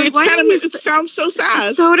 You're like, It's why kind don't of, you it sounds so sad.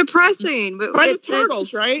 it's so depressing. But By the it's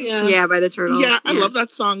Turtles, right? Yeah. Yeah, by the Turtles. Yeah, I love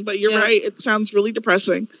that song, but you're Yeah. right. It sounds really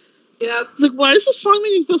depressing. Yep. It's like, why does this song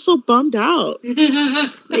make me feel so bummed out?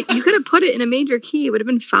 Like, you could have put it in a major key. It would have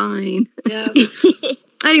been fine. Yeah.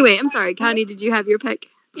 Anyway, I'm sorry, Connie. Did you have your pick?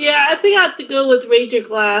 Yeah, I think I have to go with Raise Your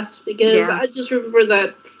Glass because Yeah. I just remember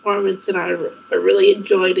that performance and I really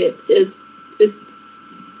enjoyed it. It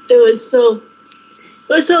was so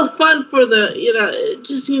fun for it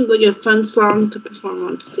just seemed like a fun song to perform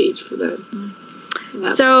on stage for them. Yeah.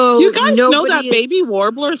 So You guys know that nobody is- Baby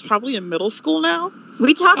Warbler is probably in middle school now?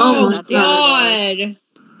 We talked Oh about that the other day. God.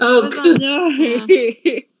 Oh, was on- No.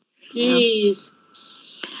 jeez.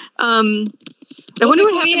 I wonder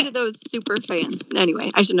what Also, happened yeah. to those super fans. But anyway,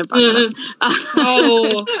 I shouldn't have brought that up. Oh,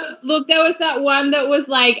 look, there was that one that was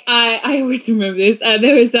like, I always remember this.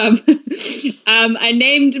 There was, I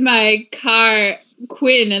named my car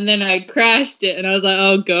Quinn and then I crashed it and I was like,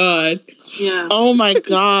 oh God. Yeah. Oh my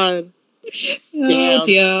God. Oh Damn.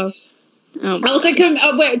 dear. Oh, Also,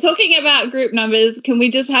 we're talking about group numbers. Can we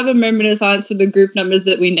just have a moment of silence for the group numbers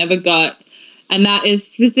that we never got? And that is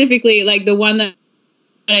specifically like the one that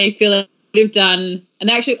I feel like would have done. And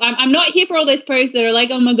actually, I'm not here for all those posts that are like,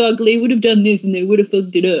 oh my God, Glee would have done this and they would have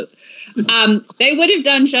fucked it up. They would have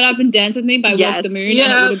done Shut Up and Dance With Me by Yes. Walk the Moon. Yeah.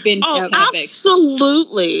 And it would have been Oh, perfect.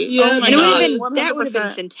 absolutely. Yeah, Oh my and it would God. have been that would have been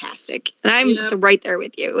 100%. fantastic. And I'm Yeah. so right there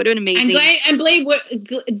with you. It would have been amazing. And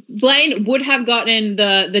Blaine would have gotten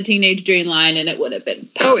the Teenage Dream line and it would have been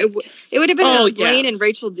perfect. it would have been Oh, a yeah. Blaine and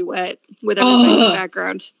Rachel duet with everybody in the Oh.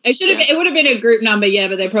 background. It should have. It would have been a group number, yeah,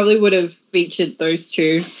 but they probably would have featured those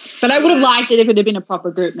two. But I would have liked it if it had been a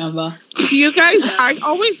proper group number. Do you guys, I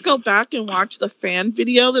always go back and watch the fan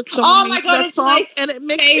video that someone Oh my makes god, that it's song, my and it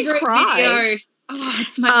makes me favorite cry. video. Oh,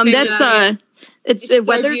 it's my favorite. That's it's It's so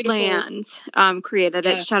Weatherland created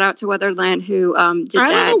Yeah. it. Shout out to Weatherland who did I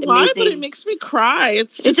that don't know why, amazing. but it makes me cry.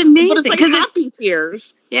 It's It's just, amazing, but it's like 'cause happy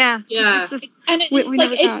tears. Yeah. 'cause Yeah. it's a- And it's we like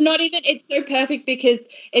never it's thought. not even, it's so perfect because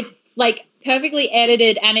it's like perfectly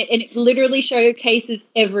edited and it literally showcases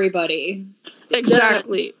everybody.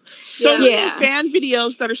 Exactly. So Yeah. many fan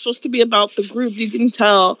videos that are supposed to be about the group, you can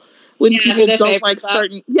tell when Yeah, who people their don't like favorites are.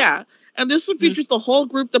 certain. Yeah. And this one Mm. features the whole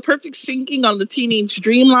group, the perfect syncing on the Teenage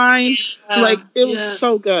Dream line. Like, it was Yeah.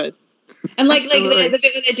 so good. And like Absolutely. the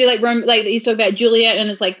bit where they do like you talk about Juliet and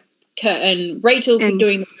it's like Kurt and Rachel And-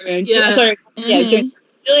 doing Yeah. doing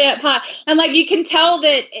Juliet part, and like you can tell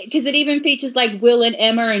that because it even features like Will and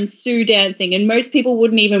Emma and Sue dancing, and most people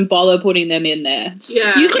wouldn't even bother putting them in there.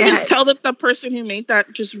 Yeah. You can Yeah. just tell that the person who made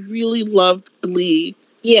that just really loved Glee.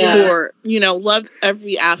 Yeah. For, loved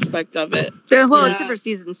every aspect of it. Well, Yeah. except for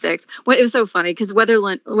season 6. Well, it was so funny because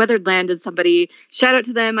Weatherland is somebody. Shout out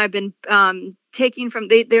to them. I've been taking from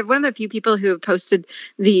they're one of the few people who have posted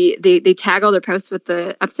they tag all their posts with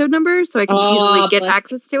the episode numbers, so I can easily get bless.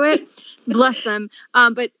 access to it. Bless them.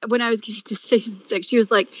 But when I was getting to season 6, she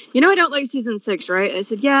was like, I don't like season 6, right? And I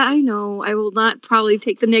said, yeah, I know. I will not probably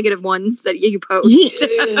take the negative ones that you post.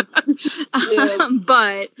 Yeah.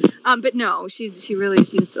 But no, she really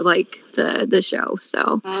seems to like the show.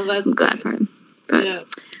 So Oh, that's I'm glad for him. But Yeah.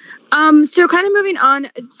 so kind of moving on.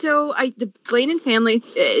 So the Blaine and family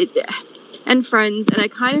and friends, and I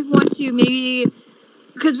kind of want to maybe,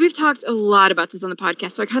 because we've talked a lot about this on the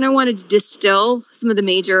podcast, so I kind of wanted to distill some of the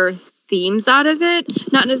major themes out of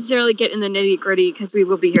it, not necessarily get in the nitty gritty because we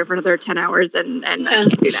will be here for another 10 hours and I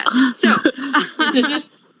can't do that. So,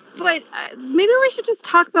 but maybe we should just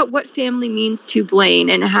talk about what family means to Blaine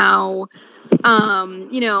and how,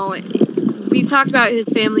 we've talked about his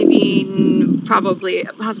family being possibly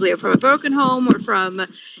from a broken home or from,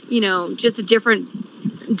 just a different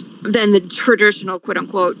than the traditional quote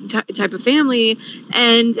unquote type of family.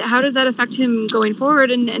 And how does that affect him going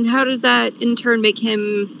forward? And how does that in turn make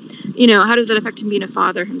him, how does that affect him being a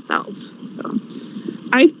father himself? So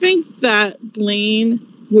I think that Blaine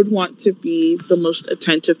would want to be the most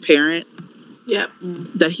attentive parent Yeah.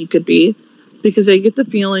 that he could be, because I get the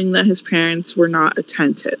feeling that his parents were not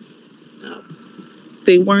attentive. No.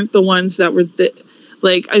 They weren't the ones that were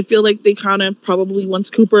I feel like they kind of probably, once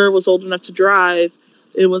Cooper was old enough to drive,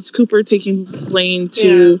 it was Cooper taking Blaine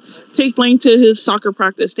to his soccer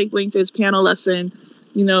practice, take Blaine to his piano lesson.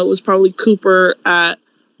 It was probably Cooper at,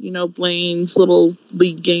 Blaine's little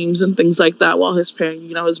league games and things like that, while his parents,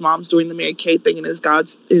 his mom's doing the Mary Kay thing and his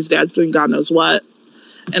dad's doing God knows what.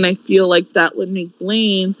 And I feel like that would make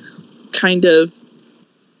Blaine kind of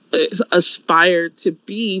aspire to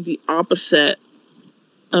be the opposite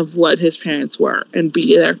of what his parents were and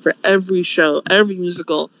be there for every show, every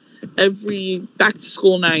musical, every back to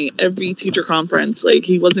school night, every teacher conference. Like,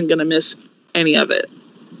 he wasn't going to miss any of it.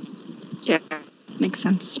 yeah, makes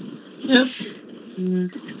sense. Yeah.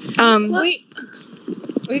 We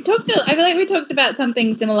talked. I feel like we talked about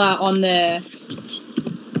something similar on the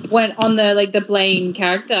the Blaine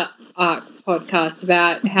character arc podcast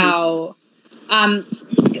about how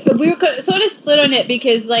we were sort of split on it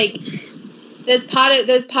because there's part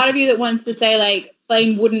of you that wants to say like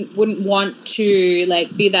Blaine wouldn't want to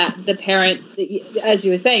be the parent that, as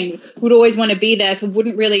you were saying, would always want to be there, so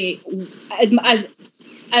wouldn't really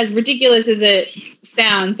as ridiculous as it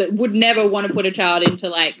sounds, but would never want to put a child into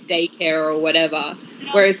daycare or whatever,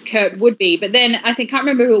 whereas Kurt would be. But then I can't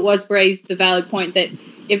remember who it was raised the valid point that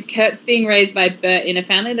if Kurt's being raised by Bert in a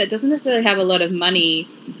family that doesn't necessarily have a lot of money,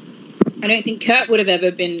 I don't think Kurt would have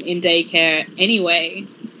ever been in daycare anyway.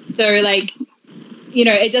 So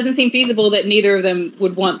it doesn't seem feasible that neither of them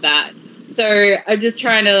would want that. So I'm just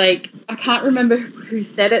trying to I can't remember who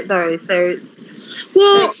said it though. So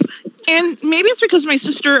Well, and maybe it's because my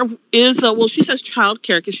sister is, she says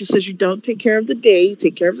childcare because she says you don't take care of the day, you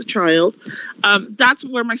take care of the child. That's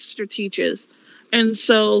where my sister teaches. And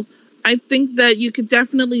so I think that you could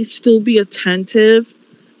definitely still be attentive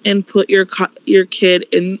and put your kid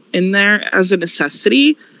in there as a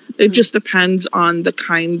necessity. It just depends on the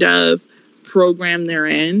kind of program they're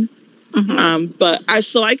in. Mm-hmm. But I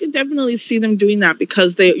could definitely see them doing that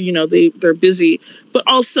because they're busy, but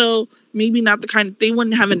also maybe not the kind they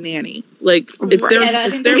wouldn't have a nanny. If they're, Yeah, I I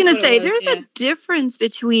think was they're gonna say there's a difference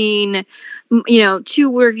between two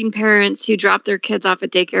working parents who drop their kids off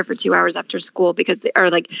at daycare for 2 hours after school because they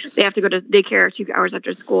have to go to daycare 2 hours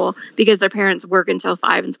after school because their parents work until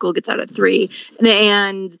 5 and school gets out at 3,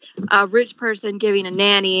 and a rich person giving a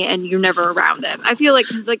nanny and you're never around them. I feel like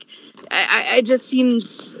because it just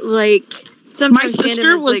seems like sometimes My sister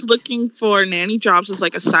fandom is was like, looking for nanny jobs as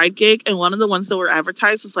like a side gig, and one of the ones that were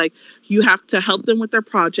advertised was like, you have to help them with their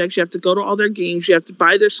projects, you have to go to all their games, you have to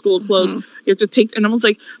buy their school clothes, you have to take. And I was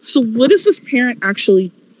like, so what does this parent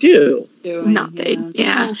actually do? nothing.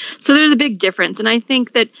 Yeah. So there's a big difference. And I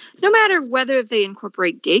think that no matter whether if they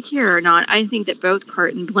incorporate daycare or not, I think that both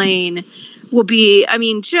Kurt and Blaine will be, I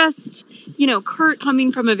mean, just, you know, Kurt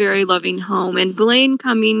coming from a very loving home and Blaine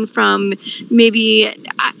coming from maybe,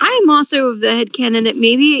 I'm also of the headcanon that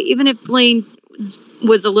maybe even if Blaine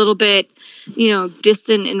was a little bit, you know,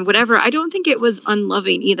 distant and whatever, I don't think it was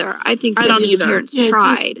unloving either. I think that his parents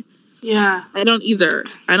tried. Yeah. I don't either.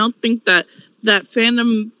 I don't think that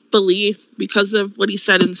fandom belief, because of what he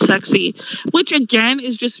said in Sexy, which again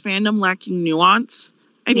is just fandom lacking nuance,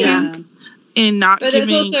 I think, and not But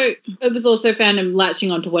giving... it was also fandom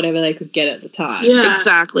latching onto whatever they could get at the time. Yeah.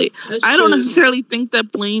 Exactly. That's I don't true. necessarily think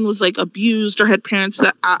that Blaine was like abused or had parents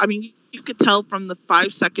that, I mean, you could tell from the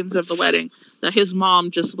 5 seconds of the wedding that his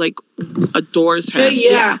mom just like adores him.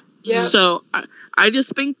 Yeah. So I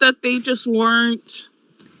just think that they just weren't,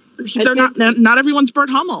 they're not everyone's Bert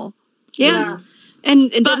Hummel. Yeah.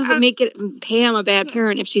 And that doesn't make it Pam a bad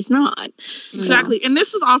parent if she's not. Exactly. And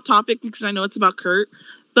this is off topic because I know it's about Kurt,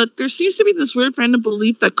 but there seems to be this weird fandom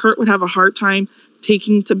belief that Kurt would have a hard time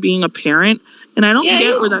taking to being a parent. And I don't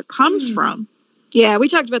get where that comes from. Yeah, we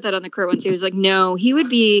talked about that on the Kurt once. He was like, no, he would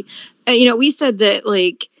be, you know, we said that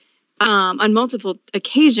like on multiple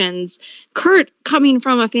occasions, Kurt coming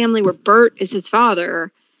from a family where Bert is his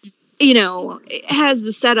father, you know, has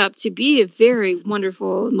the setup to be a very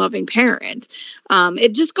wonderful and loving parent.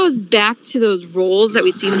 It just goes back to those roles that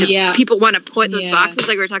we see people want to put those boxes, like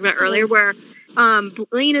we were talking about earlier, where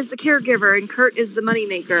Blaine is the caregiver and Kurt is the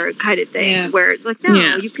moneymaker kind of thing, where it's like,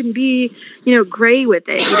 no, you can be, you know, gray with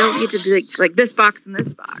it. You don't need to be like this box and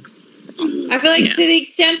this box. So, I feel like to the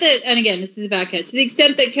extent that, and again, this is about Kurt, to the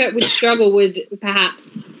extent that Kurt would struggle with perhaps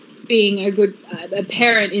being a good a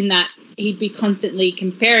parent in that he'd be constantly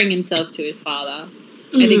comparing himself to his father.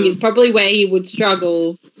 I think it's probably where he would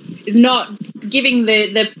struggle, is not giving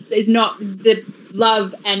the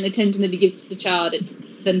love and attention that he gives to the child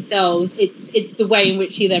themselves. It's the way in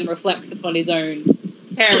which he then reflects upon his own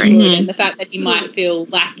parenthood and the fact that he might feel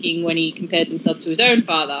lacking when he compares himself to his own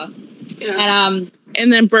father.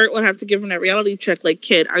 And then Bert would have to give him that reality check, like,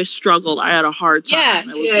 kid, I struggled, I had a hard time.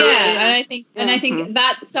 And I think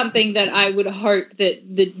that's something that I would hope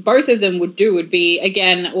that both of them would do, would be,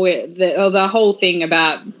 again, the whole thing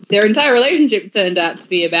about their entire relationship turned out to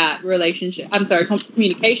be about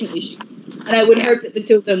communication issues. And I would hope that the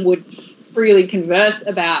two of them would freely converse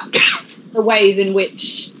about the ways in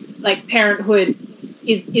which, like, parenthood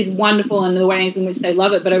is wonderful and the ways in which they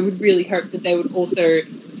love it, but I would really hope that they would also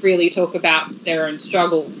freely talk about their own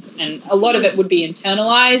struggles, and a lot of it would be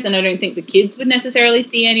internalized, and I don't think the kids would necessarily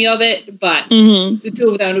see any of it, but the two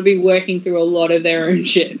of them would be working through a lot of their own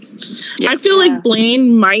shit. I feel like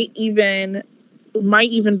Blaine might even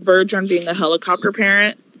verge on being a helicopter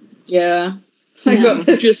parent. I got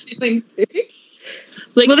just feeling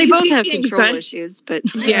like, well, they both have control issues, but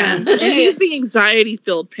and he's the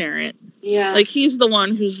anxiety-filled parent. Like, he's the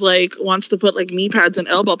one who's like wants to put like knee pads and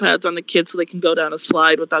elbow pads on the kids so they can go down a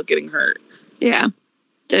slide without getting hurt.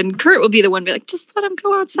 Then Kurt will be the one be like, just let him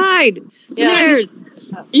go outside. Let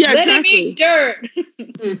him eat dirt.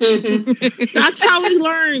 That's how he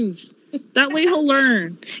learns. That way he'll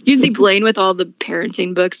learn. You see Blaine with all the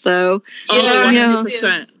parenting books, though.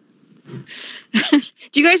 100%.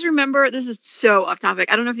 Do you guys remember, this is so off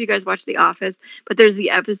topic, I don't know if you guys watched The Office, but there's the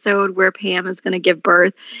episode where Pam is going to give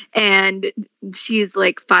birth and she's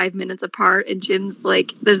like 5 minutes apart and Jim's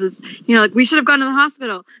like, there's this, you know, like, we should have gone to the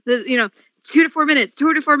hospital, 2 to 4 minutes,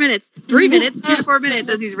 2 to 4 minutes, 3 minutes, 2 to 4 minutes,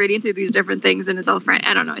 as he's reading through these different things, and it's all friend.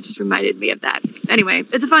 I don't know, it just reminded me of that. Anyway,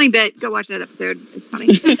 it's a funny bit. Go watch that episode. It's funny.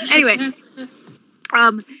 Anyway,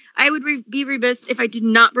 I would be remiss if I did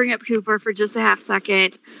not bring up Cooper for just a half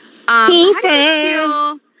second. How do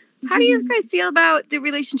you guys feel about the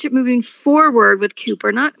relationship moving forward with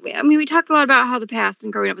Cooper? We talked a lot about how the past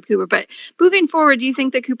and growing up with Cooper, but moving forward, do you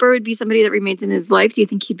think that Cooper would be somebody that remains in his life? Do you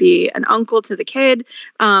think he'd be an uncle to the kid,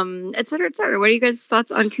 et cetera, et cetera? What are you guys'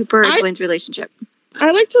 thoughts on Cooper and Blaine's relationship?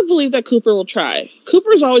 I like to believe that Cooper will try.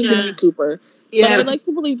 Cooper's always going to be Cooper, but I like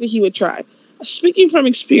to believe that he would try. Speaking from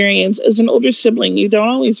experience, as an older sibling, you don't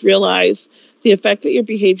always realize the effect that your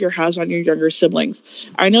behavior has on your younger siblings.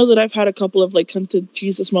 I know that I've had a couple of like come to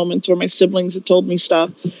Jesus moments where my siblings had told me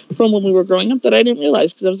stuff from when we were growing up that I didn't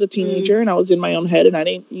realize because I was a teenager and I was in my own head and I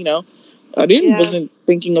didn't, wasn't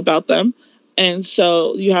thinking about them. And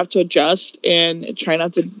so you have to adjust and try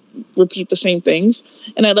not to repeat the same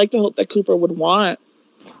things. And I'd like to hope that Cooper would want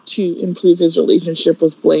to improve his relationship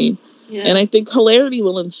with Blaine. Yeah. And I think hilarity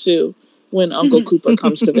will ensue when Uncle Cooper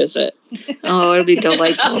comes to visit. Oh, it'll be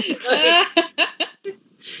delightful.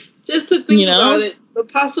 Just to think You know? about it, the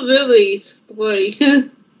possibilities, boy.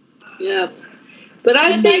 Yeah. But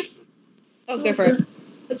I And think. Oh, go for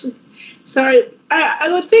it. Sorry, I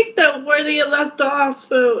would think that where they left off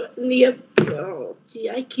in the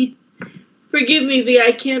forgive me, V,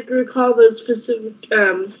 I can't recall the specific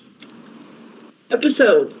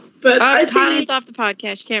episode, but I Connie's think off the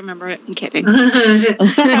podcast. Can't remember it. I'm kidding. we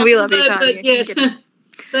We love you, Connie. I'm yeah, kidding.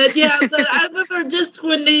 but I remember just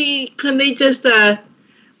when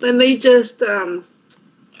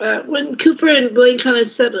Cooper and Blaine kind of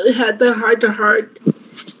had the heart to heart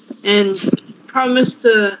and promised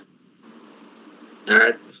to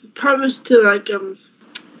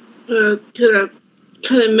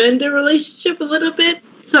kind of mend their relationship a little bit.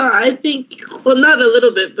 So I think, well, not a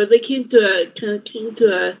little bit, but they came to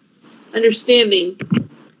a understanding,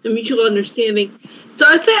 a mutual understanding. So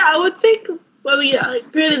I would think. Well, yeah,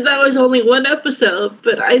 granted that was only one episode,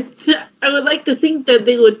 but I would like to think that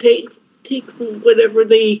they would take whatever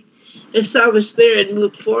they established there and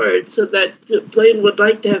move forward, so that Blaine would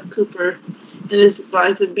like to have Cooper in his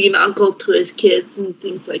life and be an uncle to his kids and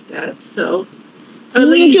things like that. So at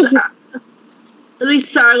least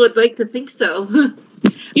I would like to think so.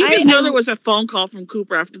 You just know there was a phone call from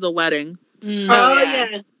Cooper after the wedding.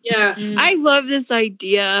 Yeah. I love this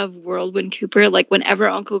idea of Whirlwind Cooper. Like whenever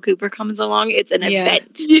Uncle Cooper comes along, it's an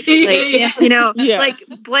event. Like you know, Yeah. like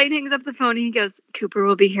Blaine hangs up the phone and he goes, "Cooper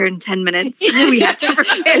will be here in 10 minutes." We have to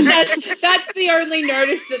prepare. That's the only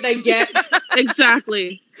notice that they get.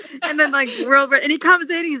 Exactly. And then like Whirlwind, and he comes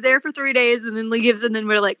in, he's there for 3 days, and then leaves, and then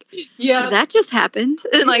we're like, Yeah. "So that just happened."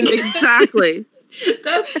 And like, Exactly.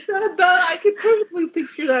 That I could perfectly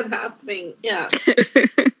picture that happening. Yeah.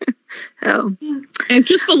 oh, And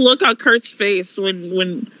just the look on Kurt's face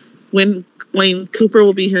when Cooper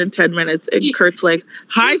will be here in 10 minutes, and Kurt's like,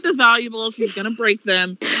 hide the valuables, he's gonna break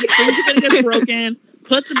them, things are gonna get broken,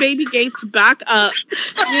 put the baby gates back up,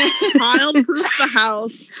 pile-proof the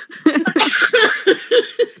house.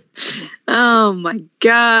 oh my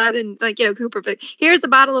God! And like Cooper, but here's a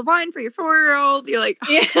bottle of wine for your 4-year-old. You're like,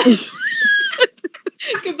 Yeah.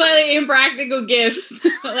 Completely impractical gifts.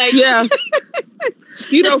 Like, Yeah.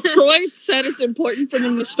 Freud said it's important for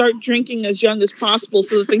them to start drinking as young as possible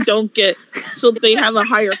so that they have a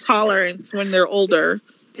higher tolerance when they're older.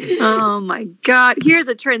 oh my God! Here's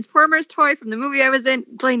a Transformers toy from the movie I was in.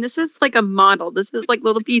 Blaine, this is like a model. This is like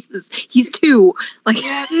little pieces. He's 2. Like,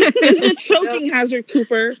 It's a choking hazard,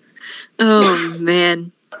 Cooper. oh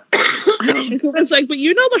man. And Cooper's like, but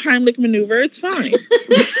you know the Heimlich maneuver, it's fine.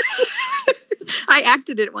 I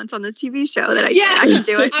acted it once on this TV show that I can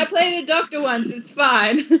do it. I played a doctor once. It's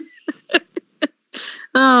fine.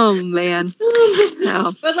 Oh man.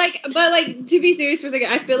 No. But to be serious for a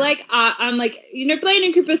second, I feel like I'm like, Blaine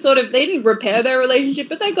and Cooper they didn't repair their relationship,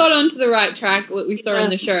 but they got onto the right track. What we saw in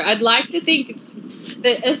the show. I'd like to think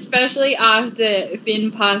that, especially after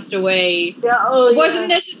Finn passed away, it wasn't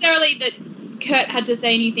necessarily that Kurt had to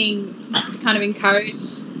say anything to kind of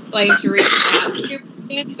encourage Blaine to reach out to Cooper.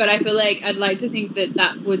 But I feel like I'd like to think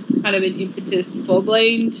that was kind of an impetus for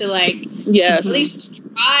Blaine to Yes. at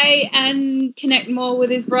least try and connect more with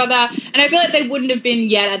his brother. And I feel like they wouldn't have been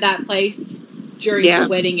yet at that place during the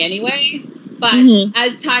wedding anyway. But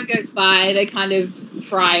as time goes by, they kind of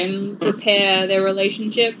try and repair their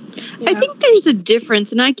relationship. I think there's a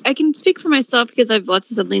difference, and I can speak for myself because I have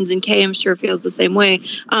lots of siblings, and Kay, I'm sure, feels the same way.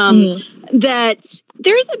 That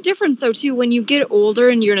there's a difference, though, too, when you get older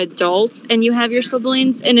and you're an adult and you have your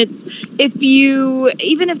siblings, and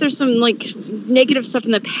even if there's some negative stuff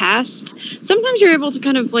in the past, sometimes you're able to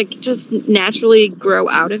kind of just naturally grow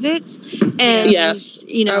out of it. And yes,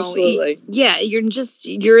 absolutely.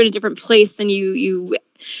 You're in a different place than you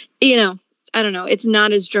I don't know. It's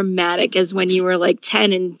not as dramatic as when you were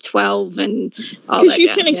 10 and 12 and all that. Because you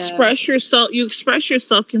can express yourself. You express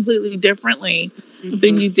yourself completely differently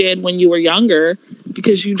than you did when you were younger,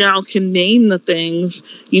 because you now can name the things.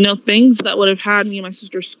 Things that would have had me and my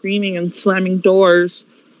sister screaming and slamming doors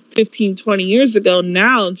 15, 20 years ago.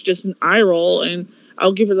 Now it's just an eye roll, and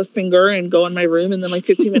I'll give her the finger and go in my room, and then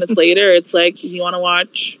 15 minutes later, it's like, do you want to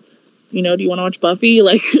watch? Do you want to watch Buffy?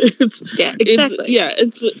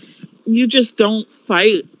 You just don't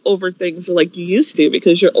fight over things like you used to,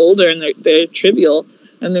 because you're older and they're trivial,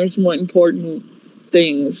 and there's more important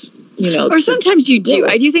things, Or sometimes you do.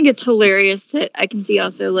 I do think it's hilarious that I can see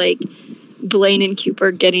also Blaine and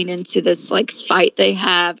Cooper getting into this like fight they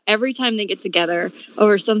have every time they get together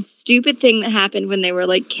over some stupid thing that happened when they were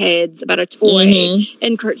like kids about a toy,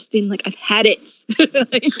 and Kurt just being like, I've had it.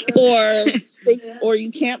 Or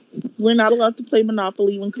you can't, we're not allowed to play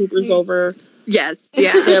Monopoly when Cooper's over. Yes, They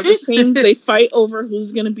yeah. have the same, they fight over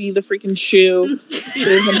who's going to be the freaking shoe.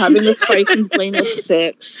 They've been having this fight since Blaine was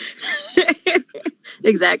 6.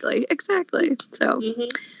 Exactly. So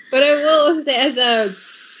But I will also say, as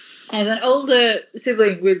an older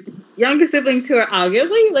sibling with younger siblings who are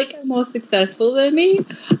arguably like more successful than me,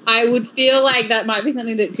 I would feel like that might be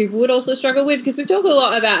something that Cooper would also struggle with, because we've talked a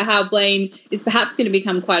lot about how Blaine is perhaps going to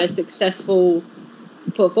become quite a successful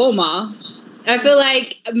performer. I feel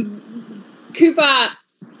like Cooper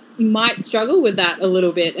might struggle with that a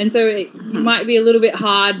little bit, and so it might be a little bit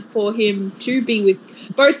hard for him to be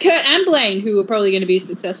with both Kurt and Blaine, who are probably going to be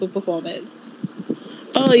successful performers.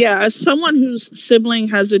 Oh yeah, as someone whose sibling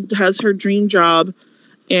has her dream job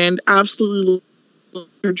and absolutely loves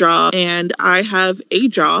her job, and I have a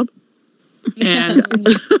job, and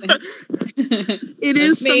it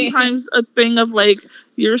is sometimes a thing of like,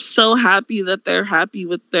 you're so happy that they're happy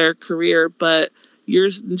with their career, but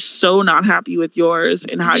you're so not happy with yours,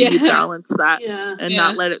 and how do you balance that and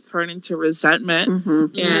not let it turn into resentment?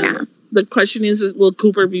 And the question is will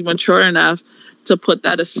Cooper be mature enough to put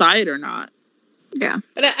that aside or not? yeah.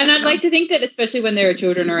 And I'd like to think that, especially when there are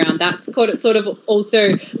children around, that's sort of also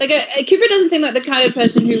like Cooper doesn't seem like the kind of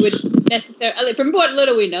person who would necessarily, from what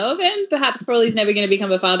little we know of him, perhaps probably he's never going to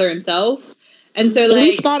become a father himself. And so, like, at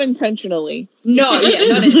least not intentionally. No,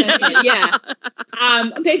 not intentionally. Yeah,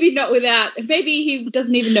 maybe not without. Maybe he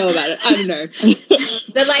doesn't even know about it. I don't know. But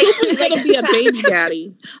He's gonna be a baby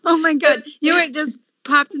daddy. Oh my God. You know what just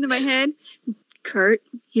popped into my head? Kurt,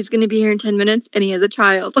 he's going to be here in 10 minutes and he has a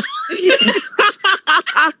child. And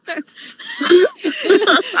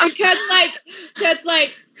Kurt's like,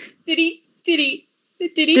 did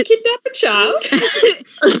he kidnap a child?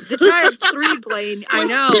 The child's 3, Blaine. I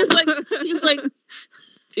know. He's like,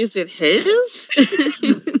 is it his?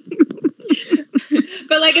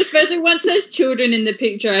 But like, especially once there's children in the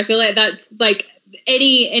picture, I feel like that's like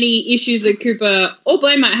any issues that Cooper or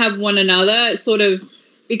Blaine might have one another sort of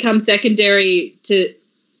become secondary to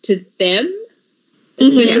them.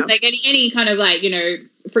 Especially like any kind of like, you know,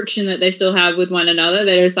 friction that they still have with one another,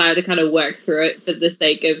 they decide to kind of work through it for the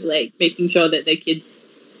sake of like making sure that their kids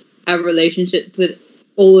have relationships with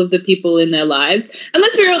all of the people in their lives. And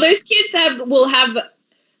let's be real, those kids will have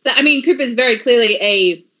that. I mean, Cooper's very clearly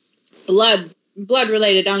a blood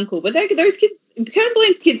related uncle, but those kids, Kurt and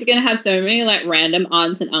Blaine's kids, are going to have so many like random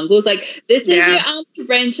aunts and uncles. Like, this is your Auntie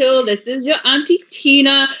Rachel, this is your Auntie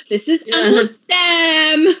Tina, this is Uncle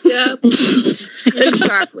Sam. Yeah.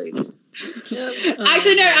 Exactly.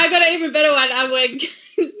 Actually, no, I got an even better one. I'm like,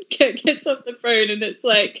 Kurt gets off the phone and it's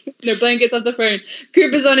like, no, Blaine gets off the phone.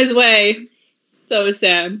 Cooper's on his way. So is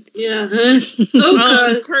Sam. Yeah.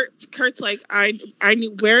 Oh God. Kurt's like, I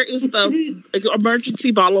knew, where is the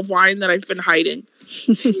emergency bottle of wine that I've been hiding?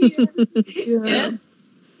 Yeah.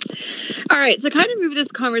 All right, so kind of move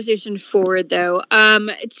this conversation forward, though,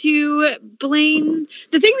 to Blaine.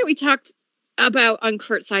 The thing that we talked about on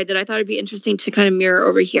Kurt's side that I thought would be interesting to kind of mirror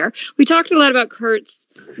over here. We talked a lot about Kurt's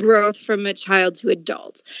growth from a child to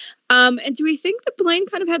adult. And do we think that Blaine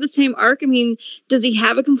kind of had the same arc? I mean, does he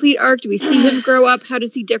have a complete arc? Do we see him grow up? How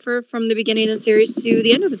does he differ from the beginning of the series to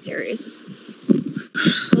the end of the series?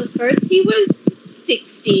 Well, first he was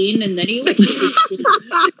 16, and then he was 16,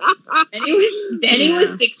 and he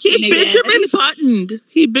was 16 He again.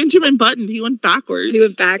 Benjamin buttoned. He went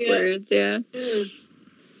backwards. Yeah.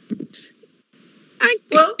 I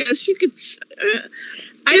guess you could.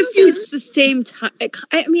 I don't think it's the same time.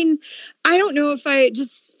 I mean, I don't know if I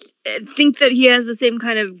just think that he has the same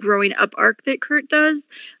kind of growing up arc that Kurt does.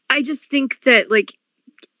 I just think that like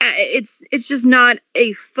it's just not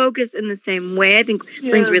a focus in the same way. I think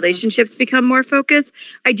Blaine's relationships become more focused.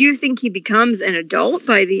 I do think he becomes an adult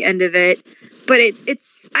by the end of it, but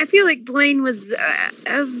it's. I feel like Blaine was.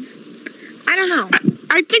 I don't know.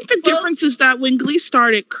 I think the difference is that when Glee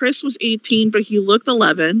started, Chris was 18, but he looked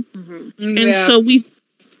 11. Mm-hmm. And so we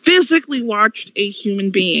physically watched a human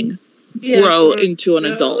being grow into an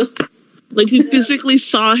adult. Like, we physically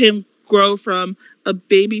saw him grow from a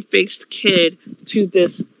baby-faced kid to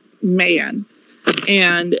this man.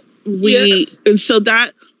 And so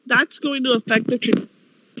that's going to affect the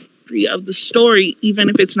trajectory of the story, even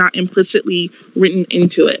if it's not implicitly written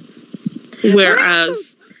into it.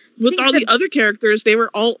 Whereas with all the other characters, they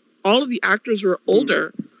were all of the actors were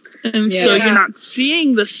older. And so you're not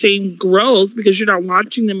seeing the same growth because you're not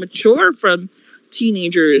watching them mature from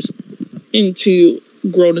teenagers into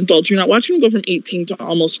grown adults. You're not watching them go from 18 to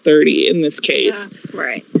almost 30 in this case. Yeah.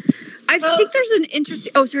 Right. I think there's an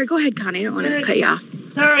interesting. Oh, sorry. Go ahead, Connie. I don't want to cut you off.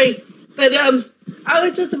 Sorry, but I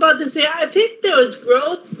was just about to say, I think there was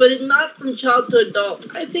growth, but not from child to adult.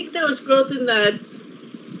 I think there was growth in that.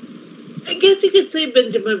 I guess you could say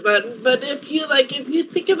Benjamin Button, but if you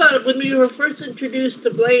think about it, when we were first introduced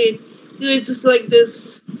to Blaine, he was just like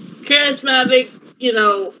this charismatic,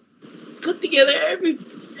 put together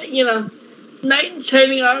knight in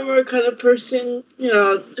shining armor kind of person,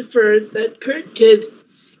 for that Kurt could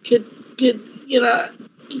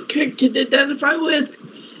identify with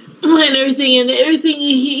and everything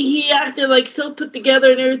he acted like so put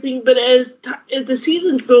together and everything. But as the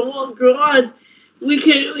seasons go on, we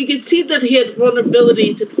could see that he had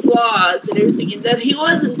vulnerabilities and flaws and everything, and that he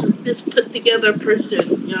wasn't this put together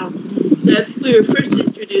person, that we were first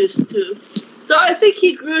introduced to. So I think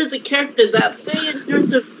he grew as a character that way in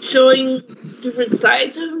terms of showing different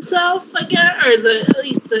sides of himself, I guess,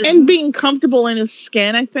 or and being comfortable in his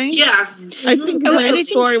skin. I think. Yeah, I think the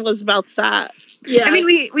story was about that. Yeah. I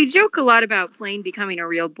mean, we joke a lot about Blaine becoming a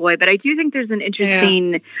real boy, but I do think there's an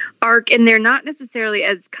interesting arc in there, not necessarily,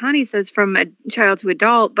 as Connie says, from a child to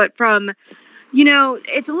adult, but from,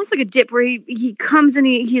 it's almost like a dip where he comes and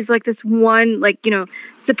he's like this one,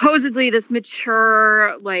 supposedly this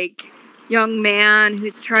mature, young man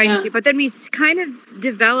who's trying to, but then we kind of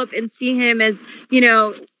develop and see him as,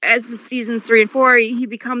 as the seasons 3 and 4, he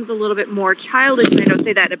becomes a little bit more childish, and I don't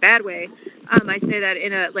say that in a bad way. I say that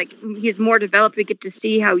in a, he's more developed. We get to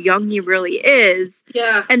see how young he really is.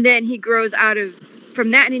 Yeah. And then he grows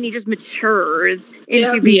from that, and then he just matures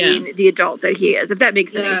into being the adult that he is, if that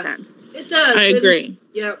makes any sense. It does. I agree.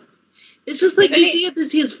 Yeah. It's just like you get to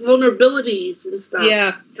see his vulnerabilities and stuff.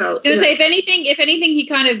 Yeah. So, I was gonna say, if anything, he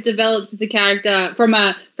kind of develops as a character from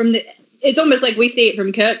the. It's almost like we see it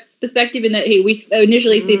from Kurt's perspective, in that we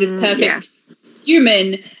initially see this perfect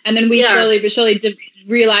human, and then we slowly but surely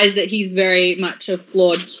realize that he's very much a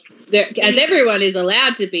flawed. As everyone is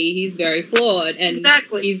allowed to be, he's very flawed, and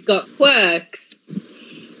he's got quirks.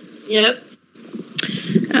 Yep.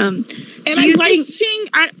 And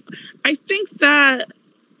I think that.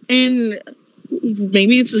 And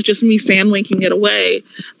maybe this is just me fan-winking it away.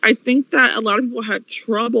 I think that a lot of people had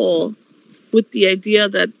trouble with the idea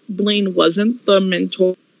that Blaine wasn't the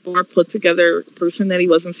mentor put-together person that he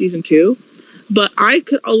was in season 2. But I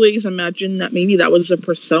could always imagine that maybe that was a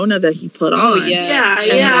persona that he put on.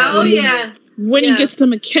 When he gets to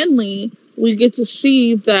McKinley, we get to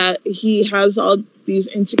see that he has all these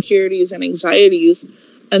insecurities and anxieties,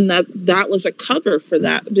 and that was a cover for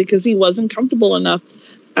that, because he wasn't comfortable enough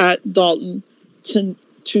at Dalton to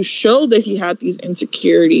show that he had these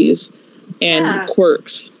insecurities and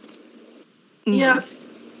quirks. Yeah.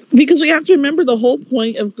 Because we have to remember the whole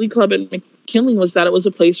point of Glee Club and McKinley was that it was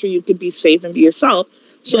a place where you could be safe and be yourself.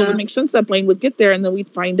 So it would make sense that Blaine would get there, and then we'd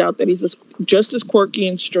find out that he's just as quirky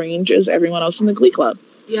and strange as everyone else in the Glee Club.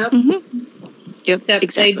 Yep. Mm-hmm. Yep,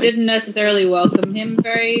 Except they didn't necessarily welcome him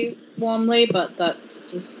very warmly, but that's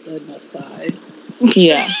just an aside.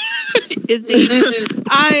 Yeah. Izzy,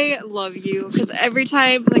 I love you, because every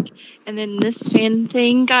time, and then this fan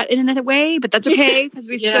thing got in another way, but that's okay, because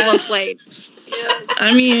we still love Blaine. Yeah.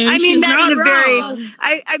 I mean that in a very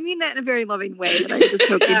I mean that in a very loving way, but I'm just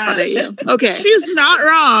poking fun at you. Okay. She's not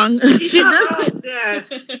wrong. She's not wrong. Yeah.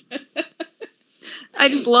 I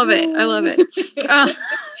just love it. I love it.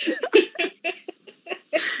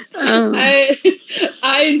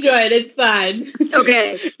 I enjoy it. It's fine.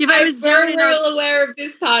 Okay. If I was very well aware of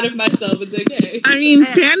this part of myself, it's okay. I mean,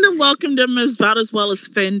 fandom welcomed him about as well as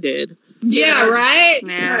Finn did. Yeah, right?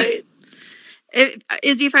 Yeah. Right.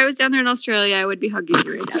 Izzy, if I was down there in Australia, I would be hugging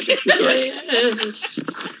you right now. Just to say it.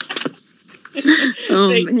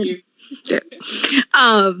 Thank you.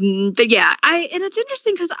 But yeah, and it's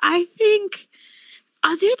interesting because I think,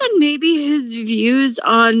 other than maybe his views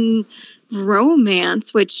on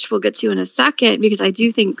romance, which we'll get to in a second, because I do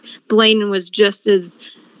think Blaine was just as,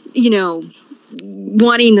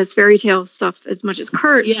 wanting this fairy tale stuff as much as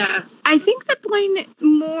Kurt. Yeah. I think that Blaine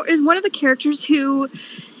more is one of the characters who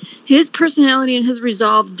his personality and his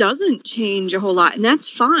resolve doesn't change a whole lot, and that's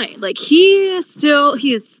fine. He is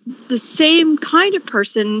the same kind of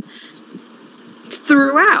person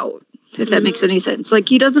throughout, if that makes any sense.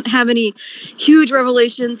 He doesn't have any huge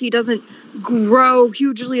revelations. He doesn't grow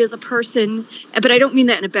hugely as a person, but I don't mean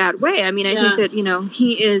that in a bad way. I mean, I think that,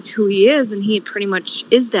 he is who he is, and he pretty much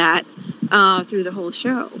is that through the whole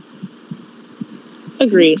show.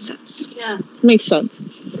 Agreed. Makes sense. Yeah. Makes sense.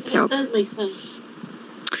 So, That does make sense.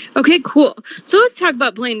 okay, cool. So let's talk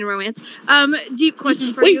about Blaine and romance. Deep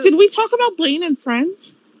question for you. Wait, did we talk about Blaine and Friends?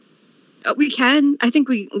 We can. I think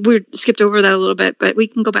we skipped over that a little bit, but we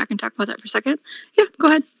can go back and talk about that for a second. Yeah, go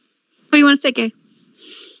ahead. What do you want to say, Kay?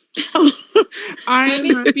 I am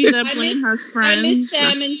happy that I Blaine has I friends. miss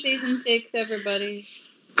Sam in season 6, everybody.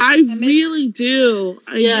 I really do.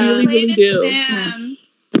 I really, really do. Sam.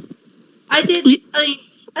 I did.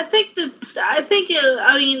 I think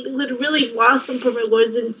what really blossomed from it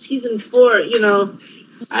was in season 4.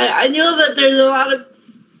 I know that there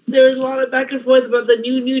was a lot of back and forth about the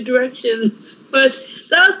new directions, but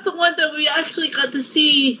that's the one that we actually got to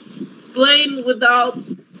see Blaine without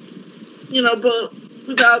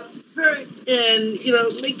hurt, and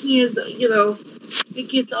making his own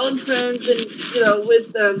friends, and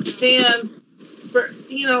with Sam,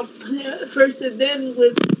 first, and then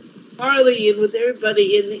with Marley and with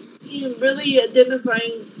everybody, and really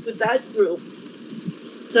identifying with that group.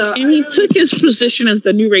 So And he took his position as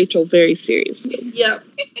the new Rachel very seriously. Yeah.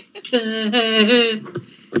 When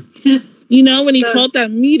he called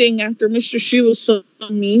that meeting after Mr. Shu was so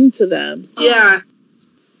mean to them. Yeah.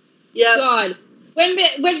 Yeah. God.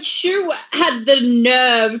 When Shu had the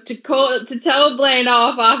nerve to tell Blaine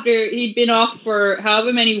off after he'd been off for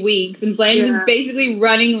however many weeks, and Blaine was basically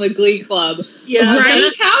running the Glee Club. Yeah. Right?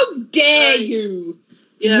 Like, how dare you?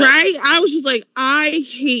 Yeah. Right? I was just like, I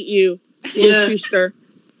hate you, Will Schuster.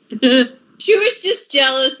 She was just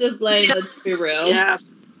jealous of Blaine, let's be real. Yeah.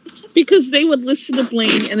 Because they would listen to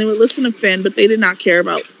Blaine and they would listen to Finn, but they did not care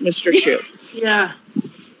about Mr. Shu. Yeah.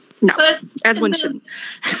 No, But, as one shouldn't.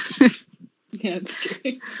 Yeah, that's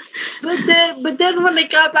true. But then when they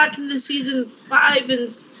got back into season 5 and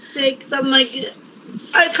 6, I'm like,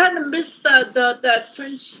 I kind of missed that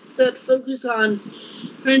focus on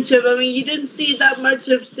friendship. I mean, you didn't see that much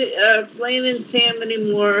of Blaine and Sam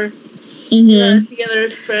anymore together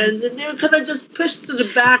as friends, and they were kind of just pushed to the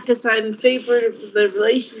back aside in favor of the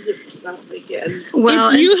relationship stuff again.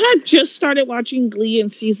 Well, if you had just started watching Glee in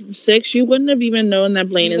season 6, you wouldn't have even known that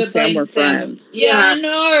Blaine and Sam were friends. Yeah, I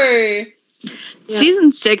know. Yeah.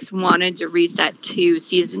 Season 6 wanted to reset to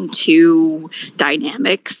season 2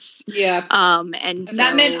 dynamics. Yeah. And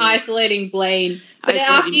that meant isolating Blaine. But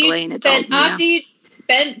after you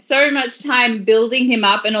spent so much time building him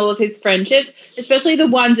up and all of his friendships, especially the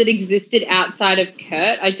ones that existed outside of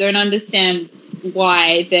Kurt, I don't understand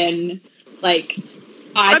why then,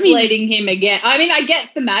 isolating him again. I mean, I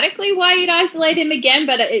get thematically why you'd isolate him again,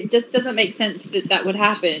 but it just doesn't make sense that would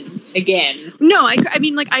happen again. No, I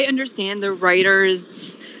understand the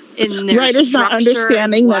writers in their writers not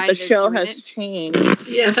understanding that the they're show doing has it. changed.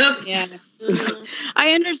 Yeah.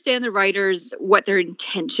 I understand the writers, what their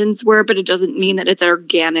intentions were, but it doesn't mean that it's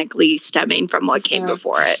organically stemming from what came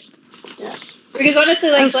before it. Yeah. Because honestly,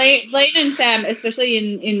 Blaine and Sam, especially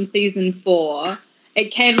in season 4, it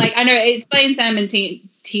came I know it's Blaine, Sam, and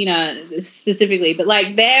Tina specifically, but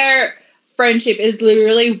their friendship is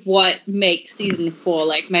literally what makes season 4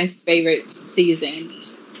 my favorite season.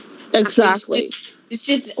 Exactly. It's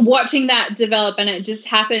just watching that develop, and it just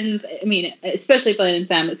happens. I mean, especially Blaine and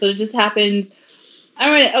Sam, it sort of just happens. I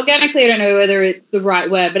don't know, organically, I don't know whether it's the right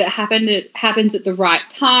word, but it happens at the right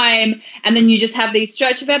time. And then you just have these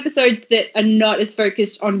stretch of episodes that are not as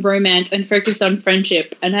focused on romance and focused on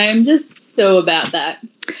friendship. And I'm just so about that.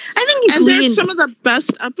 I think and they're some of the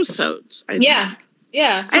best episodes. I think.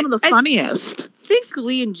 Yeah. Some of the funniest. I think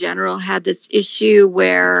Glee in general had this issue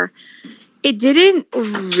where it didn't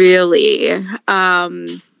really,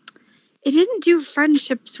 it didn't do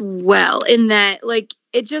friendships well, in that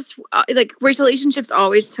it just relationships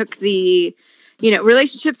always took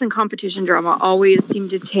relationships and competition drama always seemed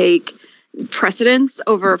to take precedence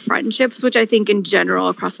over friendships, which I think in general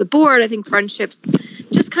across the board, I think friendships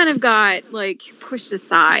just kind of got pushed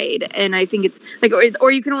aside. And I think it's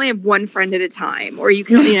or you can only have one friend at a time, or you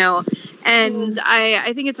can, and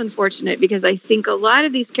I think it's unfortunate, because I think a lot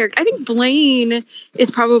of these characters, I think Blaine is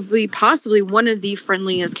possibly one of the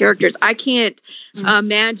friendliest characters. I can't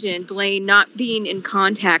imagine Blaine not being in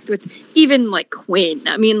contact with even Quinn.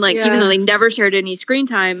 I mean, even though they never shared any screen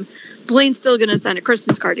time, Blaine's still going to send a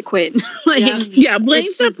Christmas card to Quinn. Blaine's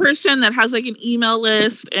the person that has an email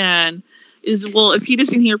list, and if he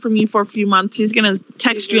doesn't hear from you for a few months, he's going to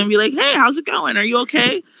text you and be like, hey, how's it going? Are you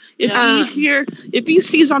okay? If he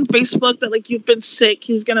sees on Facebook that you've been sick,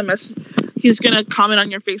 he's going to comment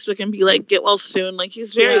on your Facebook and be like, get well soon.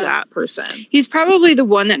 He's very that person. He's probably the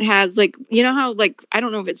one that has how I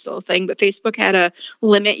don't know if it's still a thing, but Facebook had a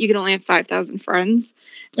limit. You could only have 5,000 friends.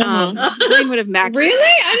 Blaine would have maxed.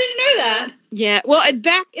 Really? I didn't know that. Yeah. Well,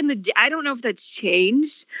 back in the day, I don't know if that's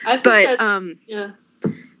changed,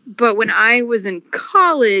 but when I was in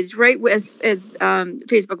college, right, as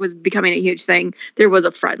Facebook was becoming a huge thing, there was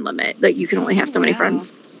a friend limit. You can only have so many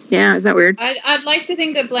friends. Yeah, is that weird? I'd like to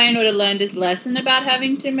think that Blaine would have learned his lesson about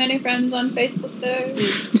having too many friends on Facebook, though.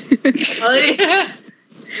 Oh, yeah.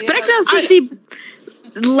 But I can also see,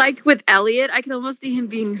 like with Elliot, I can almost see him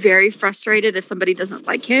being very frustrated if somebody doesn't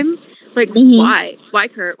like him. Like, Mhm. why? Why,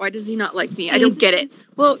 Kurt? Why does he not like me? I don't get it.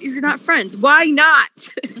 Well, you're not friends. Why not?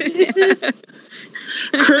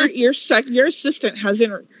 Kurt, your assistant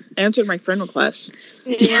hasn't answered my friend request.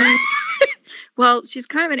 Yeah. Well, she's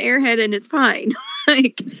kind of an airhead, and it's fine.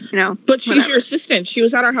 Like, But she's whatever. your assistant. She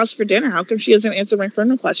was at our house for dinner. How come she hasn't answered my friend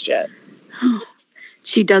request yet?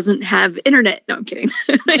 She doesn't have internet. No, I'm kidding.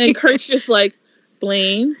 And Kurt's just like,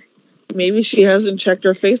 Blaine, maybe she hasn't checked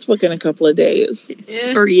her Facebook in a couple of days.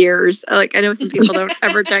 Yeah. For years. Like, I know some people don't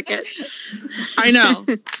ever check it. I know.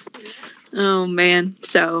 Oh, man.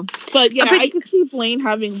 So, But yeah, But- I could see Blaine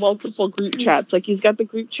having multiple group chats. Like, he's got the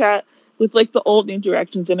group chat with like the old New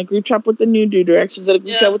Directions, and a group chat with the new Directions, and a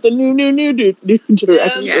group Yeah. chat with the new Directions.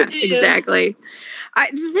 yeah, Yeah. exactly.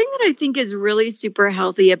 The thing that I think is really super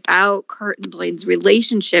healthy about Kurt and Blaine's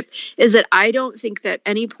relationship is that I don't think that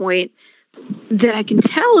any point that I can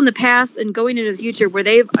tell in the past and going into the future where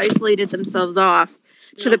they've isolated themselves off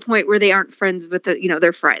to the point where they aren't friends with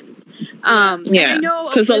their friends. And Yeah, I know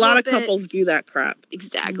because a lot of little bit- couples do that crap.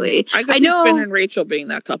 Exactly. I could I see know- Finn and Rachel being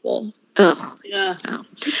that couple. Ugh. Yeah.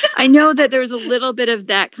 I know that there was a little bit of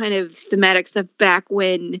that kind of thematic stuff back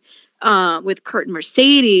when, with Kurt and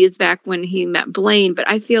Mercedes, back when he met Blaine. But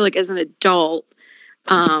I feel like as an adult,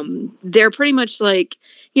 they're pretty much like,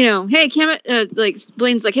 hey, like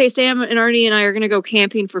Blaine's like, hey, Sam and Artie and I are gonna go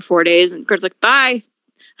camping for 4 days, and Kurt's like, bye,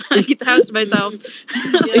 I get the house to myself.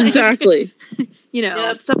 Exactly.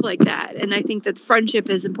 Yep. Stuff like that. And I think that friendship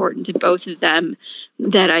is important to both of them,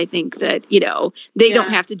 that I think that, they don't Yeah.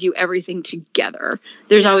 have to do everything together.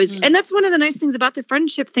 There's always, and that's one of the nice things about the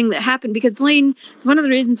friendship thing that happened, because Blaine, one of the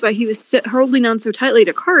reasons why he was holding on so tightly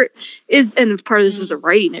to Kurt is, and part of this was a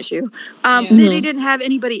writing issue, that he didn't have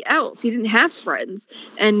anybody else. He didn't have friends.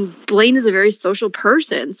 And Blaine is a very social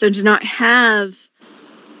person. So to not have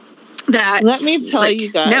that, Let me tell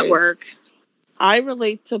you guys. network. I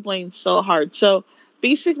relate to Blaine so hard. So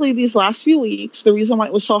basically, these last few weeks, the reason why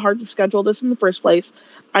it was so hard to schedule this in the first place,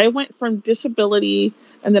 I went from disability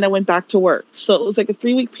and then I went back to work. So it was like a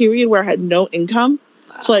 3-week period where I had no income.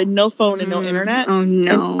 So I had no phone and no internet. Oh,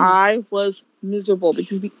 no. And I was miserable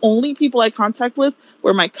because the only people I contact with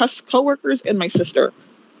were my coworkers and my sister.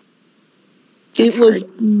 That's It was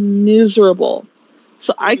hard. miserable.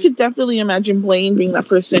 So I could definitely imagine Blaine being that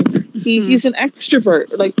person. He's an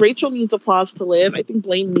extrovert. Like, Rachel needs applause to live. I think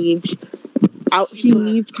Blaine needs he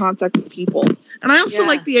needs contact with people. And I also Yeah.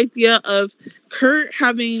 like the idea of Kurt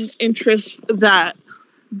having interests that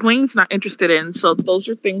Blaine's not interested in. So those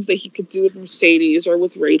are things that he could do with Mercedes or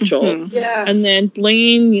with Rachel. Mhm. Yeah. And then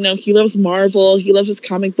Blaine, he loves Marvel. He loves his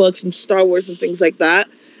comic books and Star Wars and things like that.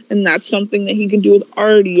 And that's something that he can do with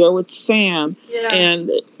Artie or with Sam. Yeah.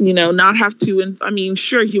 And, not have to. And I mean,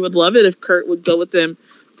 sure, he would love it if Kurt would go with them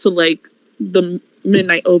to like the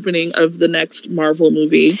midnight opening of the next Marvel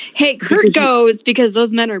movie. Hey, Kurt goes because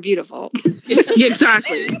those men are beautiful. Yeah,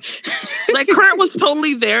 exactly. Like, Kurt was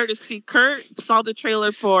totally there to see. Kurt saw the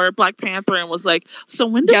trailer for Black Panther and was like, so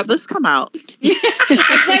when does this come out?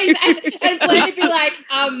 and Blaine would be like,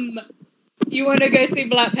 you want to go see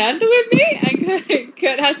Black Panther with me? And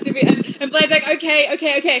Kurt has to be, and Blaine's like, okay.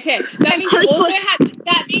 That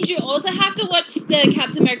means you also have to watch the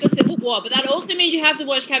Captain America Civil War, but that also means you have to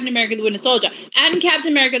watch Captain America the Winter Soldier and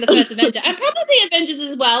Captain America the First Avenger, and probably Avengers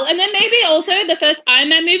as well, and then maybe also the first Iron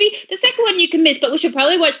Man movie. The second one you can miss, but we should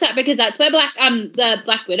probably watch that because that's where the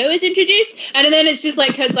Black Widow is introduced. And then it's just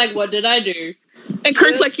like, Kurt's like, what did I do? And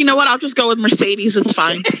Kurt's like, you know what? I'll just go with Mercedes. It's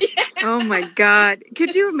fine. Oh my God.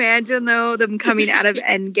 Could you imagine, though, them coming out of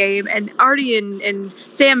Endgame and Artie and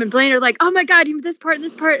Sam and Blaine are like, oh my God, this part and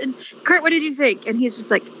this part. And Kurt, what did you think? And he's just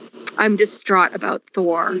like, I'm distraught about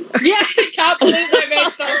Thor. Yeah, I can't believe I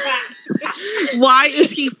made so fat. Why is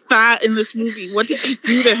he fat in this movie? What did he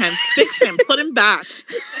do to him? Fix him. Put him back.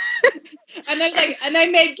 And then and they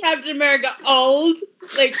made Captain America old.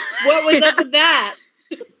 Like, what was up with that?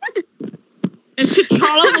 And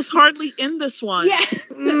T'Challa was hardly in this one. Yeah.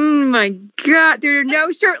 Oh my God. There are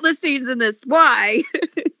no shirtless scenes in this. Why?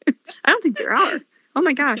 I don't think there are. Oh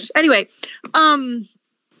my gosh. Anyway.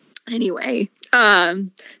 So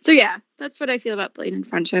yeah, that's what I feel about Blaine and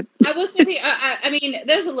friendship. I will say, I mean,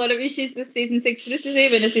 there's a lot of issues this season 6. This is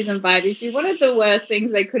even a season 5 issue. One of the worst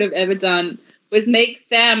things they could have ever done was make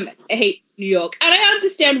Sam hate New York, and I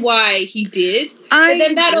understand why he did. But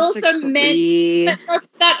then that also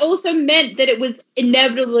meant that it was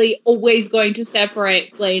inevitably always going to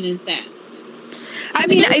separate Blaine and Sam. I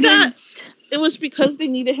mean, it was because they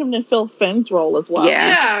needed him to fill Finn's role as well.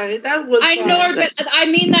 Yeah. That was. I know, fun. but I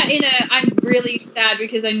mean that I'm really sad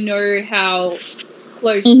because I know how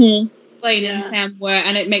close Mm-hmm. Blaine and Sam were,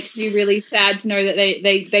 and it makes me really sad to know that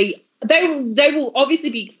they will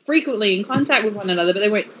obviously be frequently in contact with one another, but they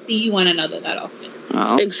won't see one another that often.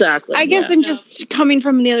 Well, Exactly. I guess I'm just coming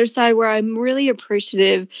from the other side where I'm really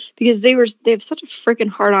appreciative because they have such a freaking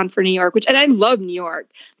hard on for New York, and I love New York,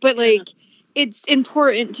 but like it's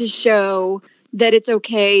important to show that it's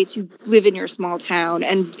okay to live in your small town,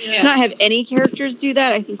 and to not have any characters do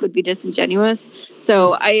that, I think would be disingenuous.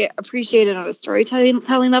 So I appreciate it on a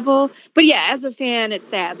storytelling level. But yeah, as a fan, it's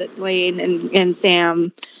sad that Blaine and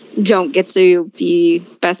Sam don't get to be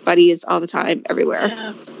best buddies all the time everywhere.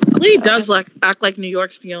 Yeah. Glee does act like New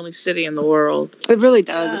York's the only city in the world. It really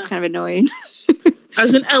does. Yeah. It's kind of annoying.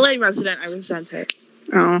 As an LA resident, I resent it.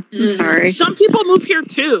 Oh, I'm sorry. Some people move here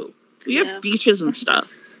too. We have beaches and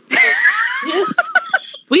stuff.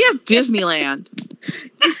 We have Disneyland.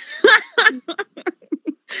 I'm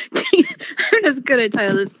just gonna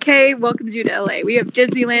title this Kay welcomes you to LA. We have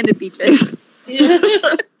Disneyland and beaches.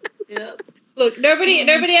 Yeah. Look, nobody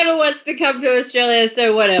ever wants to come to Australia,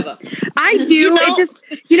 so whatever. I do. You know- It just,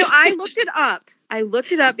 I looked it up. I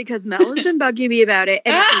looked it up because Mel has been bugging me about it,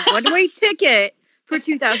 and it's a one-way ticket for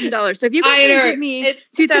 $2,000. So if you guys I want know. to give me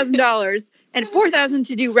 $2,000 and $4,000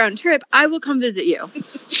 to do round trip, I will come visit you.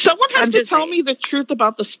 Someone has I'm to just tell saying. me the truth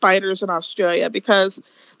about the spiders in Australia because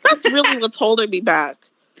that's really what's holding me back.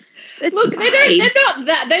 It's Look, fine. they're not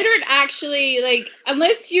that. They don't actually, like,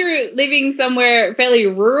 unless you're living somewhere fairly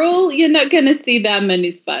rural, you're not going to see that many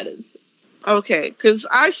spiders. Okay, because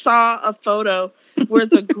I saw a photo where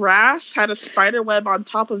the grass had a spider web on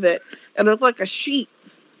top of it and it looked like a sheet.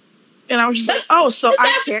 And I was just like, oh, so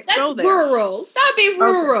I can't go there. That's rural. That'd be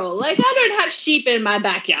rural. Like, I don't have sheep in my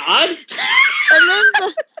backyard. And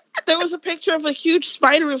then there was a picture of a huge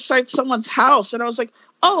spider inside someone's house. And I was like,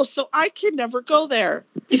 oh, so I can never go there.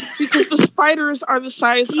 Because the spiders are the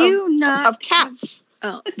size Do you not of cats.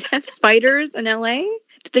 have spiders in LA?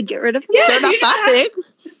 Did they get rid of them? Yeah, They're not that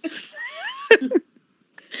big.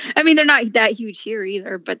 I mean, they're not that huge here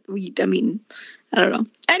either, but I don't know.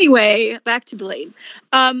 Anyway, back to Blaine.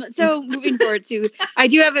 So moving forward to, I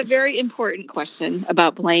do have a very important question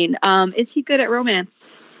about Blaine. Is he good at romance?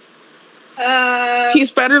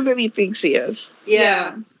 He's better than he thinks he is.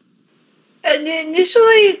 Yeah. And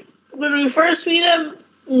initially, when we first meet him,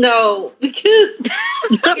 no, because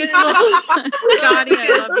Connie,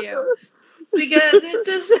 I love you. because it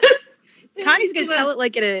just Connie's gonna tell it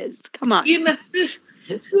like it is. Come on. that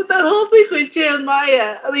whole thing with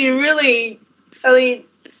Jeremiah. I mean, really, that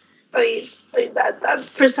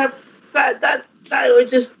was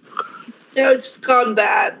just gone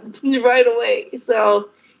bad right away. So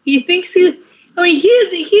he thinks he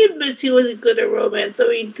admits he wasn't good at romance. I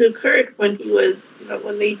mean, to Kurt when he was,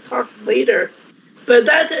 when they talked later. But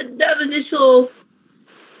that initial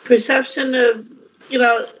perception of,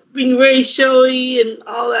 being very showy and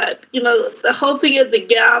all that, the whole thing at the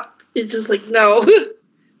Gap is just like, no.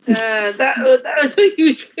 That was a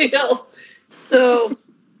huge fail. So,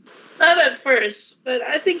 not at first, but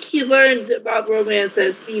I think he learned about romance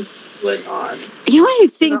as he went on. You know what I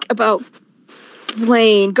think about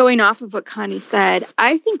Blaine, going off of what Connie said?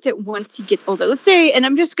 I think that once he gets older, let's say, and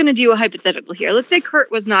I'm just going to do a hypothetical here. Let's say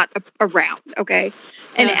Kurt was not around, okay?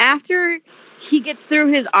 And after he gets through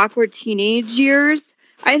his awkward teenage years,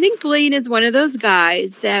 I think Blaine is one of those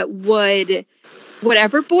guys that would,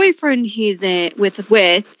 whatever boyfriend he's in with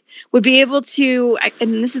would be able to,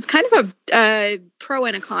 and this is kind of a pro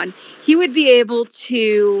and a con, he would be able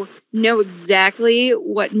to know exactly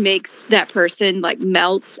what makes that person like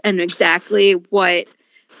melt and exactly what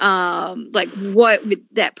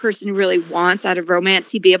that person really wants out of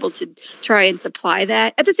romance. He'd be able to try and supply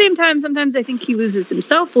that. At the same time, sometimes I think he loses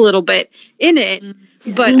himself a little bit in it.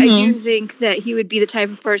 But I do think that he would be the type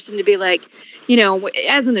of person to be like,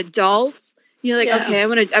 as an adult, okay, I'm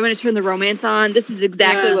gonna turn the romance on. This is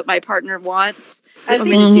exactly what my partner wants. I'm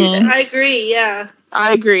gonna do this. I agree. Yeah,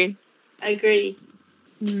 I agree.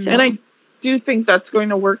 So, And I do think that's going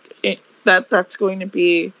to work. That's going to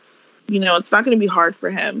be, it's not going to be hard for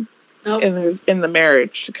him in the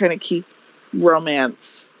marriage to kind of keep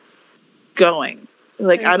romance going.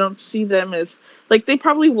 Like, I don't see them as, like, they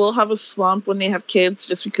probably will have a slump when they have kids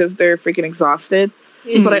just because they're freaking exhausted.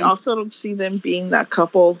 Mm-hmm. But I also don't see them being that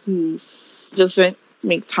couple who doesn't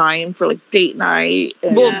make time for, like, date night.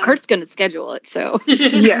 And, well, Kurt's gonna schedule it, so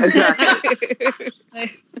yeah, exactly.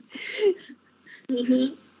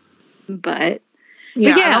 But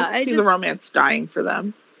Yeah, yeah, I don't see the romance dying for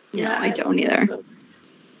them. no, I don't either.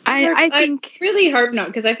 I think really hope not,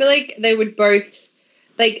 because I feel like they would both,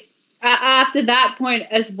 like, after that point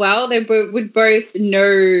as well, they would both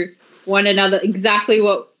know one another exactly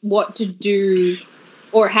what to do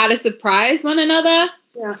or how to surprise one another.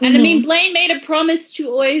 Yeah. And I mean, Blaine made a promise to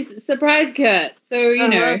always surprise Kurt, so you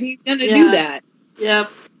know he's gonna do that. Yep.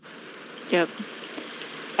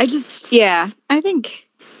 I think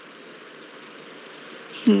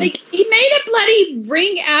Like, he made a bloody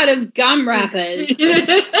ring out of gum wrappers.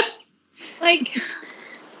 Like,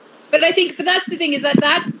 but that's the thing, is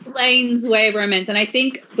that's Blaine's way of romance, and I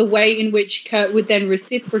think the way in which Kurt would then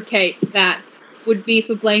reciprocate that would be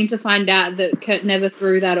for Blaine to find out that Kurt never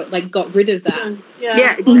threw that or, like, got rid of that.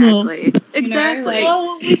 yeah, exactly. Exactly. Like,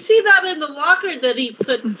 Well, we see that in the locker that he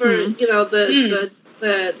put for,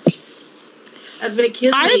 the Advent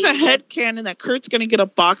Kids. I have a headcanon that Kurt's gonna get a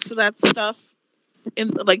box of that stuff.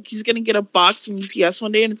 And like he's gonna get a box from UPS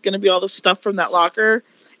one day, and it's gonna be all the stuff from that locker,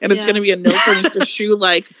 and it's gonna be a note from for Shu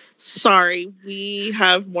like, "Sorry, we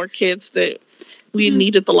have more kids that we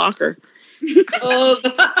needed the locker." Oh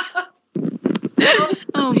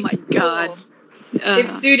my god!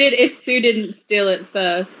 if Sue didn't steal it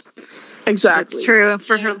first, Exactly. That's true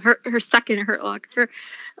for her second Hurt Locker.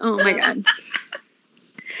 Oh my god!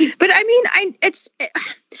 But I mean,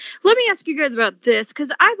 let me ask you guys about this,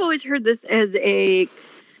 because I've always heard this as a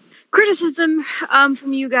criticism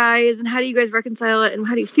from you guys, and how do you guys reconcile it, and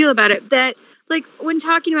how do you feel about it? That, like, when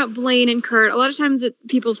talking about Blaine and Kurt, a lot of times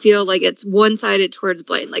people feel like it's one-sided towards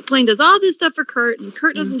Blaine. Like, Blaine does all this stuff for Kurt, and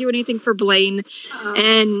Kurt doesn't do anything for Blaine,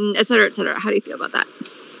 and et cetera, et cetera. How do you feel about that?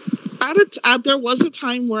 There was a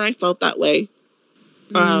time where I felt that way.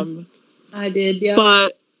 I did, yeah.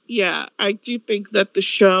 But yeah, I do think that the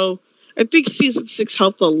show, I think season 6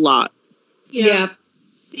 helped a lot. Yeah. I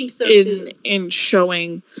think so too. In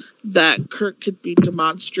showing that Kurt could be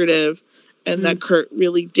demonstrative, and that Kurt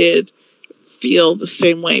really did feel the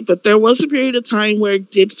same way. But there was a period of time where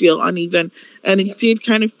it did feel uneven, and it did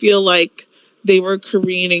kind of feel like they were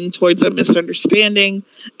careening towards a misunderstanding,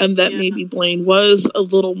 and that maybe Blaine was a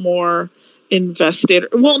little more invested.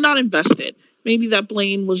 Well, not invested. Maybe that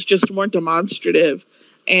Blaine was just more demonstrative.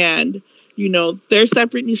 And, you know, there's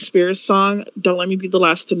that Britney Spears song, "Don't Let Me Be the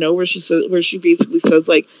Last to Know," where she basically says,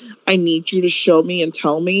 like, "I need you to show me and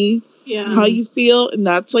tell me how you feel." And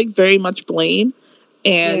that's, like, very much Blaine.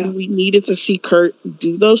 And we needed to see Kurt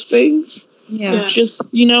do those things. Yeah. Just,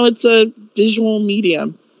 you know, it's a visual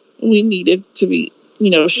medium. We needed to be,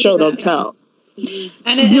 you know, show, don't tell.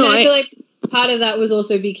 And I feel like part of that was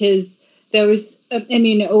also because there was, I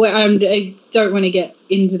mean, I don't want to get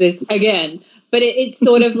into this again, but it's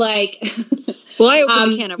sort of like... Well, I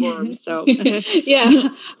opened a can of worms, so... yeah.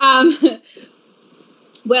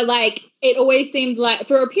 Where, like, it always seemed like,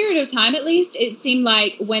 for a period of time at least, it seemed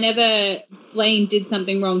like whenever Blaine did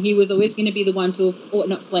something wrong, he was always going to be the one to, or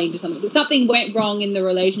not Blaine did something, but something went wrong in the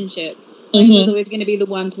relationship. Blaine was always going to be the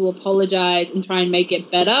one to apologize and try and make it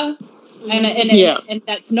better. And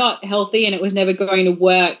that's not healthy, and it was never going to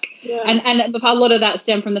work. Yeah. And a lot of that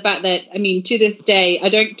stemmed from the fact that, I mean, to this day, I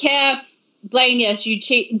don't care. Blaine, yes,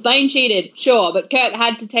 Blaine cheated, sure, but Kurt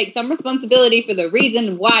had to take some responsibility for the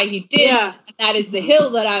reason why he did. Yeah. And that is the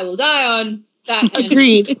hill that I will die on.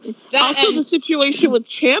 Agreed. The situation with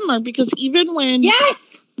Chandler, because even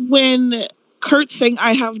when Kurt sang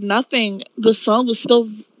 "I Have Nothing," the song was still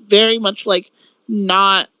very much like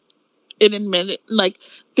not an admitted, like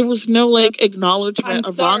there was no like acknowledgement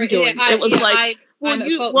of wrongdoing. It was I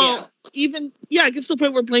get to the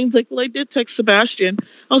point where Blaine's like, "Well, I did text Sebastian."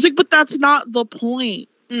 I was like, "But that's not the point,"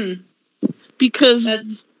 because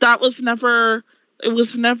that was never. It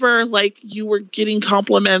was never like you were getting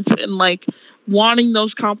compliments and like wanting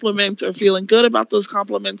those compliments or feeling good about those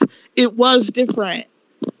compliments. It was different,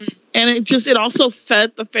 and it also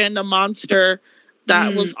fed the fandom monster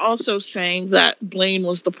that was also saying that Blaine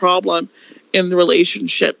was the problem in the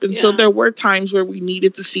relationship. And so there were times where we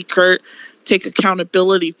needed to see Kurt take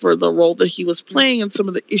accountability for the role that he was playing and some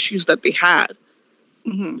of the issues that they had.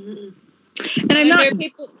 And I'm not...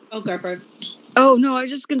 Oh, no, I was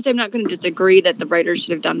just going to say I'm not going to disagree that the writers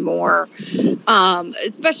should have done more,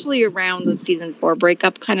 especially around the season 4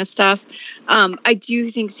 breakup kind of stuff. I do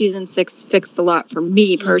think season 6 fixed a lot for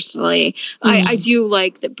me personally. I do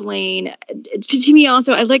like that Blaine, to me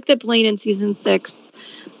also, I like that Blaine in season 6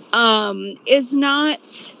 is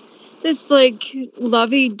not this like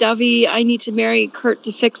lovey-dovey, I need to marry Kurt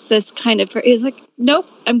to fix this kind of, he's like, nope,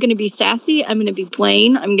 I'm going to be sassy. I'm going to be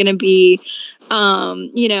Blaine. I'm going to be,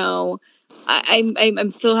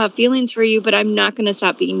 I'm still have feelings for you, but I'm not going to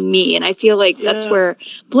stop being me. And I feel like that's where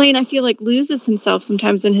Blaine, I feel like, loses himself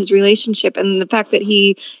sometimes in his relationship. And the fact that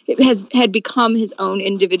he had become his own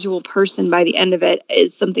individual person by the end of it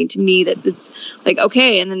is something to me that is like,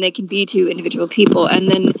 okay. And then they can be two individual people. And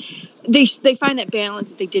then they find that balance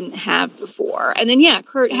that they didn't have before. And then,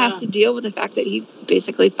 Kurt has to deal with the fact that he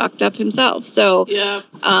basically fucked up himself. So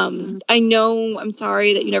I know, I'm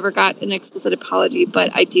sorry that you never got an explicit apology, but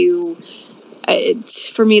I do. It's,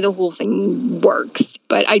 for me, the whole thing works,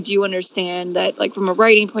 but I do understand that, like, from a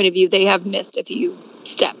writing point of view, they have missed a few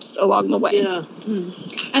steps along the way.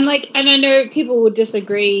 And I know people will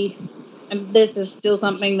disagree, and this is still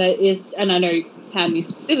something that is, and I know Pam, you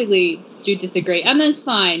specifically do disagree, and that's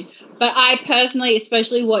fine. But I personally,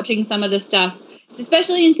 especially watching some of the stuff,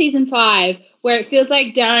 especially in season 5, where it feels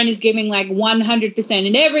like Darren is giving like 100%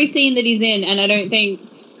 in every scene that he's in, and I don't think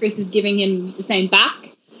Chris is giving him the same back.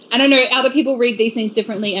 And I know other people read these things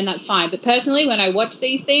differently, and that's fine. But personally, when I watch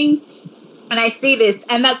these things and I see this,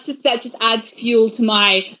 and that just adds fuel to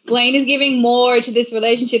my Blaine is giving more to this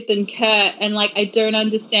relationship than Kurt, and like I don't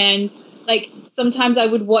understand. Like sometimes I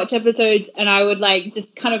would watch episodes and I would like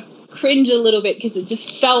just kind of cringe a little bit because it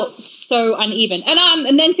just felt so uneven.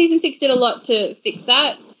 And then season 6 did a lot to fix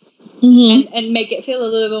that and make it feel a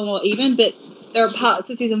little bit more even, but there are parts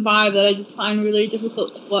of season 5 that I just find really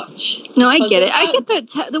difficult to watch. No, I get it. I get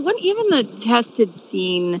that. The one, even the tested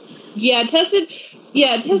scene. Tested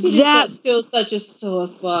is still such a sore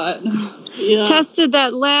spot. Tested,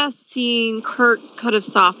 that last scene, Kurt could have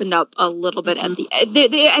softened up a little bit at the end.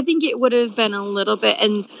 I think it would have been a little bit,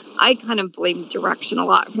 and I kind of blame direction a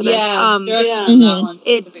lot for this. Direction that one.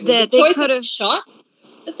 It's that they could have shot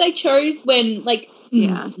that they chose when, like,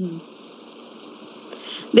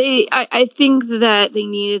 I think that they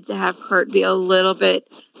needed to have Kurt be a little bit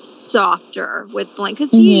softer with Blaine,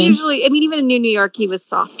 because he usually, I mean, even in New York, he was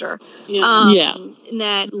softer. In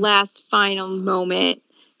that last final moment,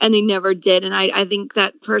 and they never did. And I think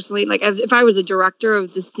that personally, like, if I was a director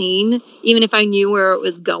of the scene, even if I knew where it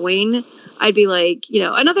was going, I'd be like,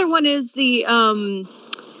 another one is the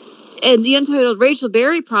and the Untitled Rachel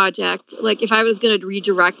Berry Project. Like, if I was going to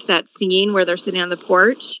redirect that scene where they're sitting on the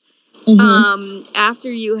porch.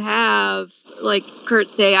 After you have like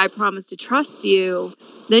Kurt say, "I promise to trust you,"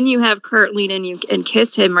 then you have Kurt lean in and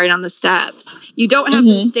kiss him right on the steps. You don't have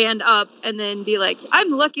to stand up and then be like, "I'm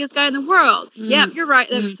the luckiest guy in the world." Yeah, you're right.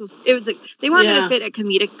 It was like they wanted to fit a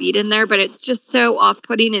comedic beat in there, but it's just so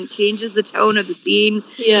off-putting and changes the tone of the scene.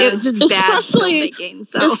 It was just bad filmmaking.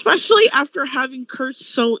 So especially after having Kurt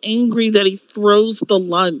so angry that he throws the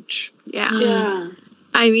lunch.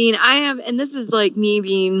 I mean, and this is like me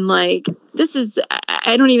being like,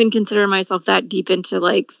 I don't even consider myself that deep into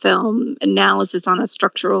like film analysis on a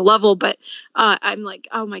structural level, but I'm like,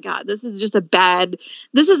 oh my God, this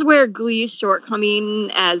is where Glee's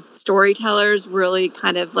shortcoming as storytellers really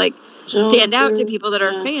kind of like stand out to people that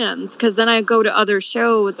are fans. Because then I go to other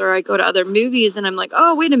shows or I go to other movies and I'm like,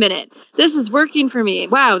 oh, wait a minute, this is working for me.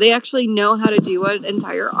 Wow, they actually know how to do an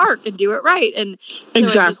entire arc and do it right. And so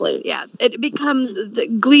exactly, it becomes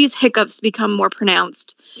Glee's hiccups become more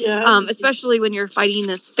pronounced. Especially when you're fighting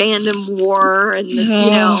this fandom war and this,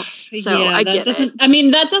 So I get it. I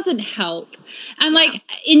mean, that doesn't help. And like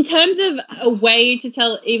in terms of a way to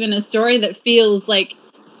tell even a story that feels like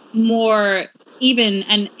more even,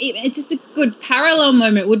 and it's just a good parallel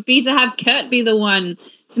moment would be to have Kurt be the one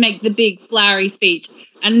to make the big flowery speech.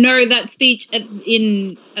 And no, that speech at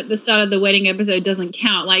the start of the wedding episode doesn't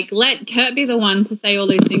count. Like, let Kurt be the one to say all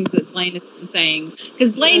those things that Blaine has been saying, because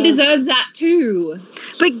Blaine deserves that too.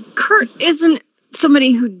 But Kurt isn't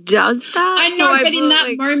somebody who does that. I know, but in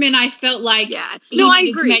that moment, I felt like he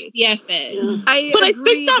needed to make the effort. I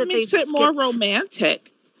think that makes it more romantic.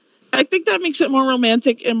 I think that makes it more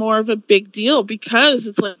romantic and more of a big deal, because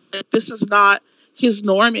it's like, this is not his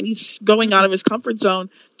norm and he's going out of his comfort zone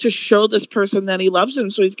to show this person that he loves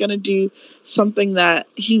him. So he's going to do something that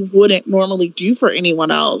he wouldn't normally do for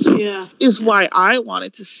anyone else. Is why I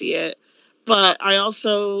wanted to see it. But I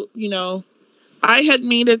also, I had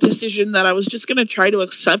made a decision that I was just going to try to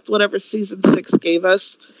accept whatever season 6 gave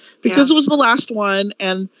us, because it was the last one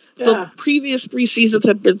and the previous 3 seasons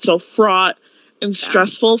had been so fraught and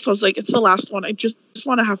stressful. So I was like, it's the last one. I just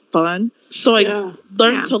want to have fun. So I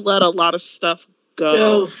learned to let a lot of stuff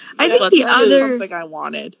go. I think something I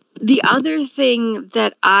wanted. The other thing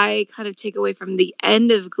that I kind of take away from the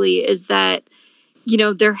end of Glee is that,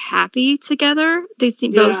 they're happy together. They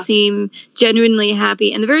both seem genuinely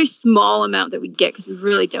happy, and the very small amount that we get, because we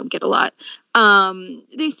really don't get a lot,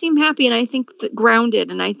 they seem happy, and I think that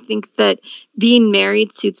grounded, and I think that being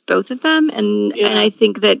married suits both of them, and I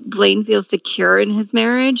think that Blaine feels secure in his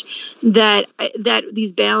marriage, that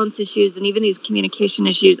these balance issues and even these communication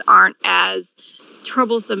issues aren't as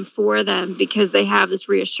troublesome for them because they have this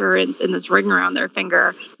reassurance and this ring around their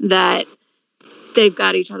finger that they've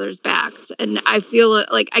got each other's backs. And I feel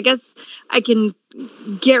like, I guess I can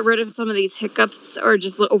get rid of some of these hiccups or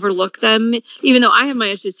just overlook them, even though I have my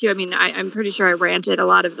issues too. I mean, I'm pretty sure I ranted a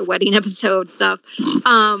lot of the wedding episode stuff.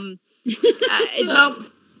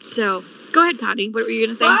 So go ahead, Connie. What were you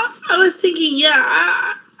going to say? Well, I was thinking,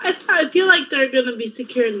 I feel like they're going to be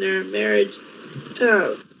secure in their marriage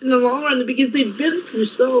in the long run because they've been through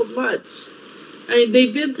so much. I mean,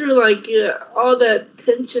 they've been through all that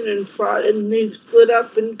tension and fraud, and they've split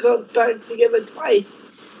up and come back together twice.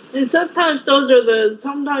 And sometimes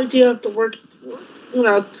sometimes you have to work,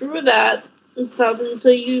 through that and stuff. And so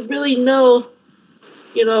you really know,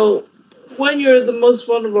 when you're the most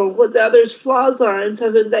vulnerable, what the other's flaws are, and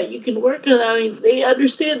something that you can work on. I mean, they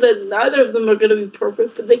understand that neither of them are going to be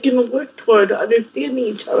perfect, but they can work toward understanding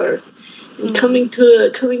each other and coming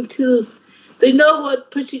to. They know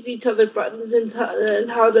what pushing each other buttons and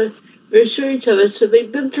how to reassure each other. So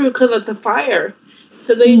they've been through kind of the fire.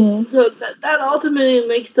 So that ultimately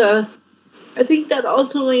makes the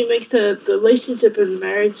relationship and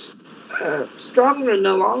marriage stronger in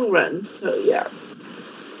the long run. So yeah.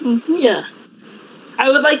 Mm-hmm. Yeah. I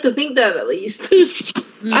would like to think that at least.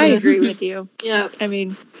 I agree with you. Yeah. I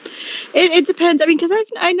mean, it depends. I mean, because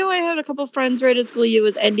I know I had a couple friends right as Glee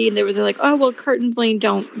was ending, and they were like, "Oh, well, Kurt and Blaine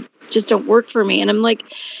don't work for me," and I'm like,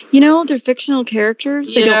 they're fictional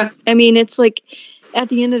characters. They don't. I mean, it's like at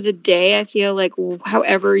the end of the day, I feel like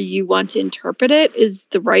however you want to interpret it is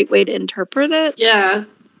the right way to interpret it. Yeah.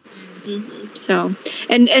 Mm-hmm. So,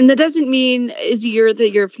 and that doesn't mean that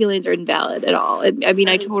your feelings are invalid at all. I mean,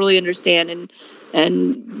 I totally understand,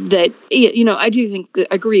 and that I do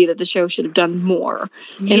agree that the show should have done more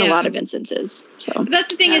in a lot of instances. So but that's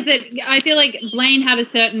the thing is that I feel like Blaine had a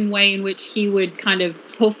certain way in which he would kind of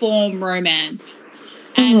perform romance,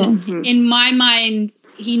 and in my mind,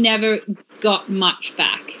 he never got much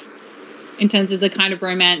back in terms of the kind of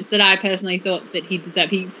romance that I personally thought that he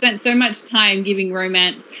deserved. He spent so much time giving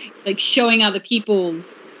romance, like showing other people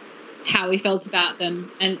how he felt about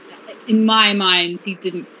them, and in my mind, he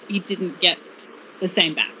didn't get the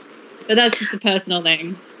same back. But that's just a personal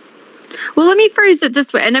thing. Well, let me phrase it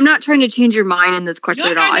this way, and I'm not trying to change your mind in this question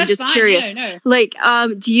at all. I'm just curious. No. Like,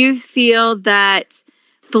 do you feel that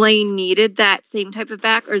Blaine needed that same type of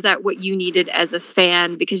back, or is that what you needed as a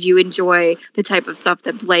fan because you enjoy the type of stuff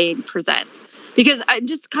that Blaine presents? Because I'm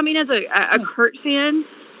just coming as a Kurt fan,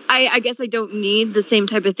 I guess I don't need the same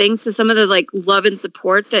type of things. So some of the love and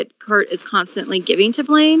support that Kurt is constantly giving to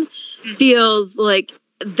Blaine feels like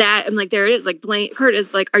that. I'm like, there it is. Kurt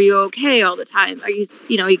is like, are you okay all the time? Are you,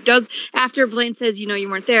 he does, after Blaine says, you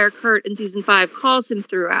weren't there, Kurt in season 5 calls him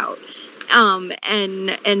throughout.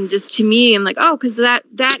 And just to me, I'm like, oh, because that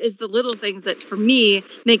is the little things that for me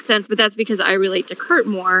make sense, but that's because I relate to Kurt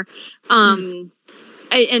more.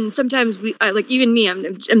 And sometimes even me,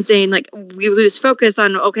 I'm saying we lose focus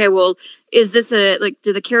on, okay, well, is this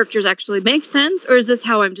do the characters actually make sense, or is this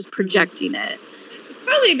how I'm just projecting it?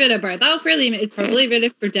 Probably a bit of both. It's probably a bit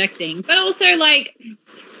of projecting, but also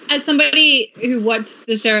as somebody who watched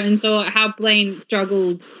the show and saw how Blaine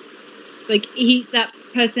struggled, he's that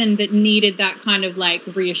person that needed that kind of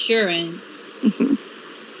reassurance.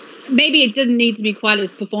 Mm-hmm. Maybe it didn't need to be quite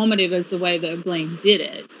as performative as the way that Blaine did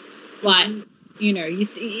it. You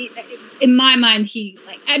see, in my mind, he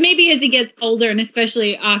maybe as he gets older, and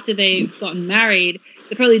especially after they've gotten married,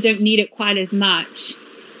 they probably don't need it quite as much.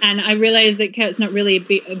 And I realize that Kurt's not really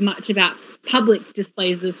much about public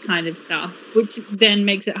displays of this kind of stuff, which then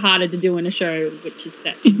makes it harder to do in a show which is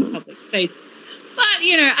set in public space.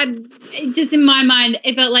 But just in my mind,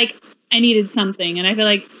 it felt like I needed something, and I feel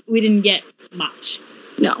like we didn't get much.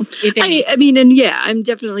 No, I mean, and I'm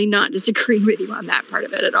definitely not disagreeing with you on that part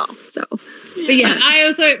of it at all. So, but I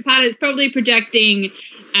also part of it's probably projecting,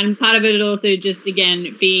 and part of it is also just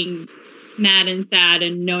again being mad and sad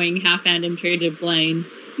and knowing how fandom treated Blaine.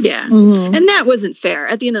 Yeah, and that wasn't fair.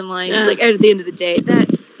 At the end of the line, at the end of the day, that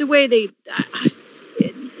the way they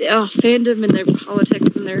fandom and their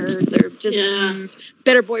politics and their just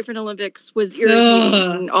better boyfriend Olympics was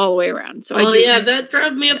irritating all the way around. So that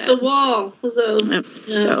drove me up the wall. So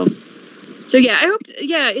I hope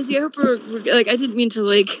Izzy, I hope we're I didn't mean to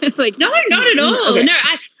no, not at all. Okay. No,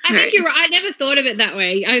 I think you're right. I never thought of it that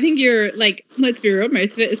way. I think you're like, let's be real,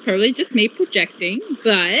 most of it is probably just me projecting,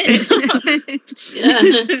 but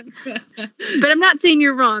But I'm not saying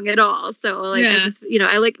you're wrong at all. So like I just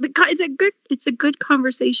I like it's a good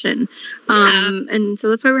conversation. And so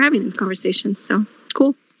that's why we're having these conversations. So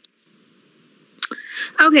cool.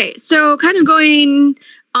 Okay, so kind of going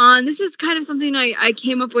on, this is kind of something I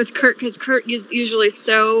came up with Kurt, because Kurt is usually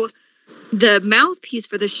so the mouthpiece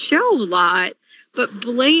for the show a lot, but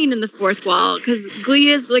Blaine in the fourth wall, because Glee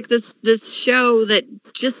is like this show that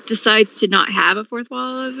just decides to not have a fourth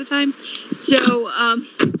wall all the time. So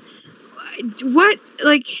what,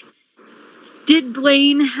 like, did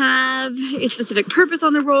Blaine have a specific purpose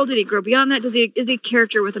on the role? Did he grow beyond that? Is he a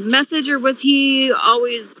character with a message, or was he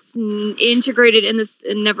always integrated in this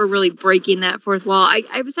and never really breaking that fourth wall?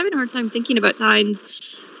 I was having a hard time thinking about times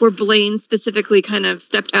where Blaine specifically kind of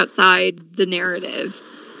stepped outside the narrative,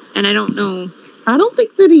 and I don't know. I don't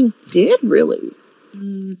think that he did really.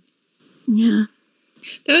 Yeah.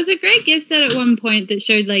 There was a great gift set at one point that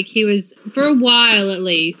showed like he was, for a while at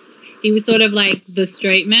least, he was sort of like the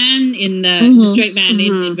straight man in the straight man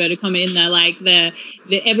in inverted comma, in the like the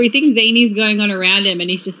everything zany's going on around him, and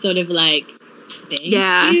he's just sort of like, thank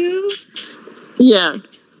you. Yeah.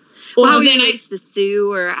 Well, how he relates to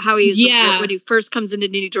Sue, or how he's when he first comes into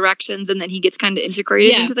new directions, and then he gets kind of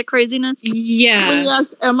integrated into the craziness. Yeah. When he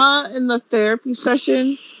asked Emma in the therapy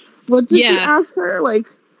session, what did he ask her? Like,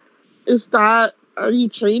 are you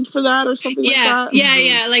trained for that or something like that?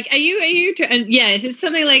 Yeah. Like, are you it's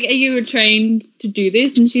something like, are you trained to do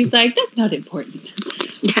this? And she's like, that's not important.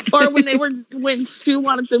 Or when Sue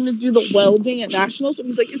wanted them to do the welding at Nationals, and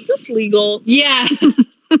he's like, is this legal? Yeah.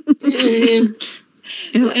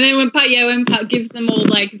 And then when Puck gives them all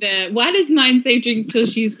like why does mine say drink till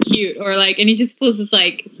she's cute, or like, and he just pulls this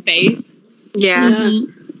like face. Yeah.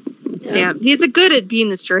 He's good at being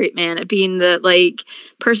the straight man, at being the like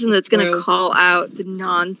person that's going to call out the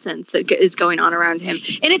nonsense that is going on around him.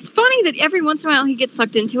 And it's funny that every once in a while he gets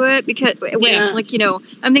sucked into it, because when like,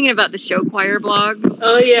 I'm thinking about the show choir blogs.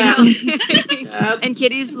 Oh yeah. And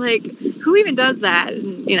Kitty's like, who even does that?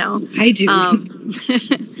 And, I do.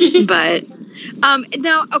 But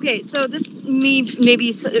now, okay, so this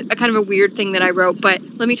maybe a kind of a weird thing that I wrote, but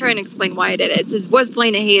let me try and explain why I did it. It says, was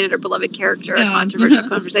Blaine a hated or beloved character? A controversial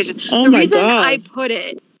conversation. Oh, the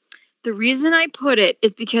reason I put it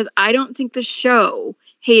is because I don't think the show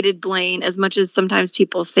hated Blaine as much as sometimes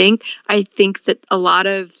people think. I think that a lot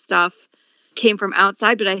of stuff came from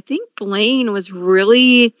outside, but I think Blaine was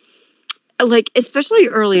really, like, especially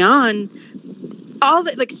early on, all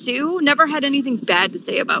that, like, Sue never had anything bad to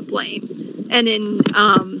say about Blaine. And in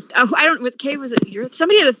with Kay, was it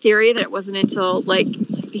somebody had a theory that it wasn't until like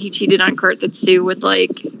he cheated on Kurt that Sue would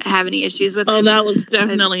like have any issues with him. Oh, that was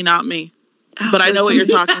definitely not me. But I know what you're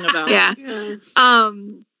talking about. Yeah.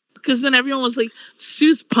 Because then everyone was like,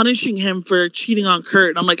 Sue's punishing him for cheating on Kurt.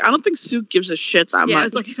 And I'm like, I don't think Sue gives a shit that much. I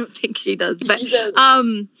was like, I don't think she does. But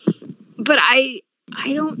but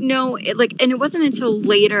I don't know, and it wasn't until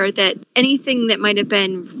later that anything that might have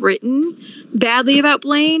been written badly about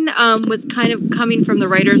Blaine was kind of coming from the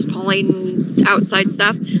writers pulling outside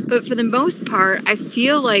stuff. But for the most part, I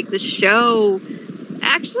feel like the show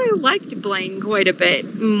actually liked Blaine quite a bit,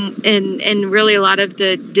 and really a lot of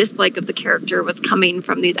the dislike of the character was coming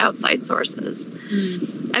from these outside sources.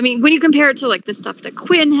 I mean, when you compare it to like the stuff that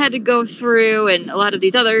Quinn had to go through and a lot of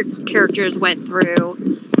these other characters went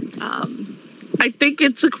through, I think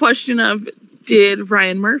it's a question of, did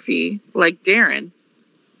Ryan Murphy like Darren?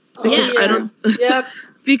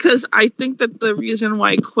 Because I think that the reason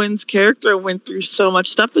why Quinn's character went through so much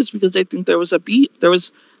stuff is because I think there was beef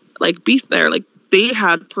there. Like, they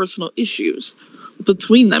had personal issues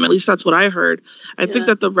between them. At least that's what I heard. I think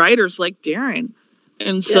that the writers liked Darren.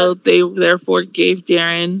 And so they therefore gave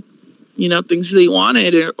Darren, things they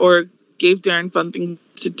wanted, or gave Darren fun things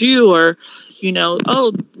to do, or, we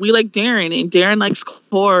like Darren and Darren likes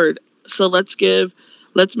Cord, so let's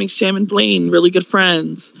make Sam and Blaine really good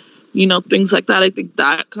friends. Things like that. I think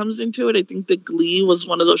that comes into it. I think that Glee was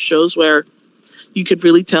one of those shows where you could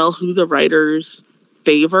really tell who the writers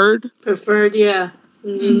preferred, yeah.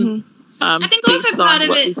 I think also part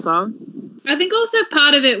of it. I think also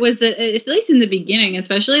part of it was that, at least in the beginning,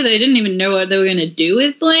 especially, they didn't even know what they were going to do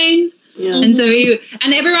with Blaine. Yeah. And so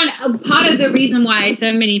everyone, part of the reason why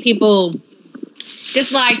so many people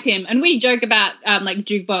disliked him, and we joke about like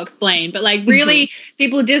Jukebox Blaine, but like really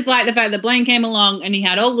people disliked the fact that Blaine came along and he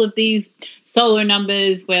had all of these solo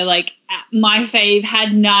numbers where like my fave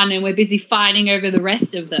had none and we're busy fighting over the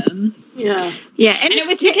rest of them. And it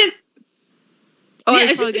was because Oh, yeah, I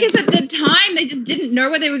it's saw just it because at the time they just didn't know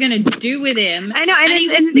what they were going to do with him. I know, and he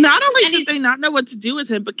it's- was Not only and did they not know what to do with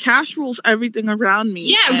him, but Cash rules everything around me.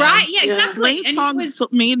 Yeah, and right. Yeah, Yeah. exactly. Blade And he songs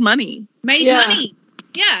was made money. made Yeah. money.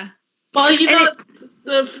 Yeah. Well, you And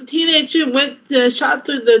know, the Teenage Dream shot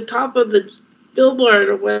through the top of the Billboard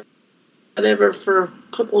or whatever for a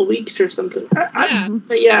couple of weeks or something. Yeah.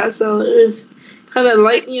 But yeah, so it was kind of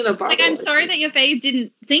lightning in a bottle. Like, I'm sorry that your fave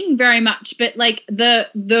didn't sing very much, but like the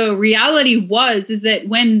reality is that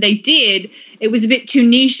when they did, it was a bit too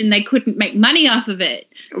niche and they couldn't make money off of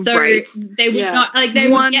it. So Right. they would Yeah. not like they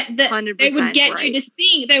would get they 100% would get right. you to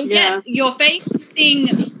sing. They would Yeah. get your fave to sing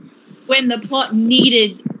when the plot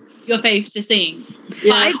needed your fave to sing.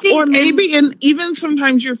 Yeah. I think, Or maybe, and even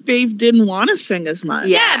sometimes your fave didn't want to sing as much.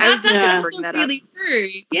 Yeah, Yeah, I was that's just gonna also bring that up. really true.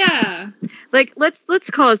 Yeah. Like, let's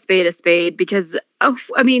call a spade because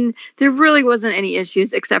I mean, there really wasn't any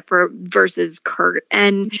issues except for versus Kurt.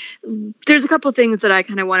 And there's a couple things that I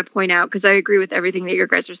kind of want to point out because I agree with everything that you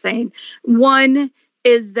guys are saying. One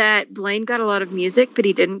is that Blaine got a lot of music, but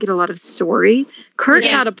he didn't get a lot of story. Kurt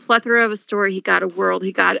Yeah. got a plethora of a story. He got a world.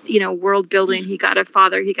 He got, world building. He got a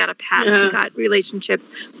father. He got a past. Yeah. He got relationships.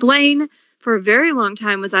 Blaine, for a very long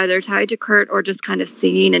time, was either tied to Kurt or just kind of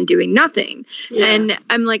singing and doing nothing. Yeah. And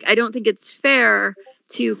I'm like, I don't think it's fair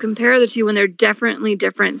to compare the two when they're definitely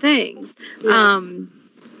different things. Yeah.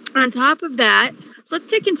 On top of that, let's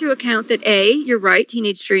take into account that you're right,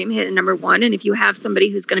 Teenage Dream hit at number 1, and if you have somebody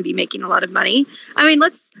who's going to be making a lot of money, I mean,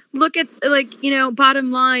 let's look at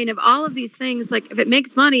bottom line of all of these things. Like, if it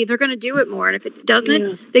makes money, they're going to do it more, and if it doesn't,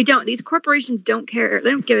 Yeah. they don't. These corporations don't care.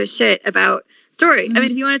 They don't give a shit about story. I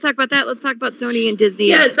mean, if you want to talk about that, let's talk about Sony and Disney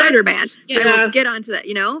Yeah, and Spider-Man. yeah. I will get onto that.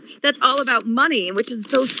 That's all about money, which is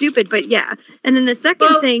so stupid. But yeah, and then the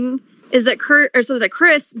second thing is that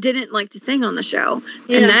Chris didn't like to sing on the show,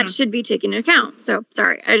 Yeah. and that should be taken into account. So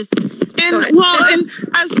sorry, I just go ahead. And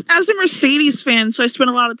as a Mercedes fan, so I spent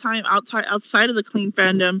a lot of time outside of the Clean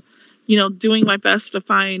fandom, doing my best to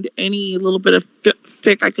find any little bit of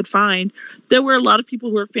fic I could find. There were a lot of people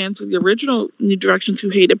who were fans of the original New Directions who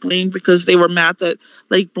hated Blaine because they were mad that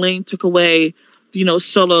like Blaine took away,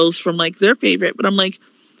 solos from like their favorite. But I'm like,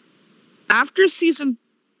 after season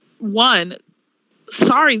 1,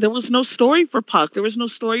 sorry, there was no story for Puck. There was no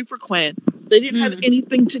story for Quinn. They didn't have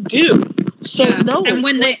anything to do. So Yeah. no. And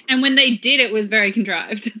when they did, it was very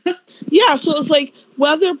contrived. Yeah, so it's like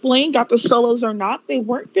whether Blaine got the solos or not, they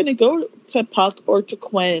weren't going to go to Puck or to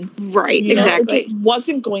Quinn. Right, It exactly. just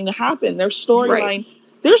wasn't going to happen. Their storyline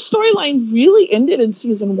really ended in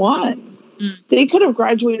season 1. They could have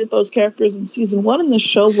graduated those characters in season 1, and the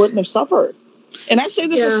show wouldn't have suffered. And I say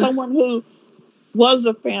this as someone who was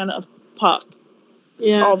a fan of Puck,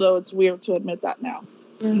 although it's weird to admit that now.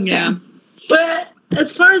 Yeah. But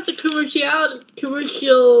as far as the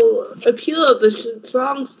commercial appeal of the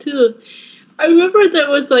songs too, I remember there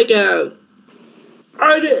was like an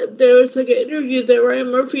interview that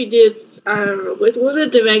Ryan Murphy did with one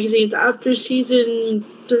of the magazines after season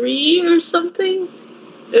 3 or something.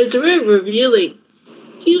 It was really revealing.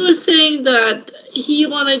 He was saying that they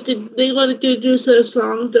wanted to do some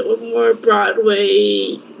songs that were more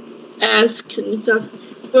Broadway-esque and stuff,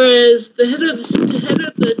 whereas the head of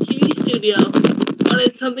the TV studio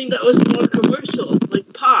wanted something that was more commercial,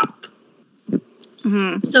 like pop.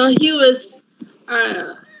 Mm-hmm. So he was,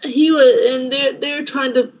 and they were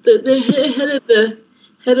trying to, the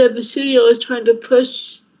head of the studio was trying to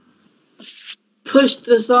push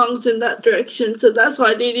the songs in that direction. So that's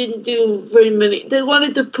why they didn't do very many. They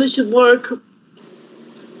wanted to push it more.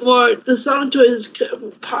 The song choice,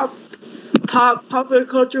 popular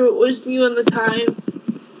culture, what was new in the time.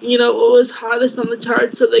 What was hottest on the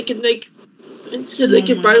charts, so they could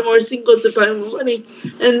buy more singles to buy more money.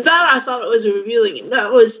 And that I thought it was revealing. And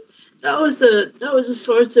that was a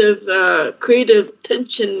source of creative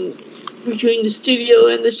tension between the studio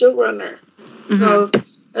and the showrunner. Mm-hmm. So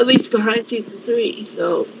at least behind season 3.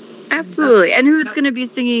 So Absolutely. And who's going to be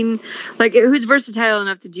singing, like, who's versatile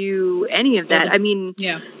enough to do any of that? I mean,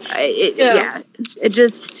 it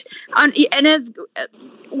just, and as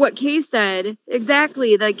what Kay said,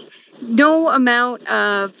 exactly, like, no amount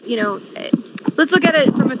of, let's look at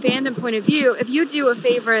it from a fandom point of view. If you do a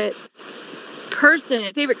favorite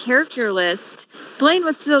character list, Blaine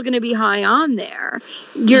was still going to be high on there.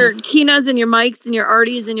 Your Tinas and your Mikes and your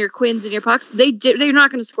Arties and your Quins and your Pucks, they're not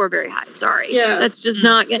going to score very high. Sorry, that's just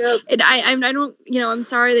not. Yep. And I don't. I'm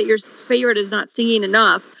sorry that your favorite is not singing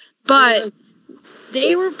enough, but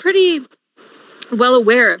they were pretty well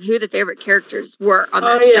aware of who the favorite characters were on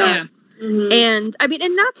that show. Yeah. Mm-hmm. And I mean,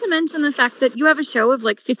 and not to mention the fact that you have a show of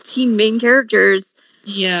like 15 main characters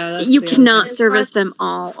Yeah, that's you the other cannot thing. service them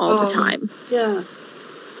all the time. Yeah.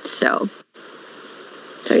 So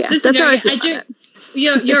yeah, Listen, that's how I Joey, feel I about do-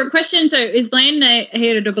 it. Your question, so is Blaine a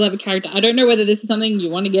hated or beloved character? I don't know whether this is something you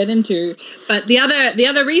want to get into, but the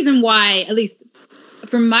other reason why, at least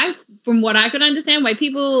from what I could understand, why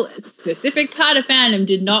people, a specific part of fandom,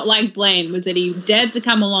 did not like Blaine was that he dared to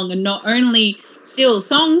come along and not only steal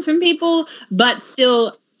songs from people, but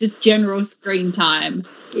still just general screen time.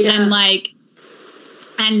 Yeah.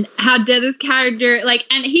 And how did this character,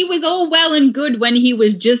 and he was all well and good when he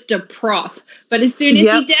was just a prop. But as soon as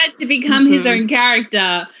he dared to become his own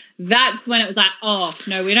character, that's when it was like, oh,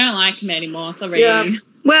 no, we don't like him anymore. Sorry. Yeah.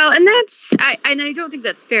 Well, and I don't think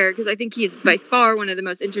that's fair, because I think he is by far one of the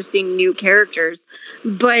most interesting new characters.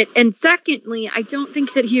 And secondly, I don't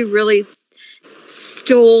think that he really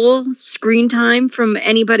stole screen time from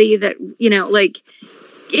anybody that,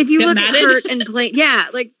 if you look at Kurt and Blaine,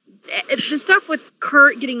 the stuff with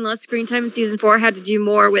Kurt getting less screen time in season 4 had to do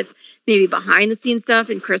more with maybe behind the scenes stuff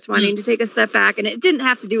and Chris wanting to take a step back, and it didn't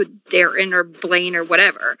have to do with Darren or Blaine or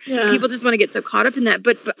whatever. Yeah. People just want to get so caught up in that.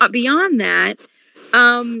 But beyond that,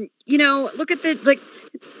 look at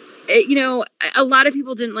a lot of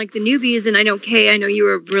people didn't like the newbies, and I know Kay, I know you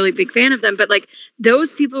were a really big fan of them, but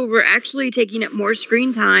those people were actually taking up more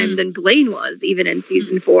screen time than Blaine was, even in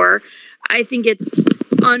season 4. I think it's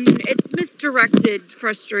misdirected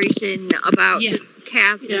frustration about this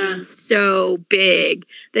cast being so big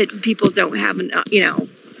that people don't have enough,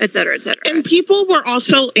 et cetera, et cetera. And people were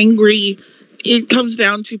also angry. It comes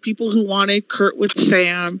down to people who wanted Kurt with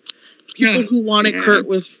Sam, people who wanted Kurt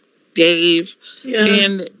with Dave,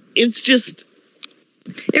 and it's just.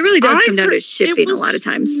 It really does come down to shipping a lot of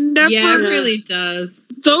times. Yeah, it really does.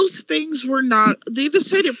 Those things were not. They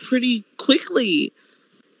decided pretty quickly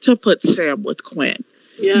to put Sam with Quinn.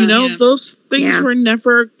 Yeah. Those things were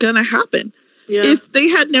never gonna happen. Yeah. If they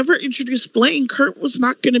had never introduced Blaine, Kurt was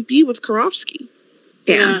not gonna be with Karofsky.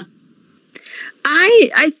 Yeah.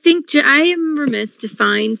 I think I am remiss to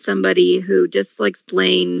find somebody who dislikes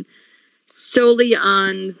Blaine solely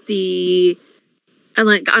on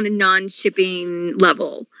on a non-shipping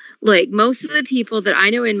level. Most of the people that I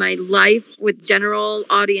know in my life with general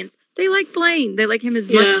audience, they like Blaine. They like him as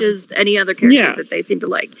much as any other character that they seem to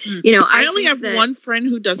like. I only have one friend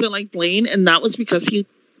who doesn't like Blaine, and that was because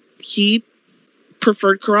he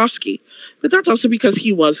preferred Karofsky. But that's also because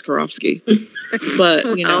he was Karofsky. But,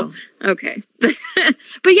 okay.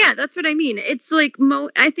 But yeah, that's what I mean. It's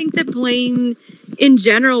I think that Blaine in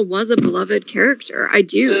general was a beloved character. I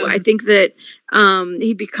do. I think that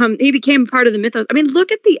he became part of the mythos. I mean,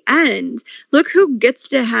 look at the end. Look who gets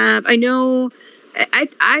to have, I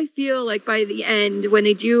feel like by the end, when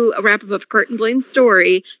they do a wrap up of Kurt and Blaine's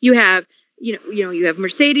story, you have you have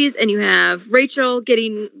Mercedes and you have Rachel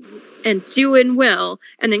and Sue and Will,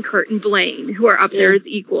 and then Kurt and Blaine, who are up there as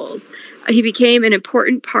equals. He became an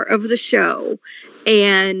important part of the show,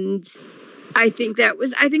 and I think it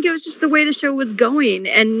was just the way the show was going,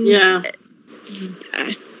 and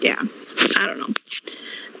I don't know.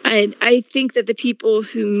 I think that the people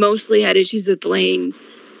who mostly had issues with Blaine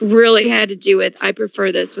really had to do with, I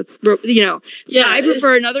prefer this with, I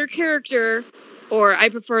prefer another character, or I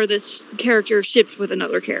prefer this character shipped with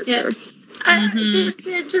another character.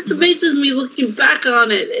 It just amazes me looking back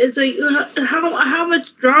on it. It's how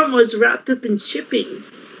much drama was wrapped up in shipping.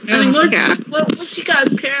 Once you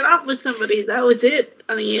got paired off with somebody, that was it.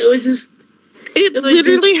 It was just. It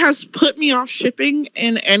literally has put me off shipping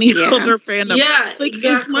in any other fandom. Yeah,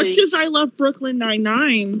 as much as I love Brooklyn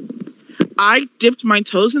Nine-Nine, I dipped my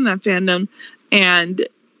toes in that fandom, and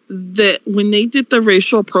when they did the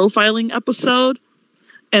racial profiling episode,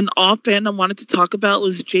 and all fandom wanted to talk about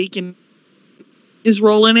was Jake and his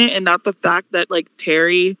role in it, and not the fact that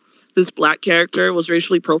Terry, this black character, was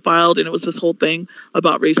racially profiled, and it was this whole thing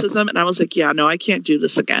about racism, and I was like, yeah, no, I can't do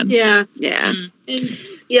this again. Yeah. And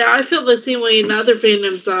I feel the same way in other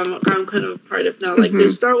fandoms I'm kind of a part of now, like the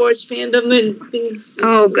Star Wars fandom and things.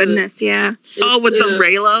 Oh goodness, yeah. With the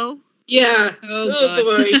Reylo. Yeah. Oh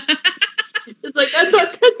boy. It's like, I'm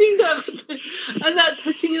not touching that. I'm not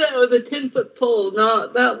touching that with a 10-foot pole.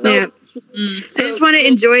 No. Yeah. I just want to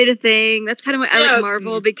enjoy the thing. That's kind of what I like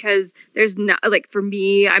Marvel, because there's not, for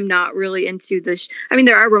me, I'm not really into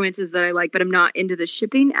there are romances that I like, but I'm not into the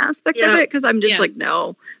shipping aspect of it, because I'm just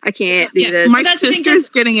no, I can't do this. My sister's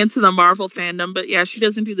getting into the Marvel fandom, but she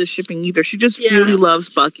doesn't do the shipping either. She just really loves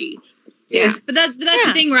Bucky. Yeah. But that's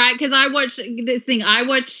the thing, right? Because I watched this thing. I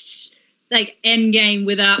watched Endgame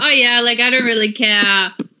with I don't really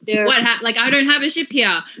care Yeah. Like, I don't have a ship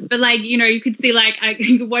here, but like, you know, you could see like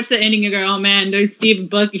you could watch the ending and go, oh man, those Steve and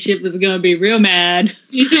Bucky ship is gonna be real mad.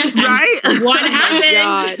 Right? What Oh my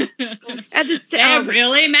happened? At the They're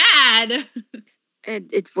really mad.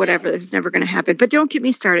 it's whatever. It's never going to happen. But don't get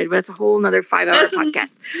me started. That's a whole another 5-hour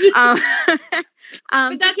podcast.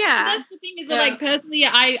 But that's the thing is that, like, personally,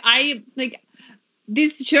 I like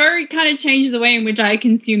this show kind of changed the way in which I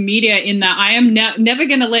consume media, in that I am never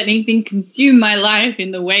going to let anything consume my life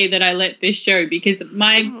in the way that I let this show, because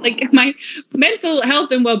my mental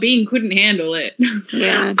health and well-being couldn't handle it.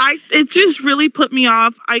 Yeah. It's just really put me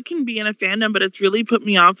off. I can be in a fandom, but it's really put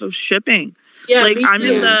me off of shipping. Yeah, like, me I'm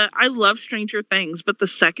too. in I love Stranger Things, but the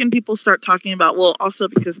second people start talking about, well, also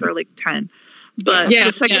because they're like 10, but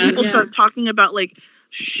the second people start talking about like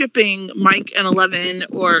shipping Mike and 11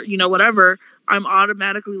 or, you know, whatever, I'm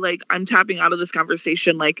automatically like, I'm tapping out of this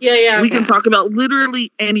conversation. Like, we can talk about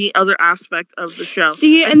literally any other aspect of the show.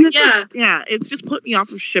 See, and it's just put me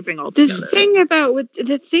off of shipping altogether.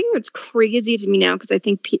 The thing that's crazy to me now, because I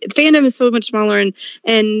think fandom is so much smaller,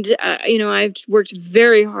 and you know, I've worked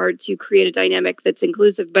very hard to create a dynamic that's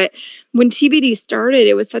inclusive. But when TBD started,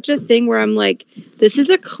 it was such a thing where I'm like, this is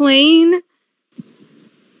a clean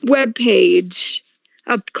webpage,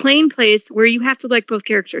 a clean place where you have to like both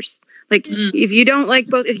characters. Like, if you don't like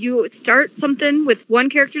both, if you start something with one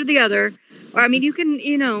character to the other, or I mean, you can,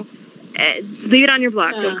 you know, leave it on your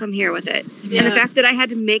block. Don't come here with it. And the fact that I had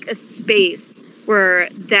to make a space where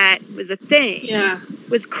that was a thing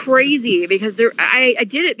was crazy, because I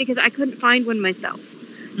did it because I couldn't find one myself.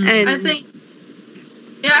 And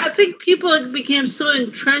I think people became so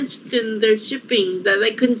entrenched in their shipping that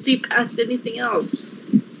they couldn't see past anything else.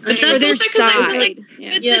 But that's also because I was like,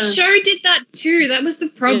 but the show did that too. That was the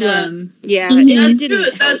problem.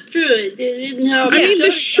 That's true. It didn't help. I mean, the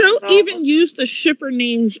show even used the shipper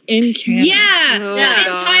names in canon.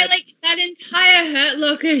 That entire Hurt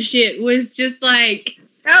Locker shit was just like,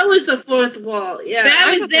 that was the fourth wall. Yeah,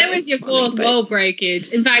 that was your fourth wall breakage.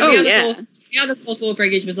 In fact, the other fourth wall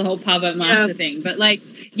breakage was the whole Pervert Master thing. But like,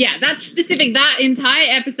 that's specific. That entire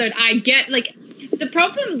episode, I get like. The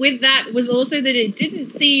problem with that was also that it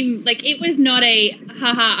didn't seem like it was not a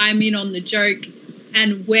haha, I'm in on the joke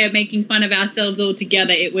and we're making fun of ourselves all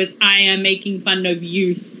together. It was, I am making fun of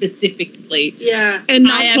you specifically. Yeah. And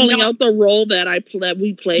not calling out the role that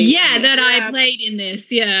we played. Yeah, that I played in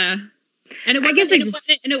this. Yeah. And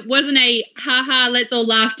it wasn't a haha, let's all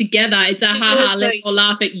laugh together. It's a haha, let's all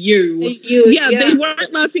laugh at you. They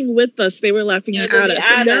weren't laughing with us. They were laughing at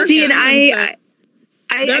us. See, and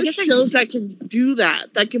I guess shows that can do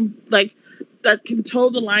that can toe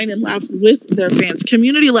the line and laugh with their fans.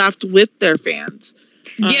 Community laughed with their fans.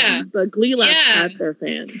 But Glee laughed at their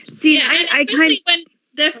fans. See, especially when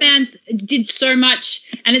their fans did so much,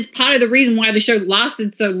 and it's part of the reason why the show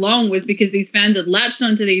lasted so long was because these fans had latched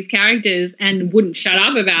onto these characters and wouldn't shut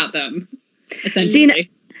up about them.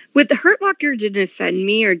 Essentially. With the Hurt Locker, didn't offend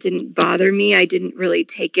me or didn't bother me. I didn't really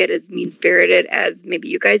take it as mean-spirited as maybe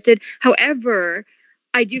you guys did. However,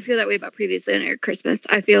 I do feel that way about Previously on Air Christmas.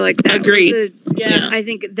 I feel like that I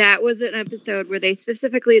think that was an episode where they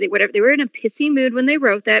specifically, they were in a pissy mood when they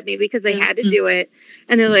wrote that, maybe because they had to do it.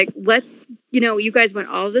 And they're like, let's, you know, you guys want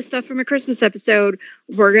all this stuff from a Christmas episode.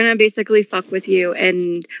 We're going to basically fuck with you.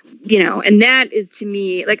 And, you know, and that is to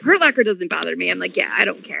me, like, Hurt Locker doesn't bother me. I'm like, I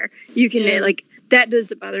don't care. You can, like, that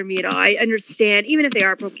doesn't bother me at all. I understand, even if they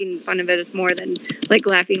are poking fun of it, it's more than like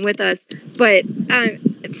laughing with us. But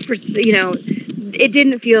you know, it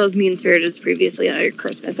didn't feel as mean-spirited as Previously on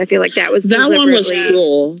Christmas. I feel like that was one was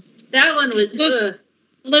cool. That one was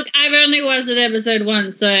Look, I've only watched an episode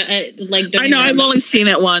once, so I know I've only seen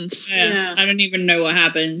it once. I don't even know what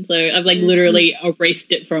happened, so I've like literally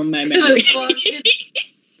erased it from my memory.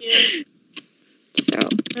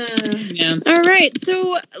 All right.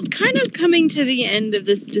 So kind of coming to the end of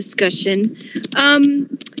this discussion,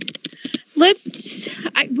 what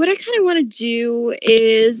I kind of want to do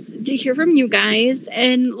is to hear from you guys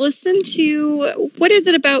and listen to what is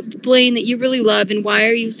it about Blaine that you really love, and why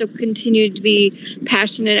are you so continued to be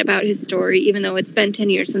passionate about his story, even though it's been 10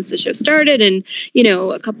 years since the show started, and, you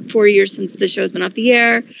know, 4 years since the show's been off the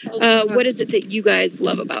air. What is it that you guys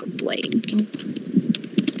love about Blaine?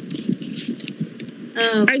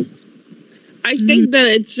 I think that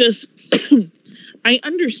it's just I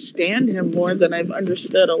understand him more than I've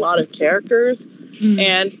understood a lot of characters,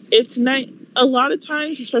 and it's not a lot of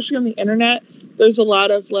times, especially on the internet, there's a lot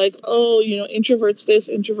of like, oh, you know, introverts this,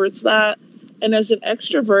 introverts that, and as an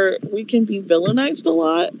extrovert, we can be villainized a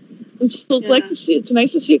lot, and so it's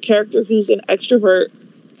nice to see a character who's an extrovert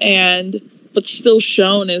but still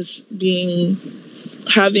shown as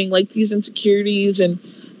having like these insecurities and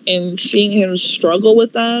and seeing him struggle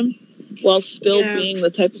with them while still Yeah. being the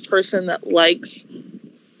type of person that likes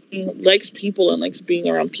people and likes being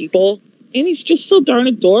around people. And he's just so darn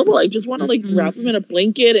adorable. I just want to like wrap him in a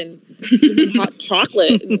blanket and give him hot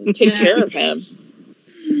chocolate and take care of him.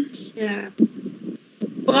 Yeah.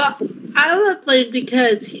 Well, I love Blaine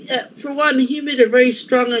because, for one, he made a very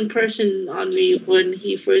strong impression on me when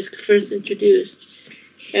he first introduced,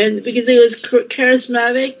 and because he was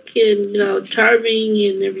charismatic and charming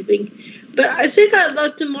and everything. But I think I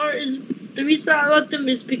loved him more. The reason I loved him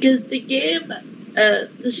is because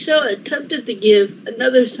the show attempted to give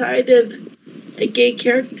another side of a gay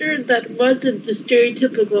character that wasn't the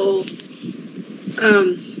stereotypical.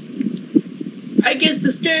 I guess the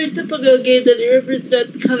stereotypical gay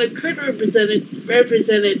that kind of Kurt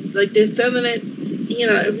represented like the feminine,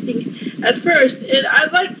 everything at first. And I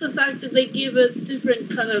like the fact that they gave a different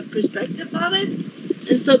kind of perspective on it.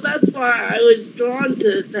 And so that's why I was drawn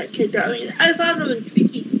to that character. I mean, I found him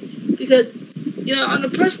intriguing because, on a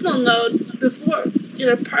personal note, before,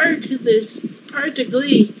 prior to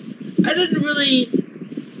Glee, I didn't really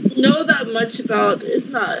know that much about,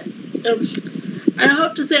 I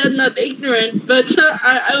hope to say I'm not ignorant, but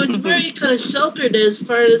I was very kind of sheltered as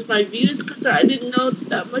far as my views concerned. I didn't know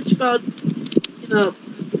that much about,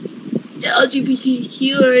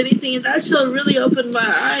 LGBTQ or anything, and that show really opened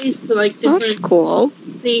my eyes to like different That's cool.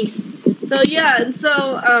 things. So yeah, and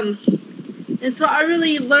so I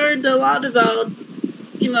really learned a lot about,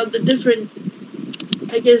 the different,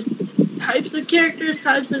 I guess, types of characters,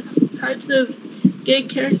 types of gay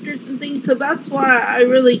characters and things. So that's why I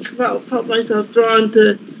really felt myself drawn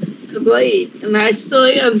to Blade, and I still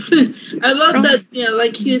am. I love that,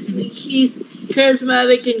 like he's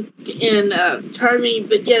charismatic and charming,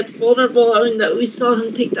 but yet vulnerable. I mean, that we saw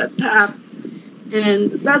him take that path,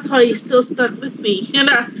 and that's why he's still stuck with me. And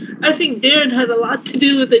I think Darren had a lot to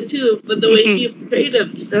do with it too, but the way he portrayed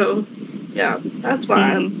him. So yeah, that's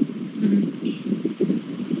why.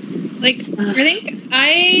 Like, I think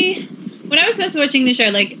when I was first watching the show,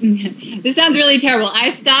 like, this sounds really terrible.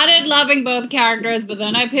 I started loving both characters, but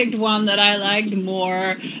then I picked one that I liked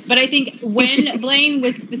more. But I think when Blaine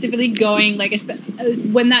was specifically going, like,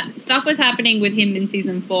 when that stuff was happening with him in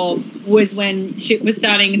season 4 was when shit was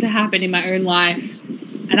starting to happen in my own life.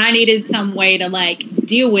 And I needed some way to, like,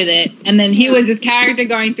 deal with it. And then he was this character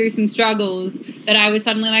going through some struggles that I was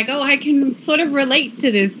suddenly like, oh, I can sort of relate to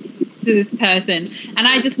this person, and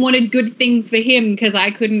I just wanted good things for him because I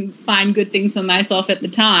couldn't find good things for myself at the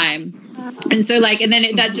time. And so and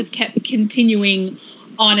then that just kept continuing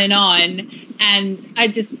on, and I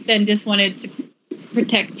just wanted to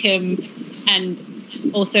protect him and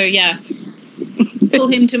also pull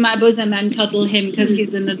him to my bosom and cuddle him because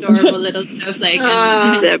he's an adorable little snowflake.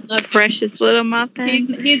 He's a precious little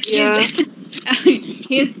muffin. He's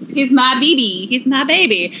my baby. He's my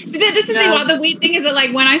baby. So this is the weird thing is that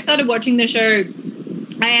like when I started watching the show,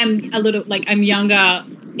 I am a little I'm younger.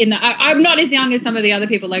 I'm not as young as some of the other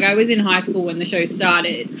people. Like I was in high school when the show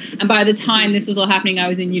started, and by the time this was all happening, I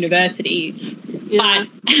was in university. But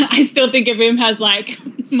I still think of him as like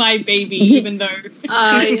my baby, even though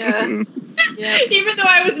even though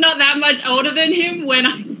I was not that much older than him when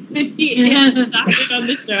he started on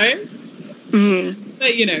the show.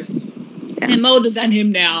 But I'm older than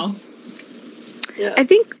him now. Yeah. I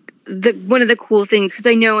think one of the cool things, because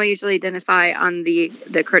I know I usually identify on the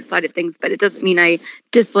Kurt side of things, but it doesn't mean I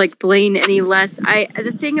dislike Blaine any less.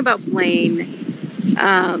 The thing about Blaine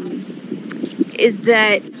is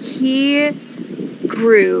that he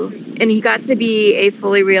grew and he got to be a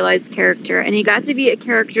fully realized character, and he got to be a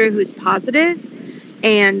character who's positive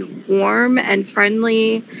and warm and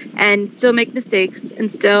friendly and still make mistakes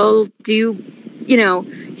and still do,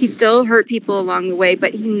 he still hurt people along the way,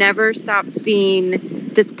 but he never stopped being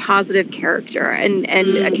this positive character and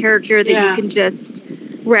a character that you can just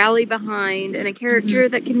rally behind, and a character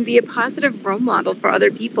that can be a positive role model for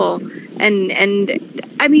other people. And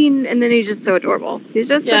I mean, and then he's just so adorable. He's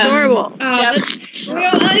just adorable.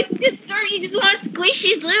 It's just so you just want to squish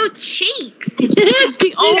his little cheeks.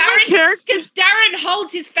 The only character, because Darren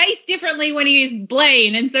holds his face differently when he is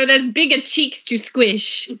Blaine, and so there's bigger cheeks to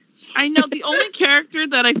squish. I know the only character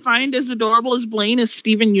that I find as adorable as Blaine is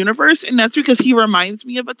Steven Universe, and that's because he reminds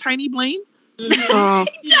me of a tiny Blaine. Oh.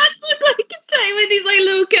 He does look like a tiny with his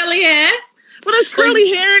little curly hair. But his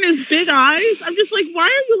curly hair and his big eyes, I'm just like, why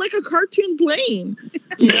are you like a cartoon Blaine?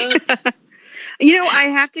 I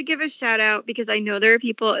have to give a shout out because I know there are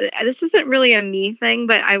people. This isn't really a me thing,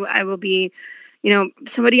 but I will be.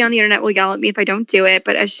 Somebody on the internet will yell at me if I don't do it.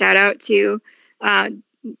 But a shout out to.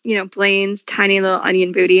 Blaine's tiny little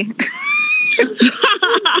onion booty.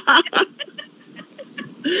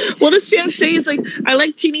 What does Sam say? It's like, I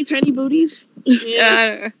like teeny tiny booties.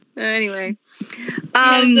 Anyway.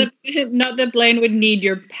 Not that Blaine would need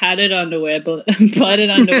your padded underwear, but padded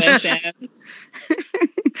underwear, Sam.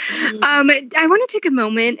 I want to take a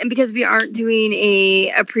moment, and because we aren't doing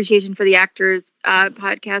a appreciation for the actors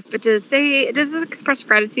podcast, but to just express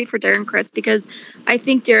gratitude for Darren Criss, because I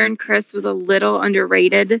think Darren Criss was a little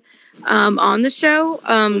underrated on the show.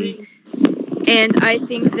 And I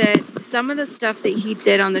think that some of the stuff that he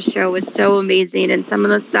did on the show was so amazing, and some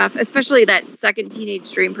of the stuff, especially that second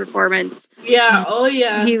Teenage Dream performance. Yeah. Oh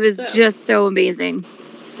yeah. He was just so amazing.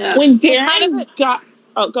 Yeah. When Darren got...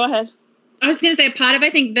 Oh, go ahead. I was going to say, part of, I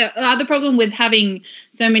think, the other problem with having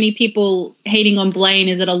so many people hating on Blaine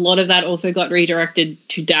is that a lot of that also got redirected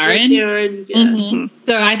to Darren.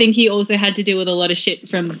 So I think he also had to deal with a lot of shit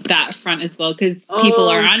from that front as well, because people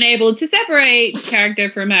are unable to separate character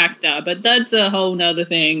from actor, but that's a whole nother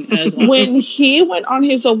thing as well. When he went on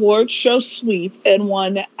his award show sweep and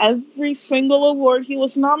won every single award he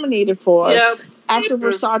was nominated for after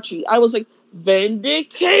Versace, I was like,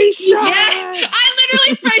 vindication. Yeah, I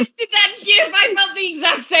literally posted that gif. I felt the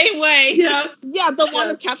exact same way. Yeah, the one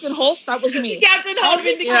of Captain Holt, that was me. Captain Holt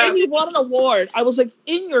vindication. He won an award, I was like,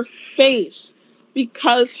 in your face,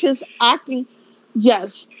 because his acting.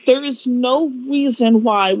 Yes, there is no reason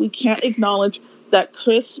why we can't acknowledge that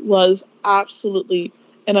Criss was absolutely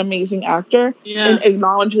an amazing actor, and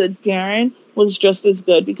acknowledge that Darren was just as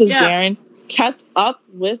good, because Darren kept up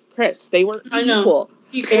with Criss. They were equal.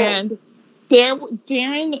 And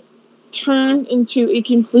Darren turned into a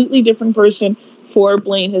completely different person for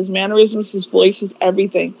Blaine. His mannerisms, his voice, his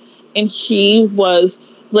everything. And he was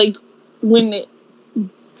like, the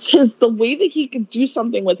way that he could do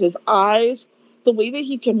something with his eyes, the way that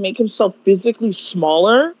he can make himself physically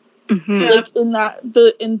smaller, like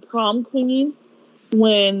in Prom Queen,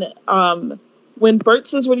 when Bert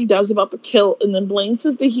says what he does about the kilt, and then Blaine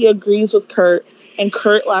says that he agrees with Kurt, and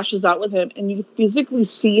Kurt lashes out with him, and you physically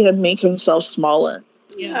see him make himself smaller.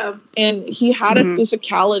 Yeah. And he had a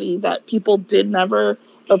physicality that people never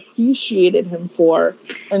appreciated him for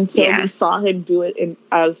until we saw him do it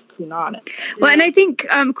as Kwunana. Well, and I think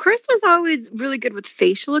Criss was always really good with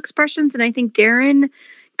facial expressions, and I think Darren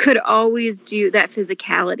could always do that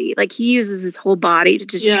physicality. Like, he uses his whole body to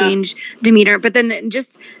just change demeanor, but then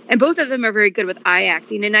and both of them are very good with eye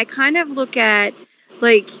acting. And I kind of look at,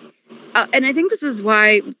 like, and I think this is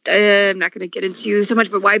why, I'm not going to get into so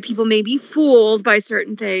much, but why people may be fooled by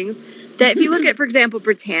certain things. That if you look at, for example,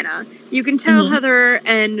 Britannia, you can tell Heather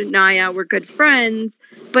and Naya were good friends,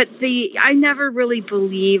 but I never really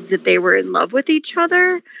believed that they were in love with each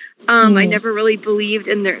other. I never really believed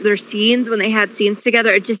in their scenes when they had scenes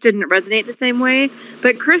together. It just didn't resonate the same way.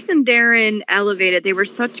 But Criss and Darren elevated. They were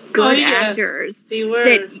such good actors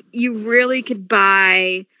that you really could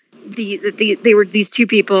buy they were these two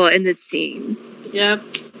people in this scene. Yep.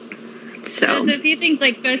 So there's a few things.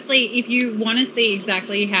 Like, firstly, if you want to see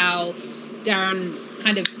exactly how Darren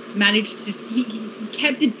kind of managed to, he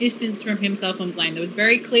kept a distance from himself on Blaine. There was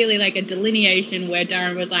very clearly like a delineation where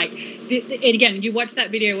Darren was like, and again, you watch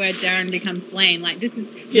that video where Darren becomes Blaine. Like, this is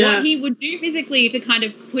what he would do physically to kind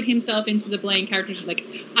of put himself into the Blaine character. She's like,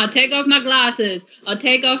 I'll take off my glasses, I'll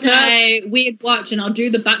take off my weird watch, and I'll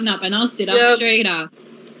do the button up, and I'll sit up straighter.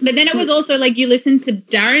 But then it was also like, you listen to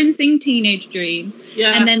Darren sing Teenage Dream,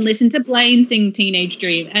 and then listen to Blaine sing Teenage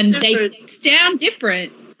Dream, and they sound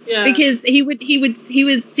different. Yeah. Because he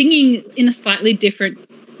was singing in a slightly different,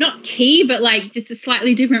 not key, but like just a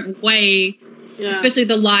slightly different way. Yeah. Especially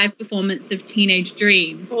the live performance of Teenage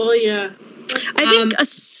Dream. Oh yeah. I think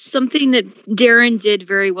something that Darren did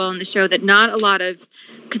very well in the show that not a lot of,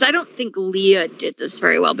 because I don't think Leah did this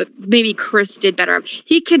very well, but maybe Criss did better.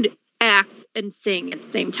 He could act and sing at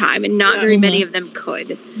the same time, and not very many of them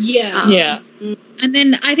could. Yeah. And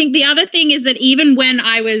then I think the other thing is that even when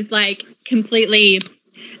I was like completely,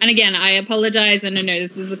 and again, I apologize, and I know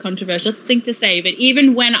this is a controversial thing to say, but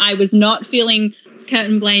even when I was not feeling Kurt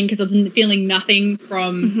and Blaine because I was feeling nothing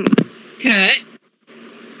from Kurt,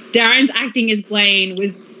 Darren's acting as Blaine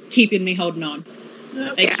was keeping me holding on.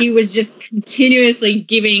 Like, he was just continuously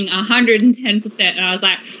giving 110%, and I was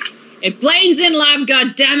like, if Blaine's in love,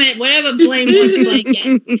 God damn it, whatever Blaine wants, Blaine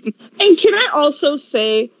gets. And can I also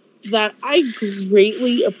say that I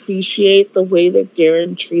greatly appreciate the way that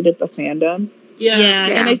Darren treated the fandom. Yeah.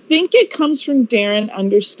 And I think it comes from Darren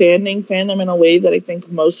understanding fandom in a way that I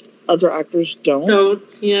think most other actors don't.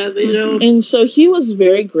 Yeah, they don't. And so he was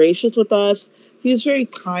very gracious with us. He was very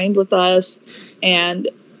kind with us. And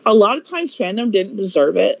a lot of times fandom didn't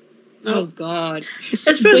deserve it. Oh, God.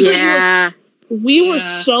 We were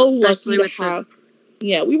so lucky to have...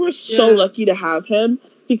 we were so lucky to have him,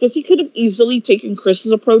 because he could have easily taken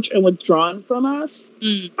Chris's approach and withdrawn from us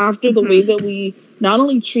after the way that we not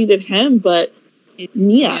only treated him, but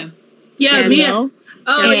Mia. Yeah, you Mia. know?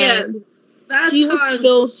 Oh, And yeah. That's he was hard.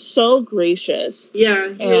 still so gracious. Yeah,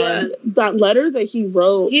 he And was. that letter that he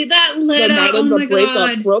wrote That the letter, night oh of the my breakup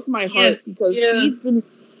god. broke my heart because Yeah. he didn't.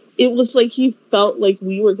 It was like he felt like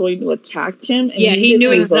we were going to attack him. And Yeah, he didn't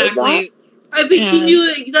knew deserve exactly. I think he And-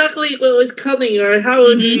 knew exactly what was coming or how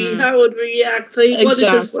would react. So he wanted to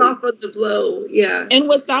Exactly. soften the blow. Yeah. And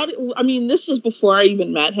without it, I mean, this is before I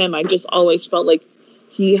even met him. I just always felt like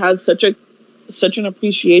he has such an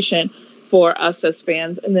appreciation for us as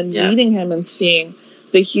fans. And then meeting him and seeing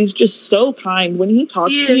that he's just so kind. When he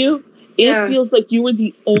talks He to is. you, it feels like you were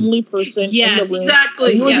the only person Yes, in the room. exactly,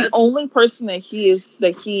 And you were yes. the only person that he is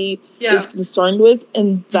concerned with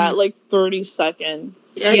in that like 30-second.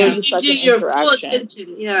 Yeah, Yeah. he gives you your full interaction.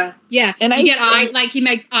 attention. Yeah. Yeah, And you I- get eye, and- like he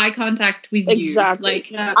makes eye contact with Exactly. you.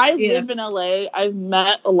 Like, Yeah. I live in LA. I've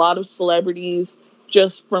met a lot of celebrities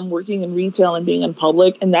just from working in retail and being in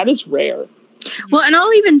public, and that is rare. Well, and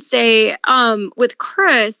I'll even say, with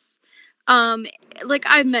Chris, like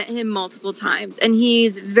I've met him multiple times, and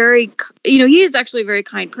he's very, he is actually a very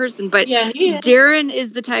kind person. But Yeah, he is. Darren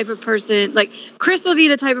is the type of person, like Chris will be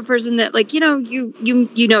the type of person that, like, you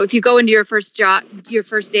if you go into your first job, your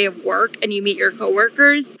first day of work, and you meet your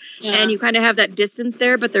coworkers, and you kind of have that distance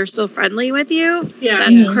there, but they're still friendly with you. Yeah.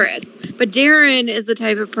 That's Chris. But Darren is the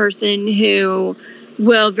type of person who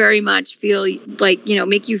will very much feel like,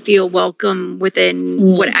 make you feel welcome within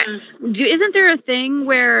isn't there a thing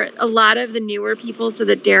where a lot of the newer people said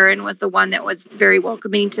that Darren was the one that was very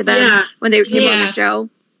welcoming to them when they came on the show?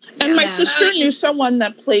 And my sister knew someone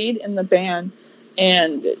that played in the band,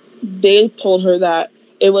 and they told her that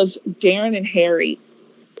it was Darren and Harry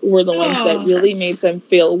were the ones that really made them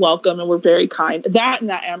feel welcome and were very kind. That and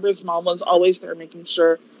that Amber's mom was always there making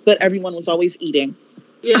sure that everyone was always eating.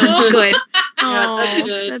 Yeah. That's good. that's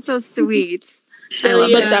good. That's so sweet. So, I love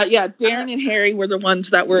yeah. that. But Darren and Harry were the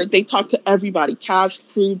ones that they talked to everybody, cast,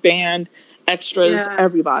 crew, band, extras,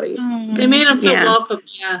 everybody. They made him feel Yeah. welcome,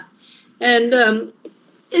 and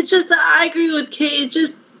it's just I agree with Kay. It's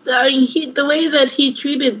just the way that he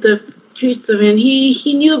treated them, and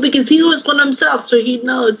he knew because he was one himself, so he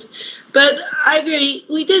knows. But I agree,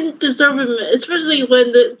 we didn't deserve him, especially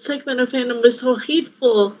when the segment of fandom was so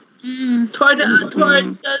hateful toward if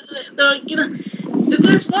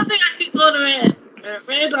there's one thing I could go on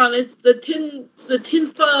rant on, it's the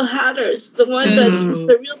tinfoil hatters, the one that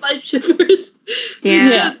the real life shippers.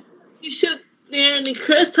 Yeah. You should Darren and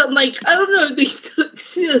Chris. I'm like, I don't know if they still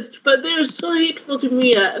exist, but they're so hateful to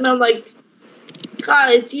Mia, and I'm like,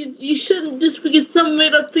 guys, you shouldn't, just because some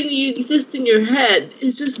made up thing you exist in your head.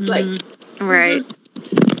 It's just like Right.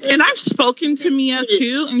 And I've spoken to Mia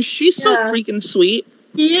too, and she's so freaking sweet.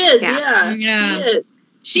 He is, Yeah. Yeah. He is.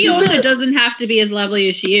 She also doesn't have to be as lovely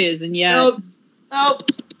as she is, and Nope.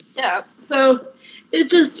 Yeah. So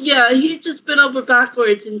it's just he's just been over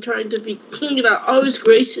backwards and trying to be always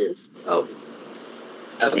gracious.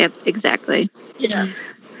 Yep, exactly. Yeah.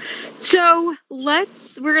 So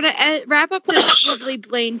we're gonna wrap up this lovely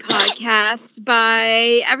Blaine podcast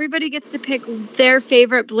by everybody gets to pick their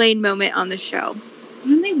favorite Blaine moment on the show.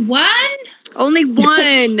 only one. Only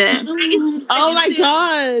one. Oh my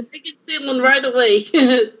god! I can say one right away.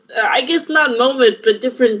 I guess not moment, but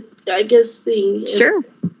different. I guess thing. Sure.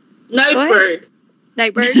 Nightbird.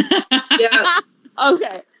 Nightbird. Yeah.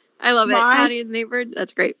 Okay. I love it. Mine- Connie's Nightbird.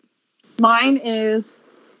 That's great. Mine is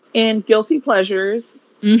in Guilty Pleasures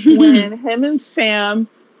Mm-hmm. when him and Sam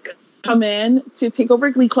come in to take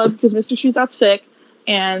over Glee Club because Mr. Shoe's out sick,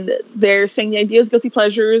 and they're saying the idea is Guilty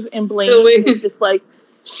Pleasures, and Blaine is just like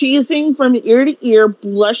cheesing from ear to ear,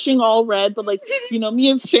 blushing all red, but like,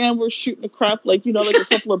 me and Sam were shooting a crap like, like a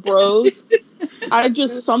couple of bros.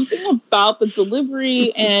 Something about the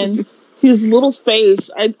delivery and his little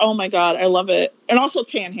face. Oh my god, I love it. And also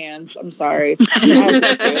tan hands. I'm sorry. I have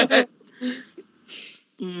that too.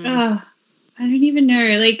 I don't even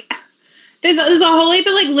know. Like, there's a whole heap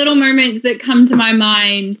of like little moments that come to my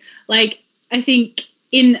mind. Like, I think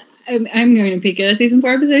I'm going to pick a season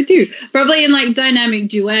 4 episode 2. Probably in like dynamic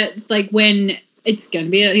duets, like when it's going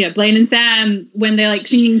to be Blaine and Sam when they're like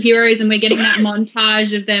singing Heroes, and we're getting that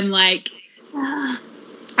montage of them like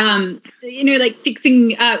like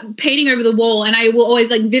fixing painting over the wall. And I will always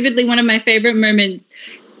like vividly, one of my favorite moments,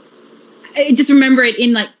 I just remember it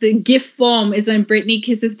in like the GIF form, is when Brittany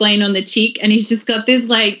kisses Blaine on the cheek, and he's just got this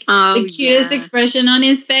like the cutest expression on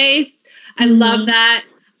his face. I love that.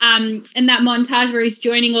 in that montage where he's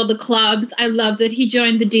joining all the clubs. I love that he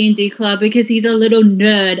joined the D&D club because he's a little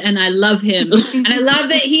nerd, and I love him. And I love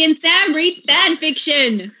that he and Sam read fan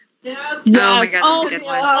fiction. Yeah. Oh my God, Oh, that's a good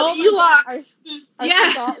one. oh my God. I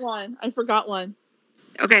Yeah. forgot one.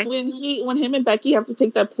 Okay. When him and Becky have to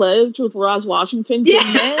take that pledge with Roz Washington to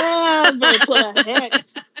never put a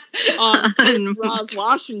hex on Roz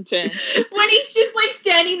Washington. When he's just like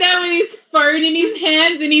standing there with his phone in his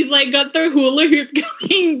hands and he's like got the hula hoop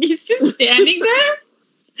going, he's just standing there.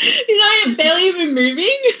 He's not barely even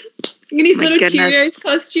moving in his My little goodness. Cheerios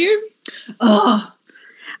costume. Oh,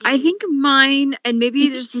 I think mine, and maybe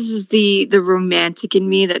this is the romantic in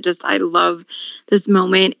me that just I love this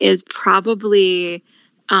moment, is probably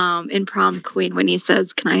in Prom Queen when he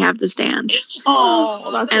says, "Can I have the dance?"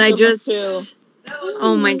 Oh, that's And a I good one, just, too.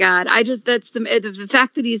 oh my God, that's the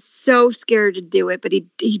fact that he's so scared to do it, but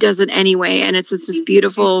he does it anyway, and it's just this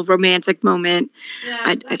beautiful romantic moment.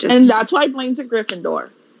 I just, And that's why Blaine's a Gryffindor.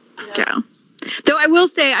 yeah. Though I will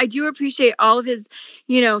say I do appreciate all of his,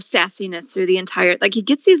 sassiness through the entire, like he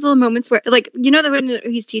gets these little moments where, like, that when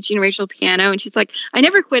he's teaching Rachel piano and she's like, "I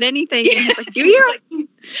never quit anything." And he's like, "Do you?"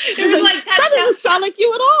 it was like That doesn't sound like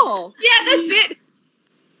you at all. yeah, that's it.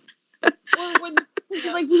 When she's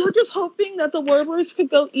like, "We were just hoping that the Warblers could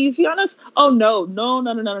go easy on us." Oh no. No.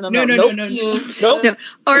 Nope.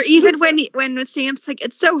 Or even when Sam's like,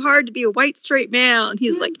 "It's so hard to be a white straight male," and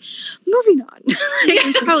he's like, "Moving on."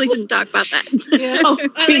 We probably shouldn't talk about that. Oh,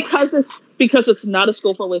 because it's not a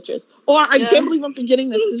school for witches. Or I can't believe I'm forgetting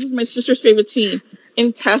this. This is my sister's favorite scene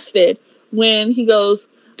in Tested when he goes,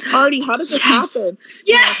 "Artie, how did this happen?"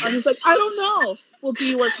 Yeah. And he's like, "I don't know." "Well, do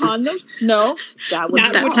you wear condoms?" "No."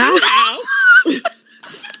 That's how.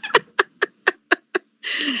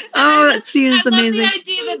 Oh, that scene is I love amazing. the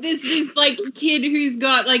idea that this like kid who's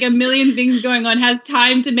got like a million things going on has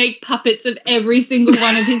time to make puppets of every single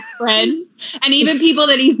one of his friends and even people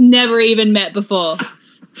that he's never even met before.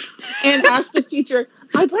 And ask the teacher,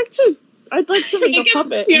 I'd like to make a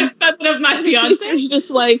puppet." Yeah, puppet of my And the fiance. teacher's just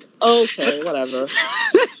like, "Okay, whatever."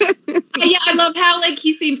 Yeah, I love how like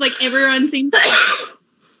he seems like everyone seems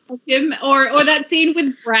like him, or that scene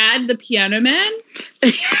with Brad, the piano man.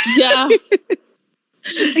 Yeah.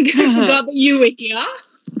 Like, I forgot that you were here.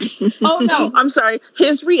 Oh no, I'm sorry.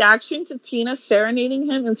 His reaction to Tina serenading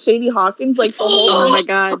him and Sadie Hawkins, like the whole Oh time, my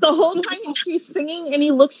God. the whole time she's singing, and he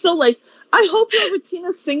looks so like, I hope whoever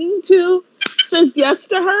Tina's singing to says yes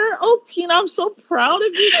to her. Oh, Tina, I'm so proud of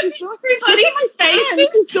you. She's doing, Everybody's look at my friend.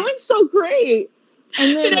 She's doing so great.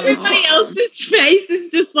 And then But everybody else's face is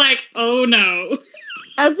just like, oh no.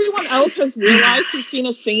 everyone else has realized who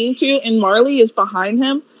Tina's singing to, and Marley is behind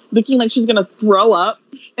him, looking like she's gonna throw up.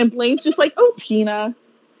 And Blaine's just like, "Oh, Tina,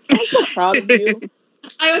 I'm so proud of you."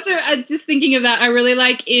 I was just thinking of that. I really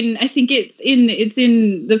like I think it's in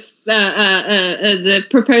the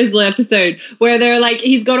proposal episode where they're like,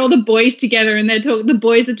 he's got all the boys together and the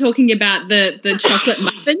boys are talking about the chocolate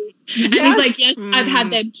muffins. And he's like, "Yes, I've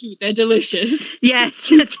had them too. They're delicious." Yes,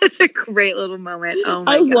 it's such a great little moment. Oh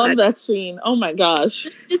my I God. love that scene. Oh my gosh.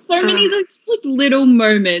 It's just so many just like little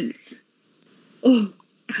moments. Oh.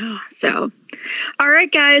 So, all right,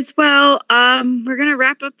 guys. Well, we're gonna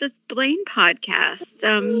wrap up this Blaine podcast.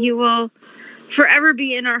 You will forever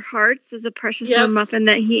be in our hearts as a precious little muffin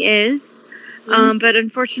that he is. But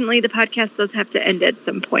unfortunately, the podcast does have to end at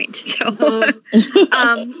some point. So,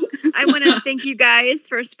 I want to thank you guys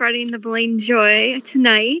for spreading the Blaine joy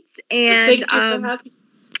tonight. And Thank you for having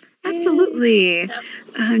us. absolutely,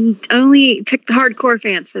 only pick the hardcore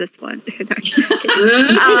fans for this one. That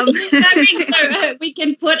means so, we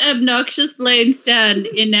can put obnoxious Blaine Stan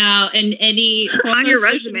in any form On your of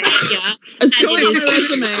social resume. media, It's And going it on is- my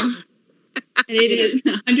resume. and it is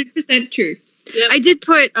 100% true. I did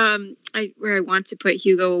put where I want to put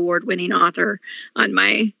Hugo Award winning author on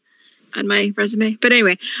my resume. But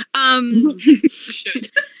anyway, I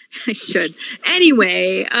should.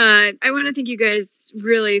 Anyway, I want to thank you guys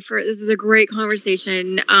really this is a great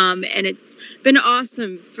conversation. And it's been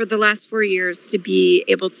awesome for the last 4 years to be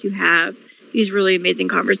able to have these really amazing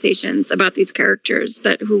conversations about these characters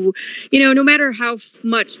who, no matter how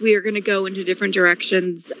much we are going to go into different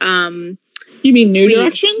directions, You mean New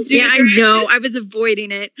Directions? yeah, I know. I was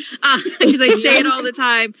avoiding it because I say it all the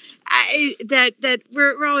time. That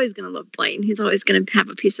we're always going to love Blaine. He's always going to have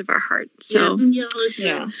a piece of our heart. So,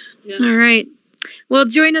 Yeah. all right. Well,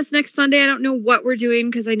 join us next Sunday. I don't know what we're doing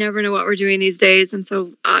because I never know what we're doing these days. I'm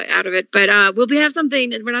so out of it. But we'll have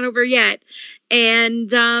something. We're not over yet.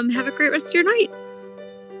 And have a great rest of your night.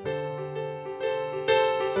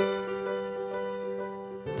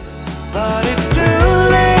 But it's too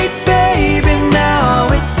late, baby, now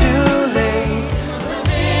it's too late.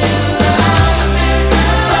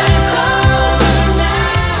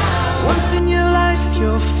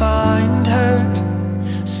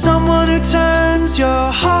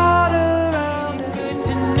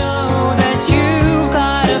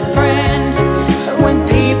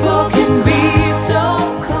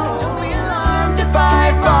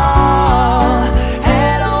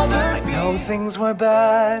 were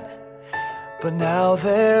bad, but now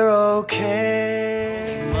they're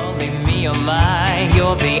okay. Only me, oh my,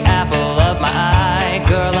 you're the apple of my eye.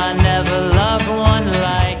 Girl, I never loved one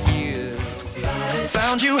like you.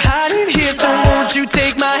 Found you hiding here, so won't you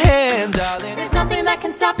take my hand, darling? There's nothing that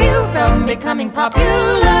can stop you from becoming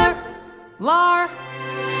popular. Lar.